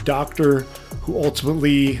Duvernay-Tardif, the doctor who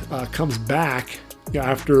ultimately comes back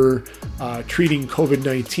after treating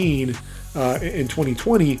COVID-19 in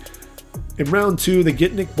 2020. In round 2, they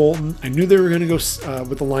get Nick Bolton. I knew they were going to go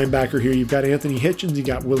with the linebacker here. You've got Anthony Hitchens. You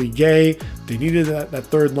got Willie Gay. They needed that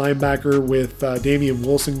third linebacker with Damian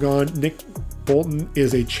Wilson gone. Nick Bolton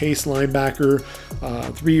is a chase linebacker.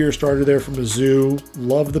 3-year starter there from Mizzou.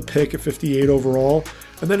 Love the pick at 58 overall.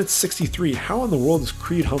 And then it's 63. How in the world is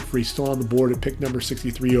Creed Humphrey still on the board at pick number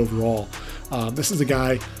 63 overall? This is a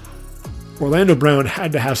guy... Orlando Brown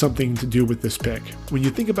had to have something to do with this pick. When you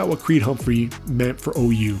think about what Creed Humphrey meant for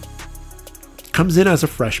OU, comes in as a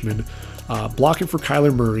freshman, blocking for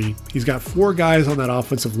Kyler Murray. He's got 4 guys on that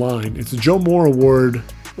offensive line. It's a Joe Moore Award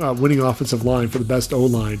winning offensive line for the best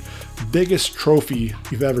O-line. Biggest trophy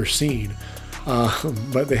you've ever seen.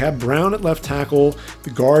 But they had Brown at left tackle. The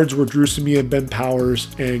guards were Drew Samia and Ben Powers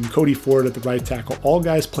and Cody Ford at the right tackle. All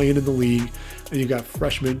guys playing in the league. And you got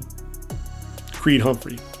freshman Creed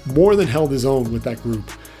Humphrey. More than held his own with that group.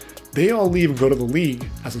 They all leave and go to the league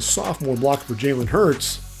as a sophomore blocker for Jalen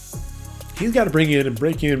Hurts. He's got to bring in and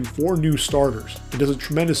break in 4 new starters and does a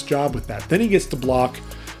tremendous job with that. Then he gets to block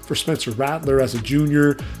for Spencer Rattler as a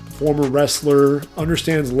junior, former wrestler,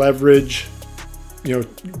 understands leverage,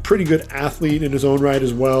 pretty good athlete in his own right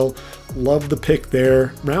as well. Love the pick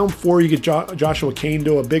there. Round 4, you get Joshua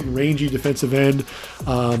Kando, a big rangy defensive end.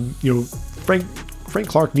 Frank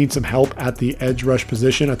Clark needs some help at the edge rush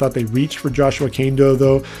position. I thought they reached for Joshua Kando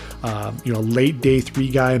though. Late day 3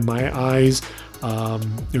 guy in my eyes.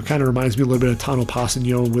 Kind of reminds me a little bit of Tano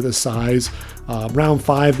Passignon with his size. Round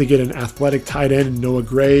 5, they get an athletic tight end in Noah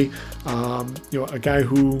Gray. A guy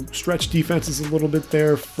who stretched defenses a little bit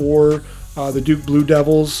there for the Duke Blue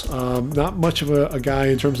Devils. Not much of a guy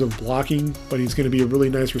in terms of blocking, but he's going to be a really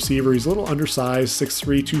nice receiver. He's a little undersized,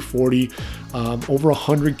 6'3", 240, over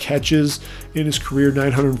 100 catches in his career,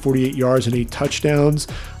 948 yards and 8 touchdowns.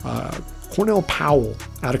 Cornell Powell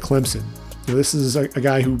out of Clemson. This is a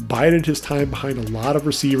guy who bided his time behind a lot of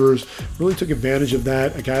receivers, really took advantage of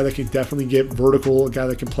that, a guy that can definitely get vertical, a guy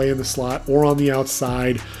that can play in the slot or on the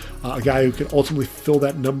outside, a guy who can ultimately fill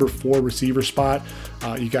that number 4 receiver spot.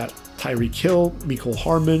 You got Tyreek Hill, Mecole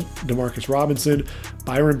Hardman, Demarcus Robinson,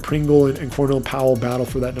 Byron Pringle, and Cornell Powell battle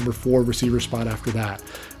for that number 4 receiver spot after that.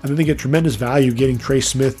 And then they get tremendous value getting Trey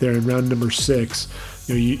Smith there in round number 6.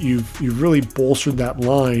 You've really bolstered that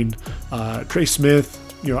line. Trey Smith,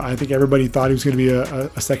 I think everybody thought he was going to be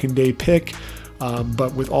a second day pick,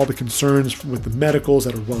 but with all the concerns with the medicals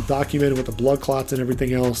that are well documented with the blood clots and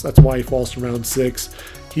everything else, that's why he falls to round 6.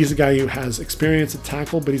 He's a guy who has experience at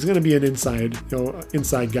tackle, but he's going to be an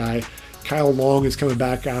inside guy. Kyle Long is coming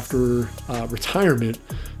back after retirement,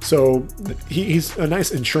 so he's a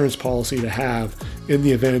nice insurance policy to have in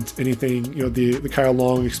the event anything, the Kyle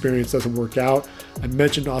Long experience doesn't work out. I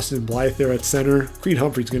mentioned Austin Blythe there at center. Creed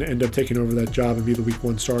Humphrey's going to end up taking over that job and be the week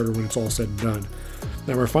 1 starter when it's all said and done.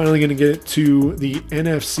 Now we're finally going to get to the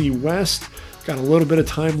NFC West. Got a little bit of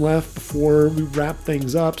time left before we wrap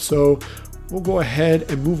things up, so we'll go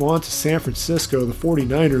ahead and move on to San Francisco, the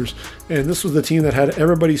 49ers. And this was the team that had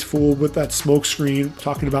everybody's fooled with that smoke screen,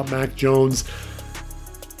 talking about Mac Jones.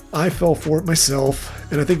 I fell for it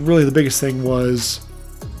myself. And I think really the biggest thing was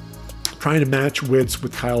trying to match wits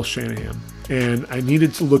with Kyle Shanahan. And I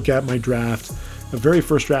needed to look at my draft, the very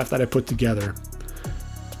first draft that I put together.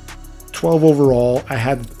 12 overall, I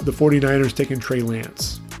had the 49ers taking Trey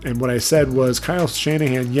Lance. And what I said was Kyle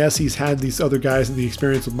Shanahan, yes, he's had these other guys in the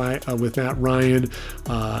experience with Matt Ryan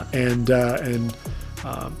and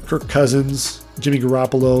Kirk Cousins, Jimmy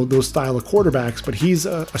Garoppolo, those style of quarterbacks, but he's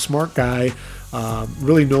a smart guy,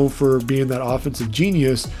 really known for being that offensive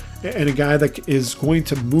genius and a guy that is going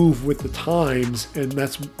to move with the times, and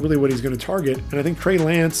that's really what he's going to target. And I think Trey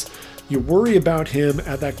Lance, you worry about him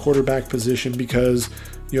at that quarterback position because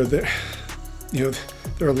there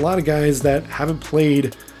are a lot of guys that haven't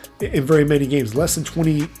played in very many games, less than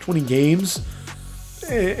 20 games.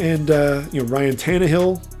 And Ryan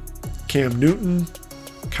Tannehill, Cam Newton,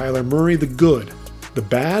 Kyler Murray, the good. The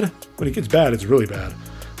bad, when it gets bad, it's really bad.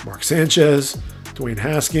 Mark Sanchez, Dwayne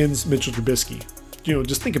Haskins, Mitchell Trubisky.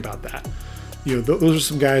 Just think about that. Those are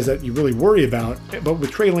some guys that you really worry about. But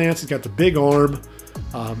with Trey Lance, he's got the big arm,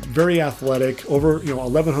 very athletic, over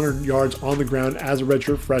 1,100 yards on the ground as a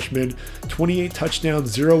redshirt freshman, 28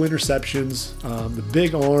 touchdowns, 0 interceptions, the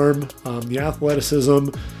big arm, the athleticism.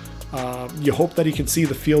 You hope that he can see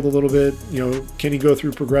the field a little bit. Can he go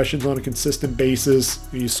through progressions on a consistent basis?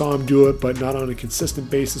 You saw him do it, but not on a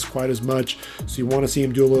consistent basis quite as much. So you want to see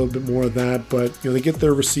him do a little bit more of that. But they get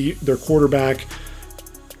their quarterback.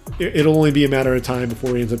 It'll only be a matter of time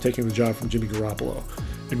before he ends up taking the job from Jimmy Garoppolo.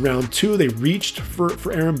 In round 2, they reached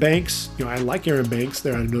for Aaron Banks. I like Aaron Banks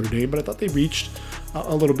there out of Notre Dame, but I thought they reached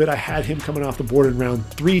a little bit. I had him coming off the board in round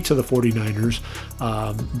 3 to the 49ers.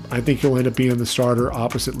 I think he'll end up being the starter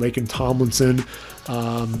opposite Laken Tomlinson.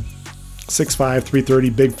 6'5", 330,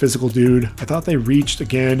 big physical dude. I thought they reached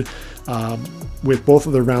again with both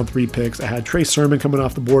of their round 3 picks. I had Trey Sermon coming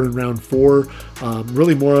off the board in round 4.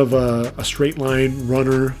 Really more of a straight line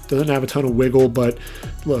runner. Doesn't have a ton of wiggle, but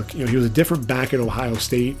look, he was a different back at Ohio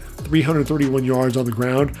State. 331 yards on the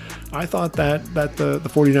ground. I thought that the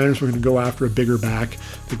 49ers were going to go after a bigger back.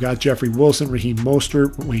 They've got Jeffrey Wilson, Raheem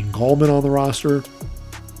Mostert, Wayne Gallman on the roster.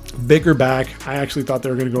 Bigger back. I actually thought they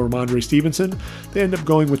were going to go Ramondre Stevenson. They ended up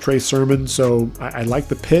going with Trey Sermon, so I liked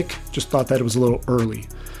the pick. Just thought that it was a little early.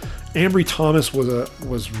 Ambry Thomas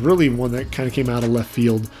was really one that kind of came out of left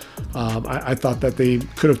field. I thought that they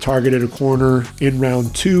could have targeted a corner in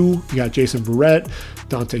round 2. You got Jason Verrett,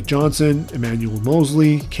 Dante Johnson, Emmanuel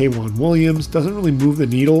Mosley, K'Wan Williams. Doesn't really move the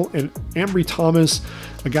needle. And Ambry Thomas,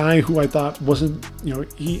 a guy who I thought wasn't,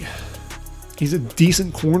 he's a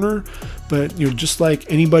decent corner, but just like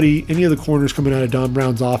any of the corners coming out of Don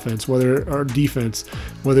Brown's offense, whether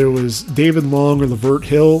it was David Long or Levert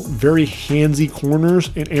Hill, very handsy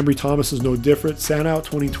corners, and Ambry Thomas is no different. Sat out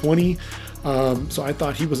 2020, so I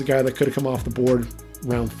thought he was a guy that could have come off the board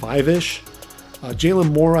round 5-ish.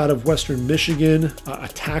 Jalen Moore out of Western Michigan, a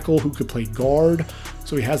tackle who could play guard.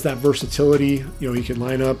 So he has that versatility. He can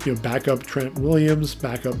line up, back up Trent Williams,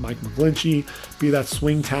 back up Mike McGlinchey, be that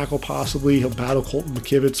swing tackle possibly. He'll battle Colton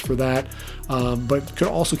McKivitz for that, but could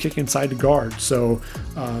also kick inside the guard. So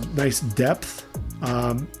nice depth.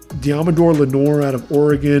 Diamador Lenore out of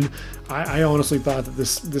Oregon. I honestly thought that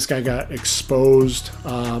this guy got exposed.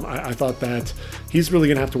 I thought that he's really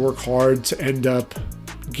going to have to work hard to end up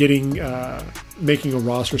making a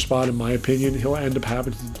roster spot. In my opinion, he'll end up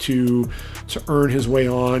having to earn his way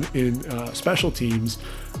on in special teams.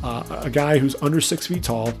 A guy who's under 6 feet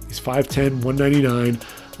tall. He's 5'10", 199.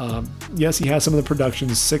 Yes, he has some of the production,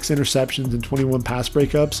 6 interceptions and 21 pass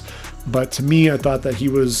breakups. But to me, I thought that he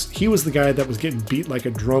was the guy that was getting beat like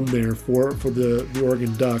a drum there for the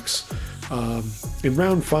Oregon Ducks. In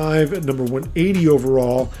round 5, at number 180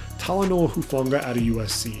 overall, Talanoa Hufanga out of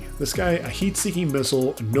USC. This guy, a heat-seeking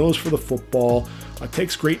missile, a nose for the football,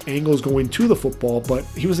 takes great angles going to the football, but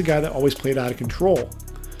he was a guy that always played out of control.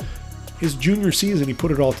 His junior season, he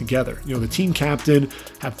put it all together. The team captain,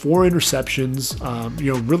 had 4 interceptions,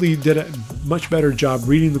 really did a much better job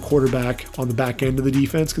reading the quarterback on the back end of the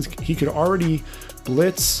defense because he could already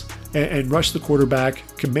blitz and rush the quarterback,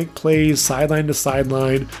 could make plays sideline to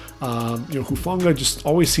sideline. Hufanga just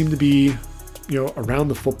always seemed to be, around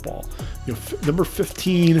the football. Number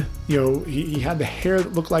 15, he had the hair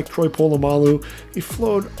that looked like Troy Polamalu. He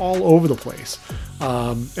flowed all over the place.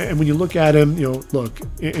 And when you look at him, look,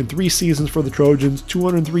 in 3 seasons for the Trojans,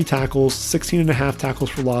 203 tackles, 16.5 tackles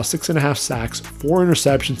for loss, 6.5 sacks, 4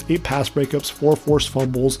 interceptions, 8 pass breakups, 4 forced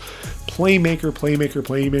fumbles, playmaker.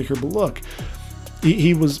 But look,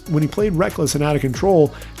 he was, when he played reckless and out of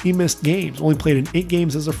control, he missed games. Only played in 8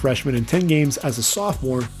 games as a freshman and 10 games as a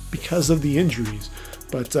sophomore because of the injuries.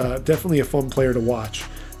 But definitely a fun player to watch.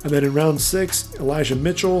 And then in round 6, Elijah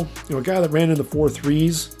Mitchell, a guy that ran in the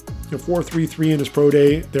 4.3s, 4.33 in his pro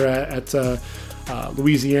day there at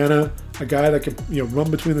Louisiana. A guy that can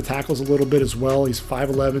run between the tackles a little bit as well. He's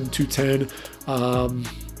 5'11", 210.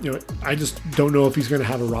 I just don't know if he's going to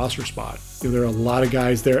have a roster spot. There are a lot of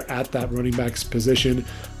guys there at that running back's position.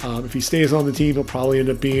 If he stays on the team, he'll probably end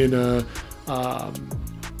up being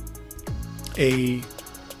a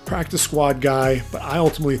practice squad guy. But I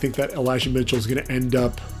ultimately think that Elijah Mitchell is going to end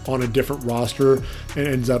up on a different roster and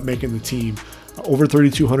ends up making the team. Over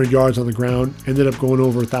 3,200 yards on the ground, ended up going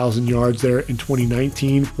over 1,000 yards there in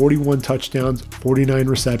 2019, 41 touchdowns, 49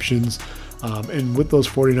 receptions. And with those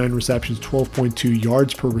 49 receptions, 12.2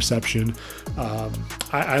 yards per reception.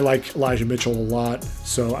 I like Elijah Mitchell a lot,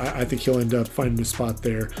 so I think he'll end up finding a spot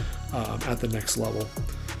there at the next level.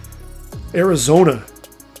 Arizona,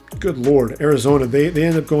 good Lord, Arizona. They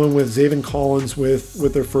end up going with Zaven Collins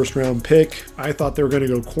with their first round pick. I thought they were going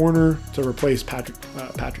to go corner to replace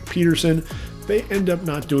Patrick Peterson. They end up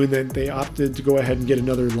not doing that. They opted to go ahead and get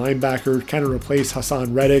another linebacker, kind of replace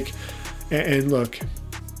Hassan Reddick. And look,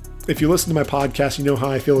 if you listen to my podcast, you know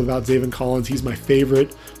how I feel about Zaven Collins. He's my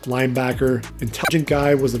favorite linebacker. Intelligent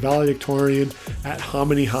guy, was a valedictorian at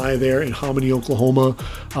Hominy High there in Hominy, Oklahoma.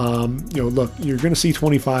 Look, you're going to see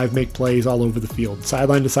 25 make plays all over the field.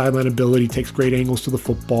 Sideline to sideline ability, takes great angles to the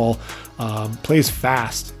football, plays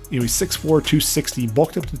fast. He's 6'4", 260,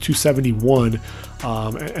 bulked up to 271,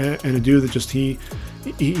 and a dude that just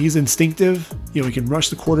he's instinctive. He can rush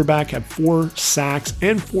the quarterback, have 4 sacks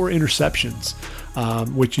and 4 interceptions,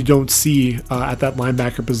 which you don't see at that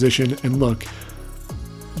linebacker position. And look,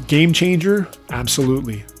 game changer,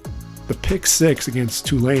 absolutely. The pick 6 against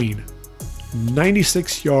Tulane,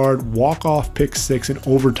 96-yard walk-off pick 6 in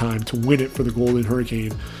overtime to win it for the Golden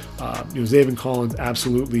Hurricane. Zaven Collins,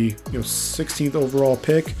 absolutely, 16th overall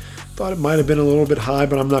pick. Thought it might have been a little bit high,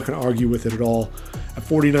 but I'm not going to argue with it at all. At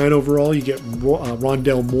 49 overall, you get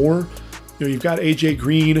Rondell Moore. You've got AJ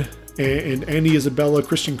Green and Andy Isabella,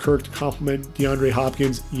 Christian Kirk to complement DeAndre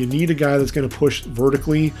Hopkins. You need a guy that's going to push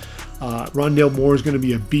vertically. Rondell Moore is going to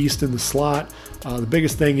be a beast in the slot. The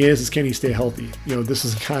biggest thing is can he stay healthy? This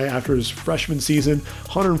is a guy after his freshman season,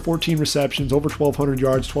 114 receptions, over 1,200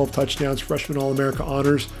 yards, 12 touchdowns, freshman All-America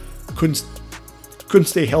honors. Couldn't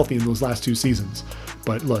stay healthy in those last 2 seasons.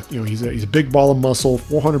 But look, he's a big ball of muscle,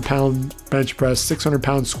 400-pound bench press,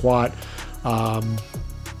 600-pound squat.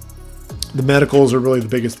 The medicals are really the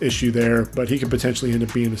biggest issue there, but he could potentially end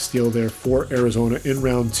up being a steal there for Arizona in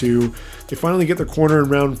round 2. They finally get their corner in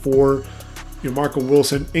round 4. Marco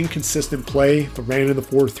Wilson, inconsistent play, but ran in the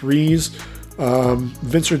 4.3s.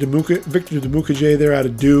 Victor Dimukeje there out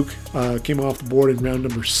of Duke came off the board in round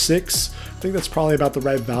number 6. I think that's probably about the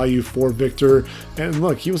right value for Victor. And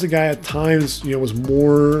look, he was a guy at times, was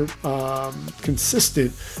more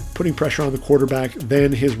consistent, putting pressure on the quarterback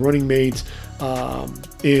than his running mate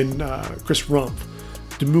in Chris Rumpf.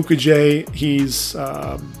 Dimukeje, he's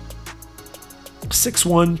 6'1",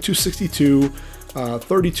 262.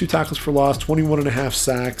 32 tackles for loss, 21 and a half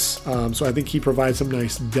sacks. So I think he provides some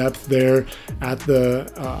nice depth there at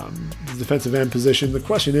the defensive end position. The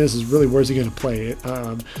question is really where's he going to play?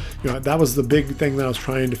 That was the big thing that I was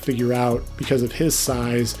trying to figure out because of his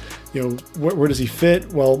size. Where does he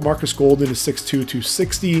fit? Well, Marcus Golden is 6'2",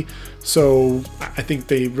 260. So I think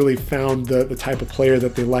they really found the type of player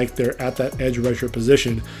that they like there at that edge rusher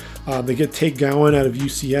position. They get Tate Gowan out of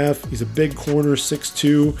UCF. He's a big corner,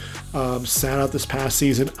 6'2", sat out this past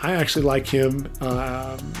season. I actually like him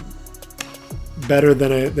better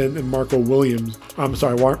than Marco Williams. I'm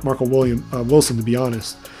sorry, Marco Wilson, to be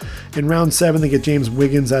honest. In round 7, they get James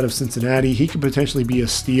Wiggins out of Cincinnati. He could potentially be a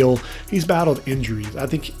steal. He's battled injuries. I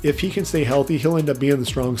think if he can stay healthy, he'll end up being the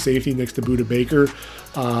strong safety next to Budda Baker.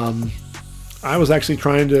 I was actually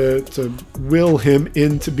trying to will him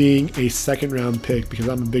into being a second-round pick because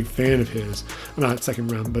I'm a big fan of his. Not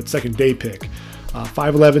second round, but second-day pick.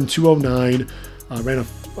 5'11", 209. Ran a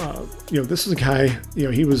this is a guy,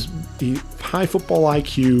 he high football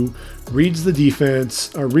IQ, reads the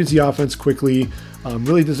defense, reads the offense quickly,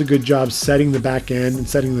 really does a good job setting the back end and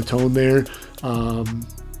setting the tone there.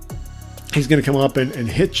 He's going to come up and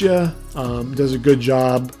hit you, does a good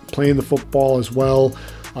job playing the football as well.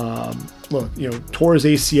 Tore his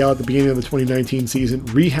ACL at the beginning of the 2019 season,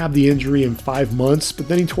 rehabbed the injury in 5 months, but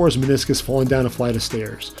then he tore his meniscus falling down a flight of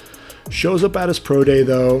stairs. Shows up at his pro day,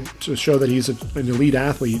 though, to show that he's an elite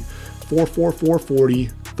athlete. 4'4", 440,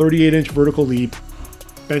 38-inch vertical leap,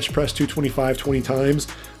 bench press 225 20 times.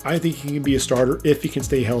 I think he can be a starter if he can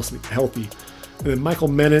stay healthy. And then Michael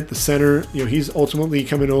Menet, the center, he's ultimately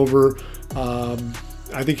coming over.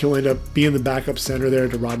 I think he'll end up being the backup center there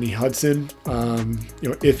to Rodney Hudson.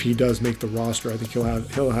 If he does make the roster, I think he'll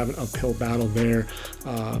have an uphill battle there.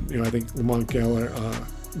 I think Lamont Gaillard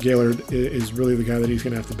is really the guy that he's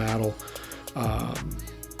going to have to battle.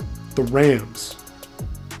 The Rams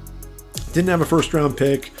didn't have a first-round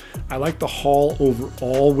pick. I like the haul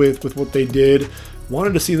overall with what they did.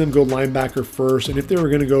 Wanted to see them go linebacker first, and if they were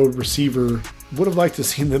going to go receiver, would have liked to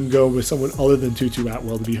see them go with someone other than Tutu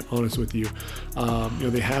Atwell, to be honest with you.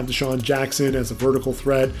 They have Deshaun Jackson as a vertical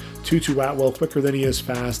threat. Tutu Atwell, quicker than he is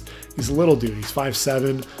fast. He's a little dude. He's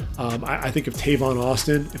 5'7". I think of Tavon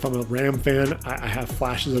Austin. If I'm a Ram fan, I have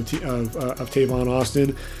flashes of Tavon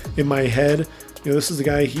Austin in my head. This is the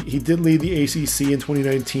guy, he did lead the ACC in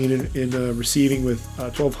 2019 in receiving with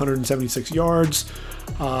 1,276 yards.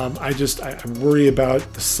 I worry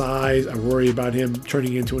about the size. I worry about him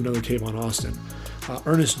turning into another Tavon Austin.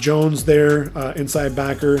 Ernest Jones there, inside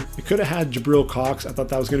backer. It could have had Jabril Cox. I thought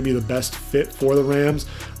that was going to be the best fit for the Rams.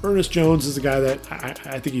 Ernest Jones is a guy that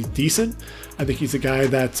I think he's decent. I think he's a guy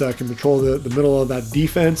that can control the middle of that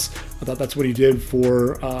defense. I thought that's what he did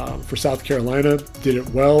for South Carolina. Did it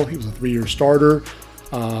well. He was a 3-year starter.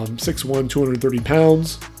 6'1", 230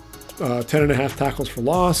 pounds. 10.5 tackles for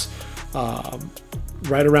loss.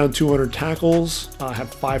 Right around 200 tackles, had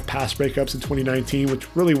 5 pass breakups in 2019, which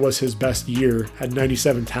really was his best year. Had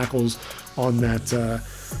 97 tackles on that.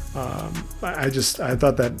 I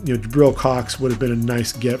thought that Jabril Cox would have been a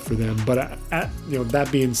nice get for them. But that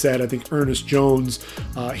being said, I think Ernest Jones,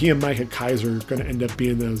 he and Micah Kiser are going to end up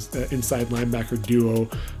being the inside linebacker duo,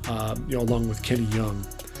 along with Kenny Young.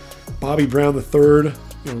 Bobby Brown III,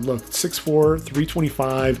 look, 6'4",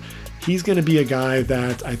 325. He's going to be a guy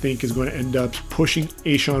that I think is going to end up pushing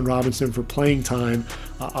A'Shawn Robinson for playing time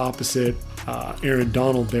opposite Aaron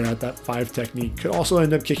Donald there at that 5 technique. Could also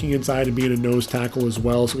end up kicking inside and being a nose tackle as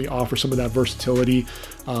well, so he offers some of that versatility.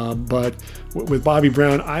 But with Bobby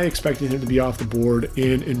Brown, I expected him to be off the board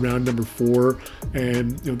in round number 4.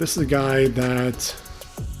 And this is a guy that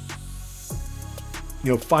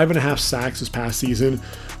 5.5 sacks this past season.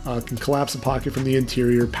 Can collapse the pocket from the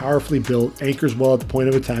interior, powerfully built, anchors well at the point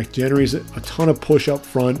of attack, generates a ton of push up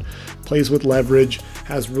front, plays with leverage,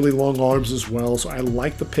 has really long arms as well. So I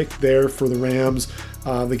like the pick there for the Rams.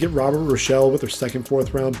 They get Robert Rochelle with their second,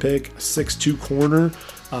 4th round pick, 6'2" corner,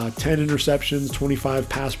 10 interceptions, 25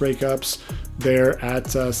 pass breakups there at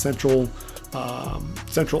Central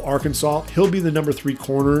Arkansas. He'll be the number 3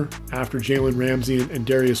 corner after Jalen Ramsey and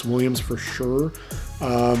Darius Williams for sure.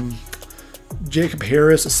 Jacob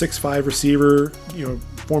Harris, a 6'5" receiver,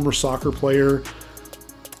 former soccer player.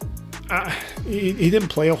 He didn't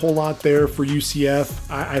play a whole lot there for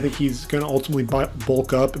UCF. I think he's going to ultimately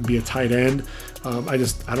bulk up and be a tight end. I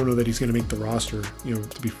don't know that he's going to make the roster,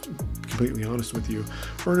 to be completely honest with you.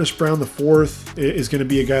 Ernest Brown IV is going to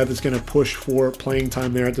be a guy that's going to push for playing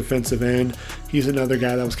time there at defensive end. He's another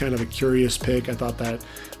guy that was kind of a curious pick. I thought that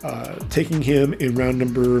taking him in round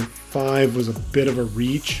number 5 was a bit of a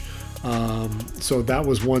reach. So that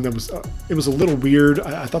was one that was it was a little weird.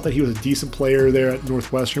 I thought that he was a decent player there at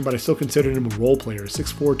Northwestern, but I still considered him a role player.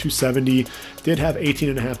 6'4", 270, did have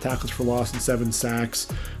 18.5 tackles for loss and 7 sacks.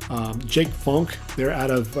 Jake Funk, they're out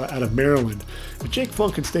of Maryland. If Jake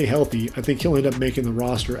Funk can stay healthy, I think he'll end up making the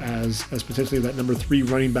roster as potentially that number 3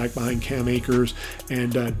 running back behind Cam Akers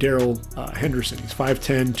and Darrell Henderson. He's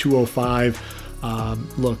 5'10", 205.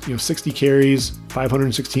 60 carries,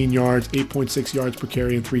 516 yards, 8.6 yards per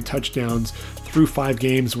carry, and 3 touchdowns through 5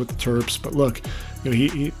 games with the Terps. But look,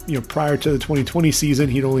 he prior to the 2020 season,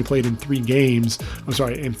 he'd only played in 5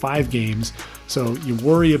 games. So you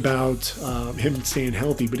worry about him staying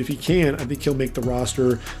healthy. But if he can, I think he'll make the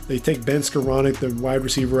roster. They take Ben Skowronek, the wide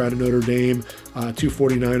receiver out of Notre Dame,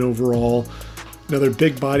 249 overall. Another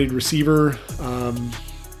big-bodied receiver.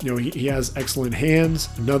 He has excellent hands.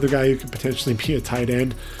 Another guy who could potentially be a tight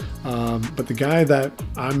end. But the guy that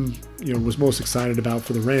I'm, was most excited about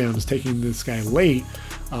for the Rams, taking this guy late,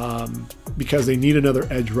 because they need another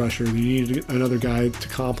edge rusher. They need another guy to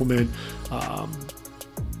complement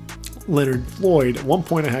Leonard Floyd. At one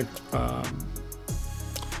point, I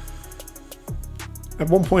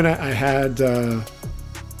had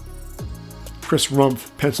Chris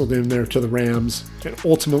Rumph penciled in there to the Rams, and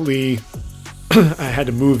ultimately I had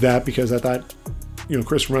to move that because I thought,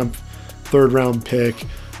 Chris Rumph, 3rd round pick.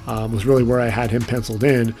 was really where I had him penciled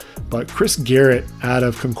in. But Chris Garrett out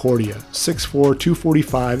of Concordia, 6'4",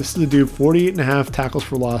 245. This is a dude, 48.5 tackles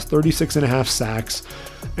for loss, 36.5 sacks.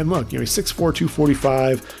 And look, he's 6'4",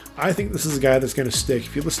 245. I think this is a guy that's going to stick.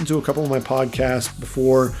 If you listen to a couple of my podcasts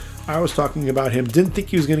before, I was talking about him. Didn't think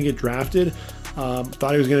he was going to get drafted.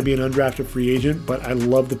 Thought he was going to be an undrafted free agent, but I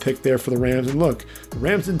love the pick there for the Rams. And look, the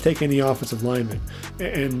Rams didn't take any offensive linemen.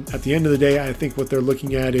 And at the end of the day, I think what they're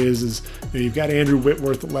looking at is you've got Andrew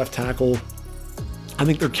Whitworth at left tackle. I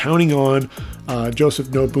think they're counting on Joseph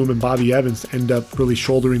Noteboom and Bobby Evans to end up really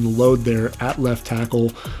shouldering the load there at left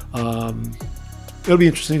tackle. It'll be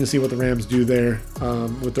interesting to see what the Rams do there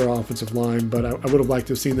with their offensive line, but I would have liked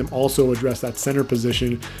to have seen them also address that center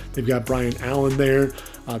position. They've got Brian Allen there.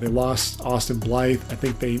 They lost Austin Blythe. I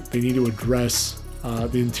think they need to address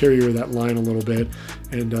the interior of that line a little bit,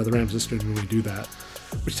 and the Rams just didn't really do that.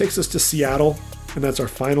 Which takes us to Seattle, and that's our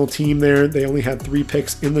final team there. They only had 3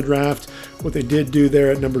 picks in the draft. What they did do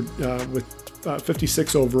there at number with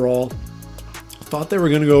 56 overall, thought they were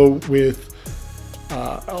going to go with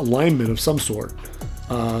a lineman of some sort.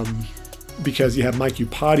 Because you have Mike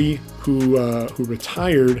Upati, who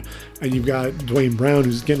retired, and you've got Dwayne Brown,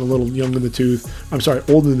 who's getting a little old in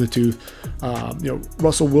the tooth.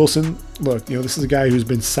 Russell Wilson, look, this is a guy who's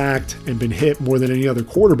been sacked and been hit more than any other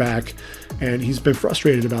quarterback, and he's been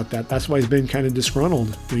frustrated about that. That's why he's been kind of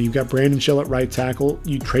disgruntled. You've got Brandon Shell at right tackle.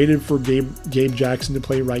 You traded for Gabe Jackson to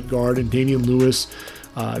play right guard, and Damian Lewis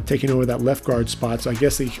taking over that left guard spot. So I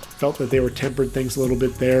guess they felt that they were tempered things a little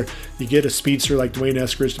bit there. You get a speedster like Dwayne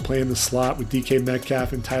Eskridge to play in the slot with DK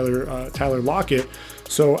Metcalf and Tyler Lockett.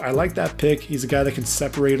 So I like that pick. He's a guy that can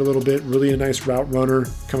separate a little bit, really a nice route runner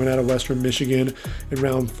coming out of Western Michigan. In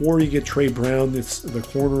round 4, you get Trey Brown, that's the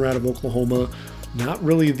corner out of Oklahoma. Not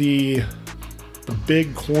really the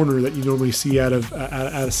big corner that you normally see out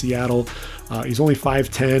of Seattle. He's only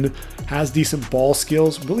 5'10", has decent ball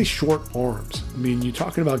skills, really short arms. I mean, you're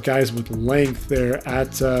talking about guys with length there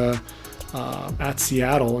at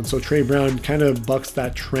Seattle, and so Trey Brown kind of bucks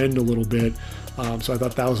that trend a little bit. So I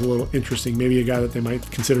thought that was a little interesting. Maybe a guy that they might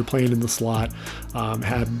consider playing in the slot.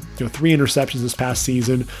 Had 3 interceptions this past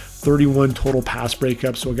season, 31 total pass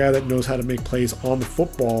breakups. So a guy that knows how to make plays on the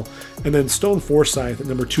football. And then Stone Forsythe at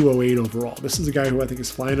number 208 overall. This is a guy who I think is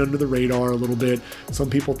flying under the radar a little bit. Some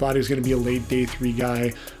people thought he was going to be a late day 3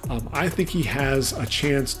 guy. I think he has a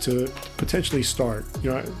chance to potentially start.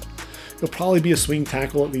 He'll probably be a swing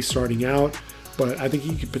tackle at least starting out. But I think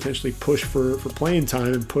he could potentially push for playing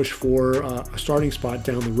time and push for a starting spot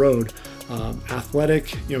down the road. Athletic,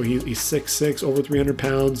 he's 6'6", over 300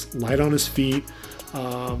 pounds, light on his feet,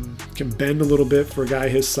 can bend a little bit for a guy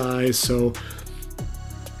his size. So,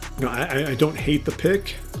 I don't hate the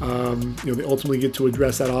pick. They ultimately get to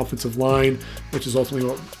address that offensive line, which is ultimately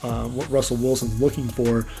what Russell Wilson's looking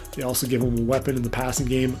for. They also give him a weapon in the passing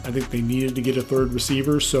game. I think they needed to get a third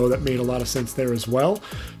receiver, so that made a lot of sense there as well.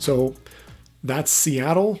 So that's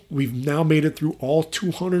Seattle. We've now made it through all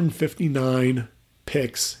 259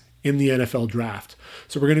 picks in the NFL draft.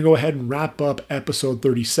 So we're going to go ahead and wrap up episode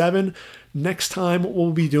 37. Next time, what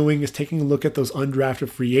we'll be doing is taking a look at those undrafted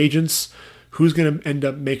free agents, who's going to end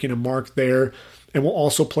up making a mark there. And we'll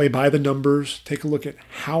also play by the numbers, take a look at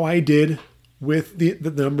how I did with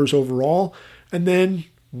the numbers overall. And then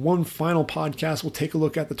one final podcast, we'll take a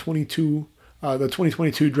look at the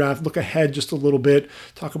 2022 draft, look ahead just a little bit,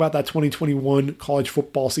 talk about that 2021 college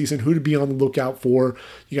football season, who to be on the lookout for.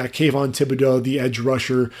 You got Kayvon Thibodeau, the edge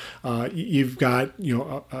rusher. You've got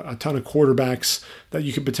a ton of quarterbacks that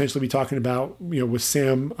you could potentially be talking about, with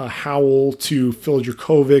Sam Howell to Phil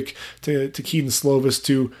Dracovic to Keaton Slovis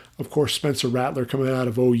to, of course, Spencer Rattler coming out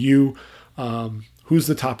of OU. Who's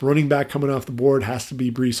the top running back coming off the board? Has to be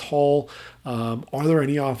Breece Hall. Are there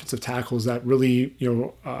any offensive tackles that really,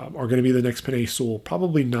 are going to be the next Penei Sewell?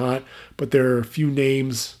 Probably not, but there are a few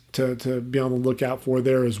names to be on the lookout for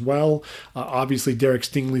there as well. Obviously, Derek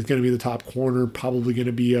Stingley is going to be the top corner, probably going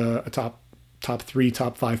to be a top 3,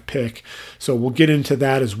 top 5 pick. So we'll get into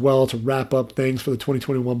that as well to wrap up things for the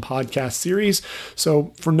 2021 podcast series.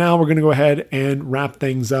 So for now, we're going to go ahead and wrap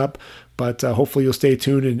things up. But hopefully you'll stay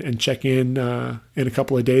tuned and check in a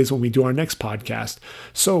couple of days when we do our next podcast.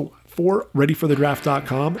 So for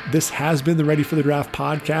ReadyForTheDraft.com, this has been the Ready for the Draft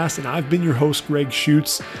podcast, and I've been your host, Greg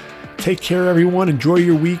Schutz. Take care, everyone. Enjoy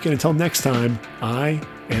your week, and until next time, I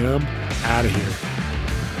am out of here.